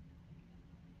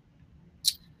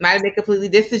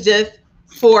 This is just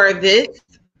for this,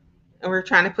 and we're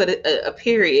trying to put a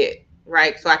period,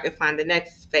 right? So I can find the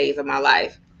next phase of my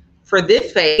life. For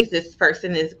this phase, this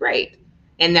person is great.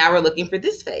 And now we're looking for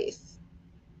this face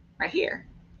right here.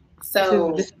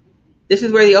 So this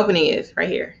is where the opening is, right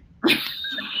here.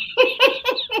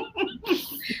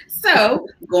 So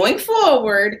going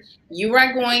forward, you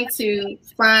are going to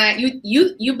find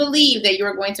you believe that you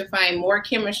are going to find more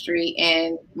chemistry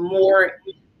and more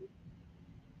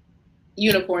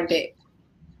unicorn dick.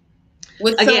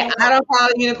 Again, I don't call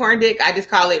it unicorn dick. I just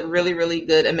call it really, really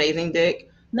good, amazing dick.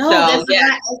 No, so, that's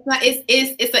not.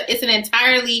 It's an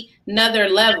entirely another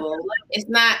level. It's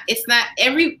not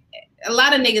a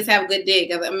lot of niggas have good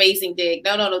dick, amazing dick.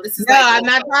 No. This is I'm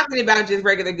not talking about just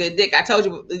regular good dick. I told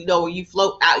you, when you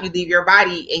float out, you leave your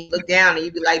body and you look down and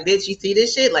you be like, bitch, you see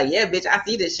this shit? Like, yeah, bitch, I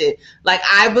see this shit. Like,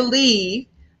 I believe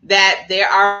that there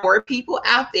are more people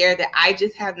out there that I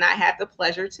just have not had the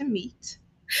pleasure to meet.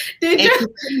 Did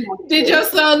your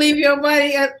soul leave your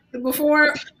body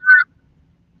before?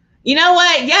 You know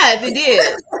what? Yes, it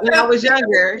did. When I was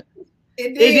younger.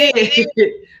 It did.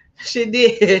 She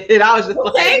did. And I was just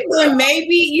okay, then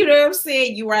maybe, you know what I'm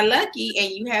saying, you are lucky and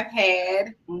you have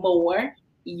had more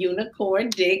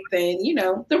unicorn dick than,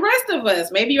 the rest of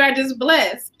us. Maybe you are just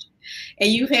blessed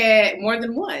and you've had more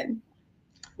than one.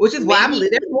 Which is why I believe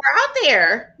there's more out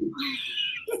there.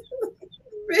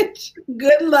 Bitch,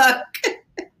 good luck.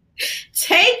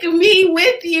 Take me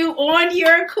with you on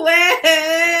your quest.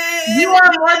 You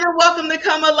are more than welcome to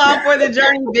come along for the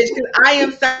journey, bitch, because I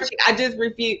am searching. I just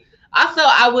refuse. Also,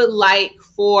 I would like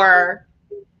for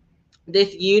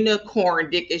this unicorn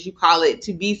dick, as you call it,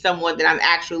 to be someone that I'm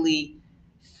actually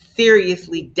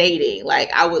seriously dating. Like,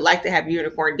 I would like to have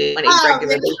unicorn dick on a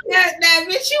regular basis. Now,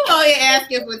 bitch, you only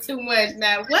asking for too much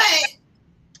now. What?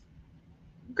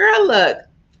 Girl, look.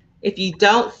 If you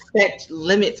don't set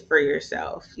limits for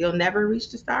yourself, you'll never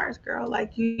reach the stars, girl.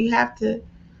 Like, you have to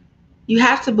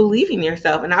believe in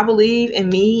yourself. And I believe in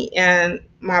me and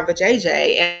my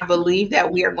vajayjay, and I believe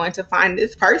that we are going to find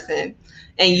this person.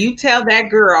 And you tell that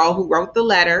girl who wrote the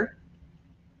letter,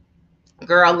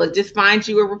 girl, look, just find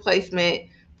you a replacement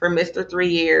for Mr. 3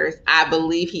 years. I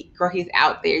believe he's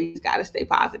out there. He's got to stay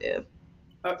positive.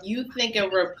 You think a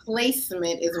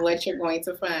replacement is what you're going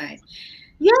to find?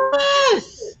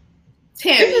 Yes.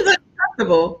 Tammy, this is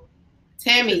acceptable.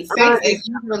 Tammy, sex is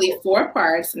usually 4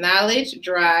 parts: knowledge,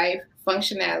 drive,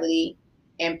 functionality,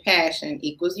 and passion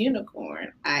equals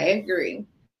unicorn. I agree.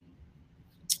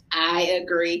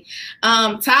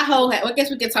 Tahoe, I guess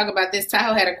we could talk about this.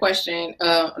 Tahoe had a question,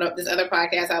 this other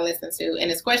podcast I listened to, and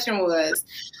his question was,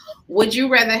 would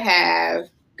you rather have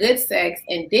good sex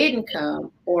and didn't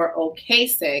come, or okay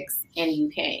sex and you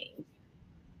came?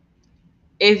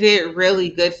 Is it really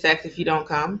good sex if you don't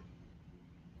come?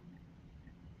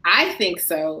 I think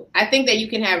so. I think that you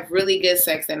can have really good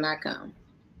sex and not come.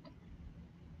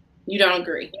 You don't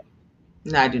agree?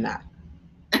 No, I do not.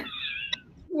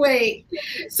 Wait.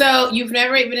 So you've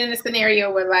never been in a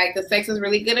scenario where like the sex is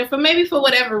really good, and for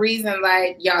whatever reason,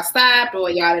 like y'all stopped or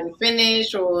y'all didn't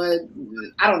finish, or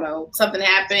I don't know, something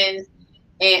happened,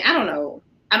 and I don't know.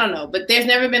 But there's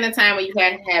never been a time where you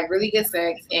had really good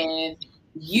sex and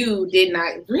you did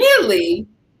not really.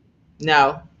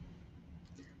 No.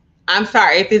 I'm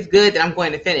sorry. If it's good, then I'm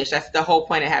going to finish. That's the whole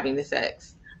point of having the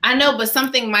sex. I know, but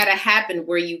something might have happened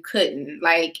where you couldn't.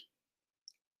 Like,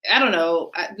 I don't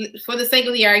know. For the sake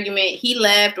of the argument, he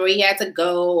left or he had to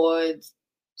go or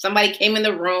somebody came in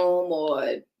the room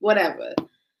or whatever.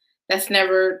 That's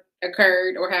never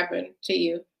occurred or happened to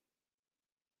you.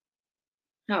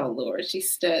 Oh, Lord,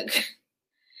 she's stuck.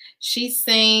 She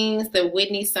sings the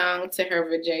Whitney song to her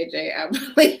vajayjay. I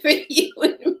believe in you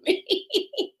and me.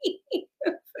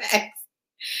 Facts.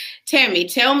 Tammy, you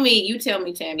tell me,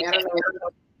 Tammy. I don't know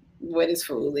what this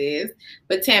fool is,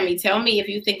 but Tammy, tell me if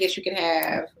you think that you can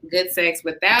have good sex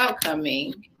without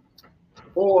coming,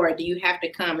 or do you have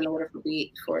to come in order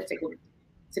for it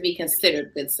to be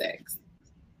considered good sex?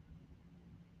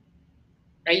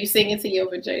 Are you singing to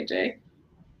your vajayjay?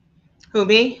 Who,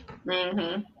 me?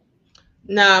 Mm-hmm.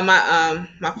 No, my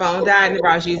phone died.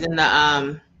 I was using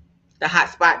the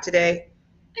hotspot today.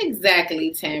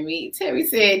 Exactly, Tammy. Tammy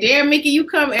said, "Damn, Mickey, you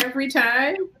come every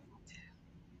time."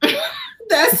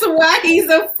 That's why he's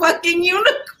a fucking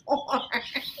unicorn.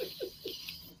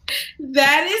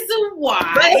 That is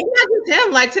why. But it's not just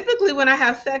him. Like, typically when I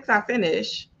have sex, I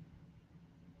finish.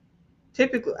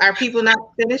 Typically, are people not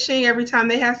finishing every time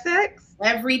they have sex?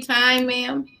 Every time,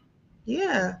 ma'am.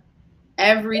 Yeah.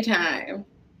 Every time.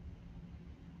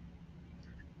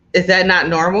 Is that not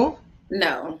normal?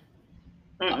 No.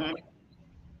 Mm-mm.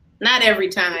 Not every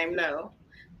time, no.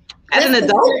 As an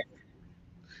adult?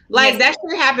 Like, that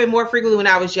should happen more frequently when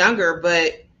I was younger,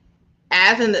 but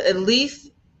at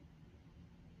least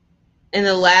in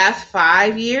the last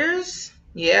 5 years,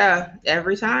 Yeah,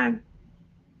 every time.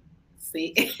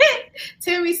 See,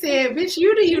 Tammy said, "Bitch,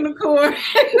 you the unicorn."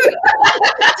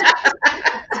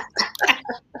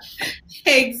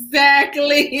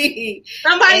 Exactly.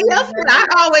 Somebody else said I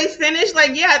always finish.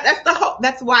 Like, yeah, that's the whole.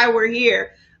 That's why we're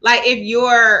here. Like,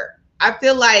 I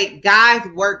feel like guys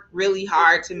work really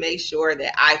hard to make sure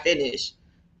that I finish,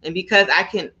 and because I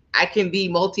can be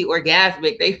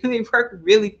multi-orgasmic, they work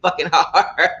really fucking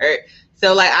hard.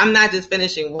 So like, I'm not just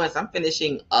finishing once; I'm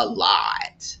finishing a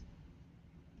lot.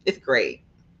 It's great.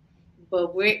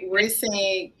 But we're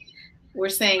saying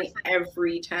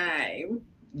every time.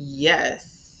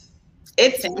 Yes.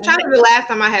 I'm trying to remember the last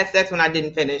time I had sex when I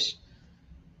didn't finish.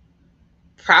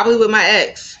 Probably with my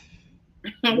ex.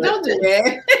 Don't do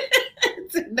that.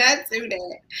 Do not do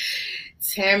that.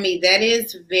 Tammy, that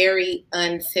is very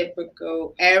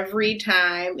untypical. Every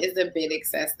time is a bit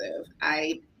excessive.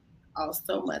 I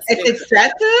also must. It's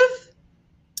excessive?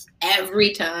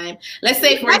 Every time. Let's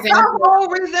say, for example, that's the whole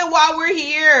reason why we're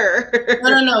here.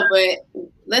 No, but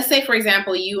let's say, for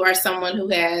example, you are someone who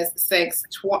has sex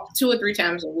 2 or 3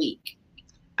 times a week.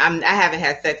 I haven't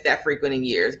had sex that frequent in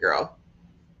years, girl.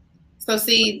 So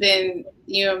see, then,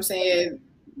 you know what I'm saying?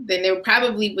 Then there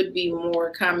probably would be more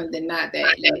common than not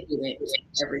that you do it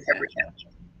every time.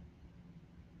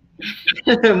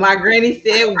 My granny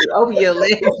said, when you open your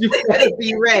legs, you better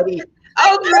be ready.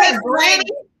 Oh, good, granny.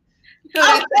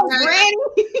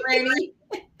 Granny.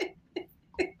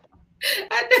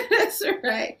 I know that's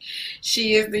right.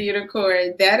 She is the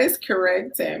unicorn. That is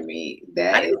correct, Tammy.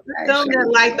 That is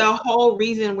like the whole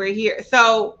reason we're here.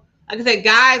 So, like I said,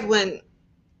 guys, when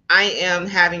I am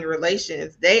having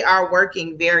relations, they are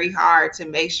working very hard to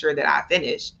make sure that I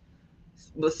finish.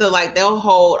 So like they'll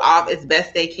hold off as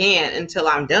best they can until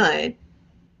I'm done.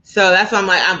 So that's why I'm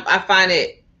like, I find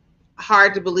it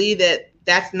hard to believe that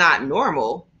that's not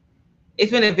normal.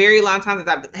 It's been a very long time since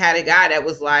I've had a guy that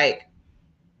was like,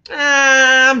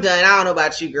 I'm done. I don't know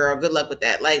about you, girl. Good luck with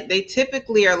that. Like they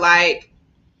typically are like,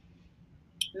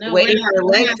 no, waiting for their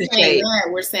legs to shake.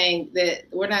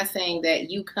 We're not saying that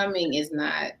you coming is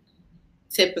not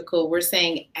typical. We're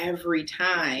saying every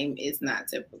time is not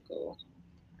typical.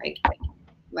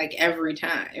 Like every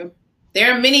time.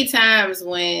 There are many times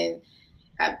when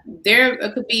there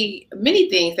could be many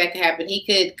things that could happen. He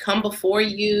could come before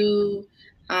you.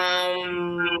 I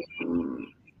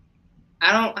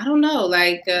don't know.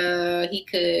 Like y'all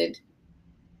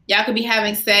could be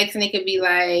having sex and it could be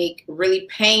like really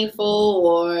painful,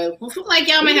 or like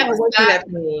y'all might have to stop.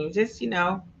 Just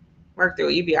work through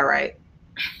it. You'll be all right.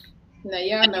 No,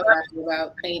 y'all know how I feel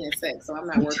about pain and sex, so I'm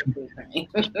not working through pain.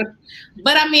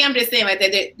 But I mean, I'm just saying, like,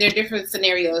 there are different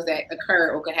scenarios that occur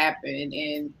or could happen,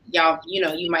 and y'all,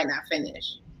 you might not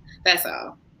finish. That's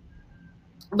all.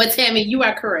 But Tammy, you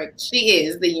are correct. She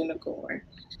is the unicorn.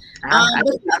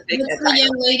 The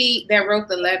young lady that wrote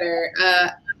the letter,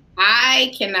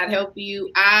 I cannot help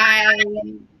you. I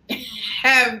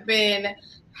have been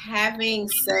having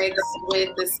sex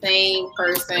with the same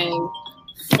person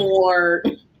for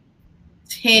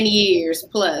 10 years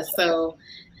plus, so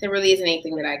there really isn't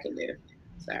anything that I can do.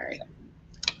 Sorry.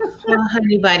 Well,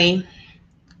 honey bunny,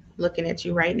 looking at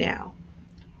you right now,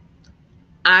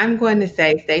 I'm going to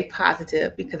say stay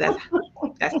positive because that's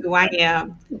who I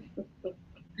am.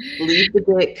 Leave the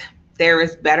dick. There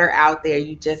is better out there.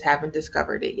 You just haven't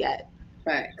discovered it yet.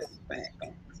 Facts.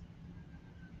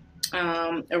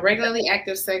 A regularly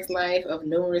active sex life of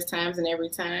numerous times and every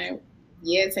time.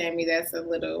 Yeah, Tammy, that's a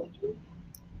little,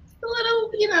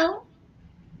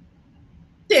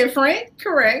 different.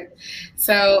 Correct.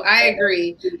 So I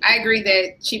agree. I agree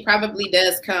that she probably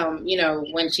does come,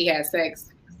 when she has sex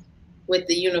with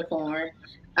the unicorn.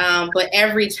 But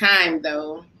every time,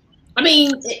 though, I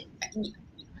mean, with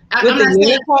the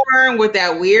unicorn, with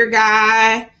that weird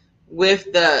guy,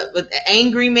 with the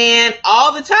angry man,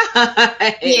 all the time.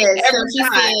 Yeah. So she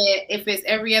said if it's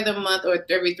every other month or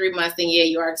every 3 months, then yeah,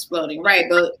 you are exploding, right?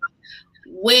 But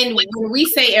when we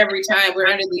say every time, we're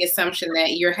under the assumption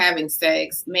that you're having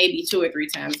sex maybe 2 or 3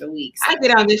 times a week. So. I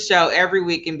get on this show every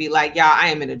week and be like, y'all, I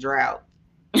am in a drought.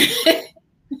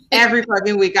 Every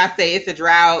fucking week I say it's a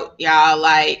drought, y'all.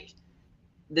 Like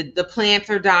the plants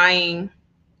are dying,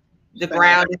 the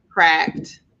ground is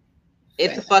cracked.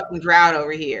 It's a fucking drought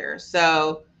over here.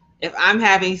 So if I'm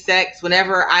having sex,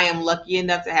 whenever I am lucky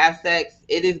enough to have sex,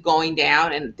 it is going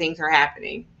down and things are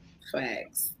happening.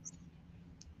 Facts.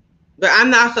 But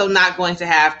I'm also not going to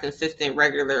have consistent,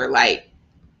 regular, like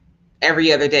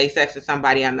every other day sex with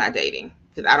somebody I'm not dating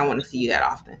because I don't want to see you that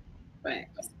often.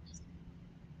 Facts.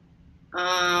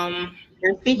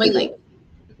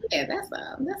 Yeah, that's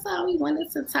all. That's all we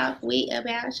wanted to talk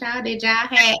about, y'all. Did y'all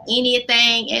have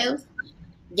anything else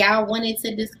y'all wanted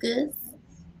to discuss?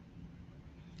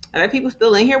 Are there people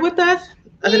still in here with us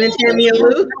other than Tammy and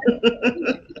Lou?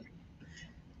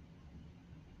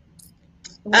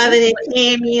 Other than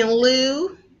Tammy and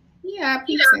Lou? Yeah,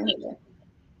 peeps in here.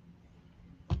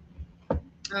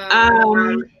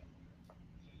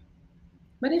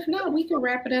 But if not, we can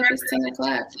wrap it up. It's 10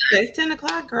 o'clock. It's 10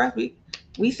 o'clock, girl.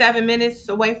 We 7 minutes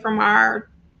away from our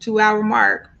 2-hour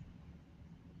mark.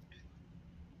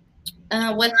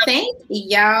 Well, thank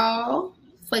y'all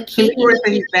for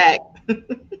keeping back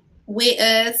with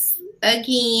us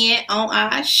again on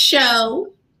our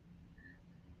show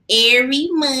every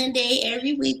Monday,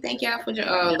 every week. Thank y'all for your.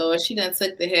 Oh Lord, she done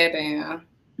took the hair down.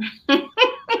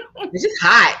 It's just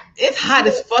hot. It's hot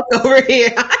as fuck over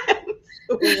here.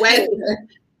 Wet.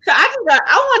 So I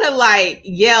want to like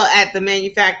yell at the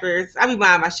manufacturers. I be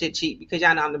buying my shit cheap because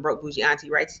y'all know I'm the broke bougie auntie,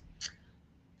 right?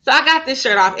 So I got this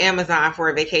shirt off Amazon for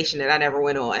a vacation that I never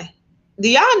went on. Do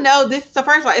y'all know this? So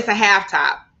first of all, it's a half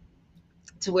top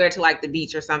to wear to like the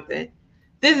beach or something.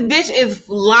 This bitch is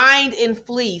lined in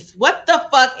fleece. What the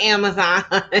fuck, Amazon?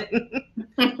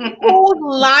 Who's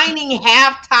lining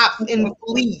half tops in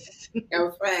fleece?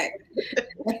 No fact.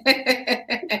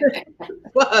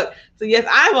 Fuck. So yes,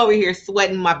 I'm over here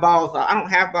sweating my balls off. I don't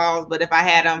have balls, but if I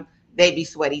had them, they'd be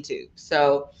sweaty too.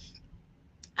 So,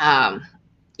 yeah.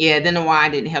 Then the wine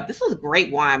didn't help. This was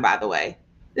great wine, by the way.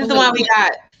 This is the one we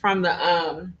got from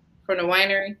the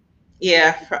winery.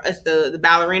 Yeah, it's the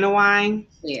ballerina wine.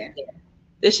 Yeah.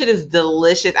 This shit is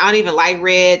delicious. I don't even like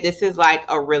red. This is like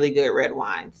a really good red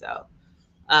wine. So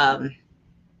yeah,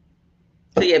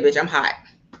 bitch, I'm hot.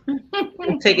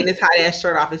 I'm taking this hot ass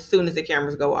shirt off as soon as the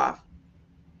cameras go off.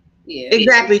 Yeah.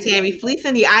 Exactly, Tammy.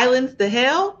 Fleecing the islands, the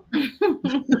hell?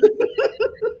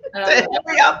 What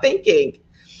are y'all thinking?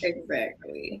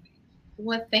 Exactly.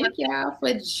 Well, thank y'all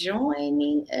for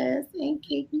joining us and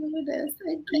kicking with us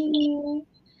again.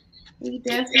 We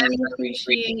definitely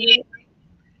appreciate it.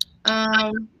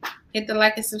 Hit the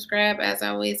like and subscribe as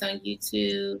always on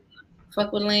YouTube.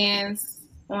 Fuck with Lance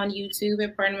on YouTube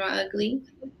at Pardon My Ugly.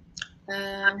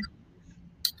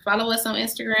 Follow us on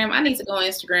Instagram. I need to go on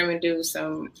Instagram and do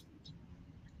some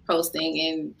posting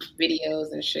and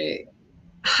videos and shit.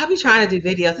 I'll be trying to do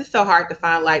videos. It's so hard to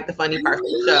find like the funny parts of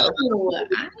the show.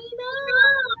 I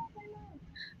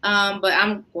know. But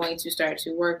I'm going to start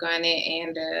to work on it.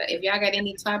 And if y'all got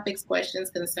any topics, questions,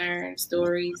 concerns,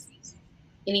 stories,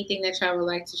 anything that y'all would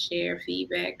like to share,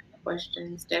 feedback,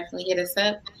 questions, definitely hit us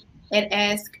up at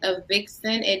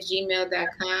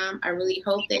askavixen@gmail.com. I really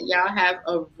hope that y'all have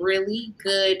a really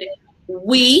good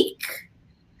week.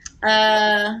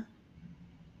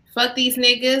 Fuck these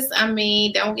niggas. I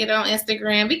mean, don't get on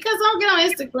Instagram because don't get on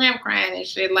Instagram crying and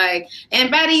shit. Like,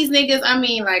 and by these niggas, I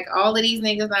mean like all of these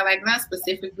niggas. I like not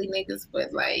specifically niggas,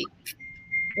 but like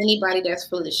anybody that's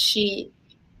full of shit.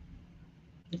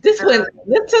 This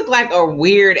took like a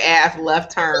weird ass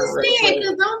left turn. Yeah,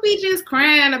 because don't be just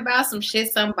crying about some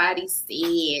shit somebody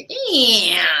said.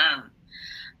 Damn.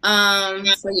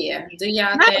 So yeah, do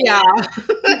y'all thing. Do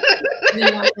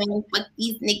y'all thing. Fuck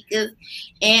these niggas.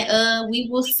 And we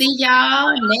will see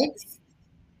y'all next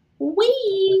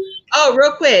week. Oh,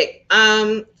 real quick.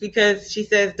 Because she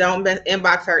says don't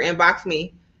inbox her, inbox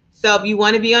me. So if you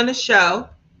want to be on the show,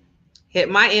 hit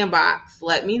my inbox.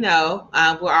 Let me know.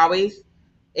 We're always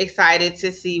excited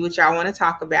to see what y'all want to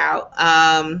talk about.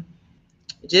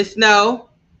 Just know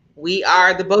we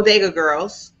are the Bodega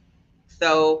Girls.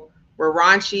 So we're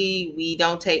raunchy. We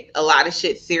don't take a lot of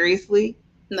shit seriously.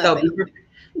 Nothing. So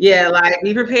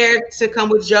be prepared to come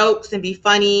with jokes and be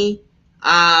funny.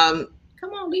 Come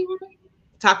on, Leroy.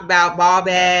 Talk about ball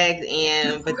bags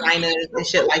and vaginas and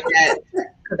shit like that.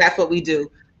 Because that's what we do.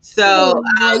 So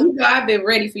you know I've been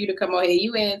ready for you to come on here.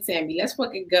 You and Tammy. Let's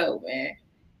fucking go, man.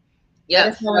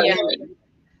 Yep.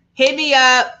 Hit me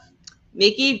up.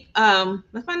 Mickey,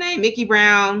 what's my name? Mickey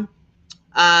Brown.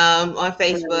 On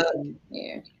Facebook.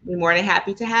 Yeah. We're more than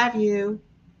happy to have you.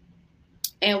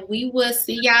 And we will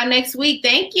see y'all next week.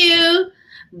 Thank you.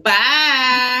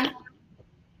 Bye.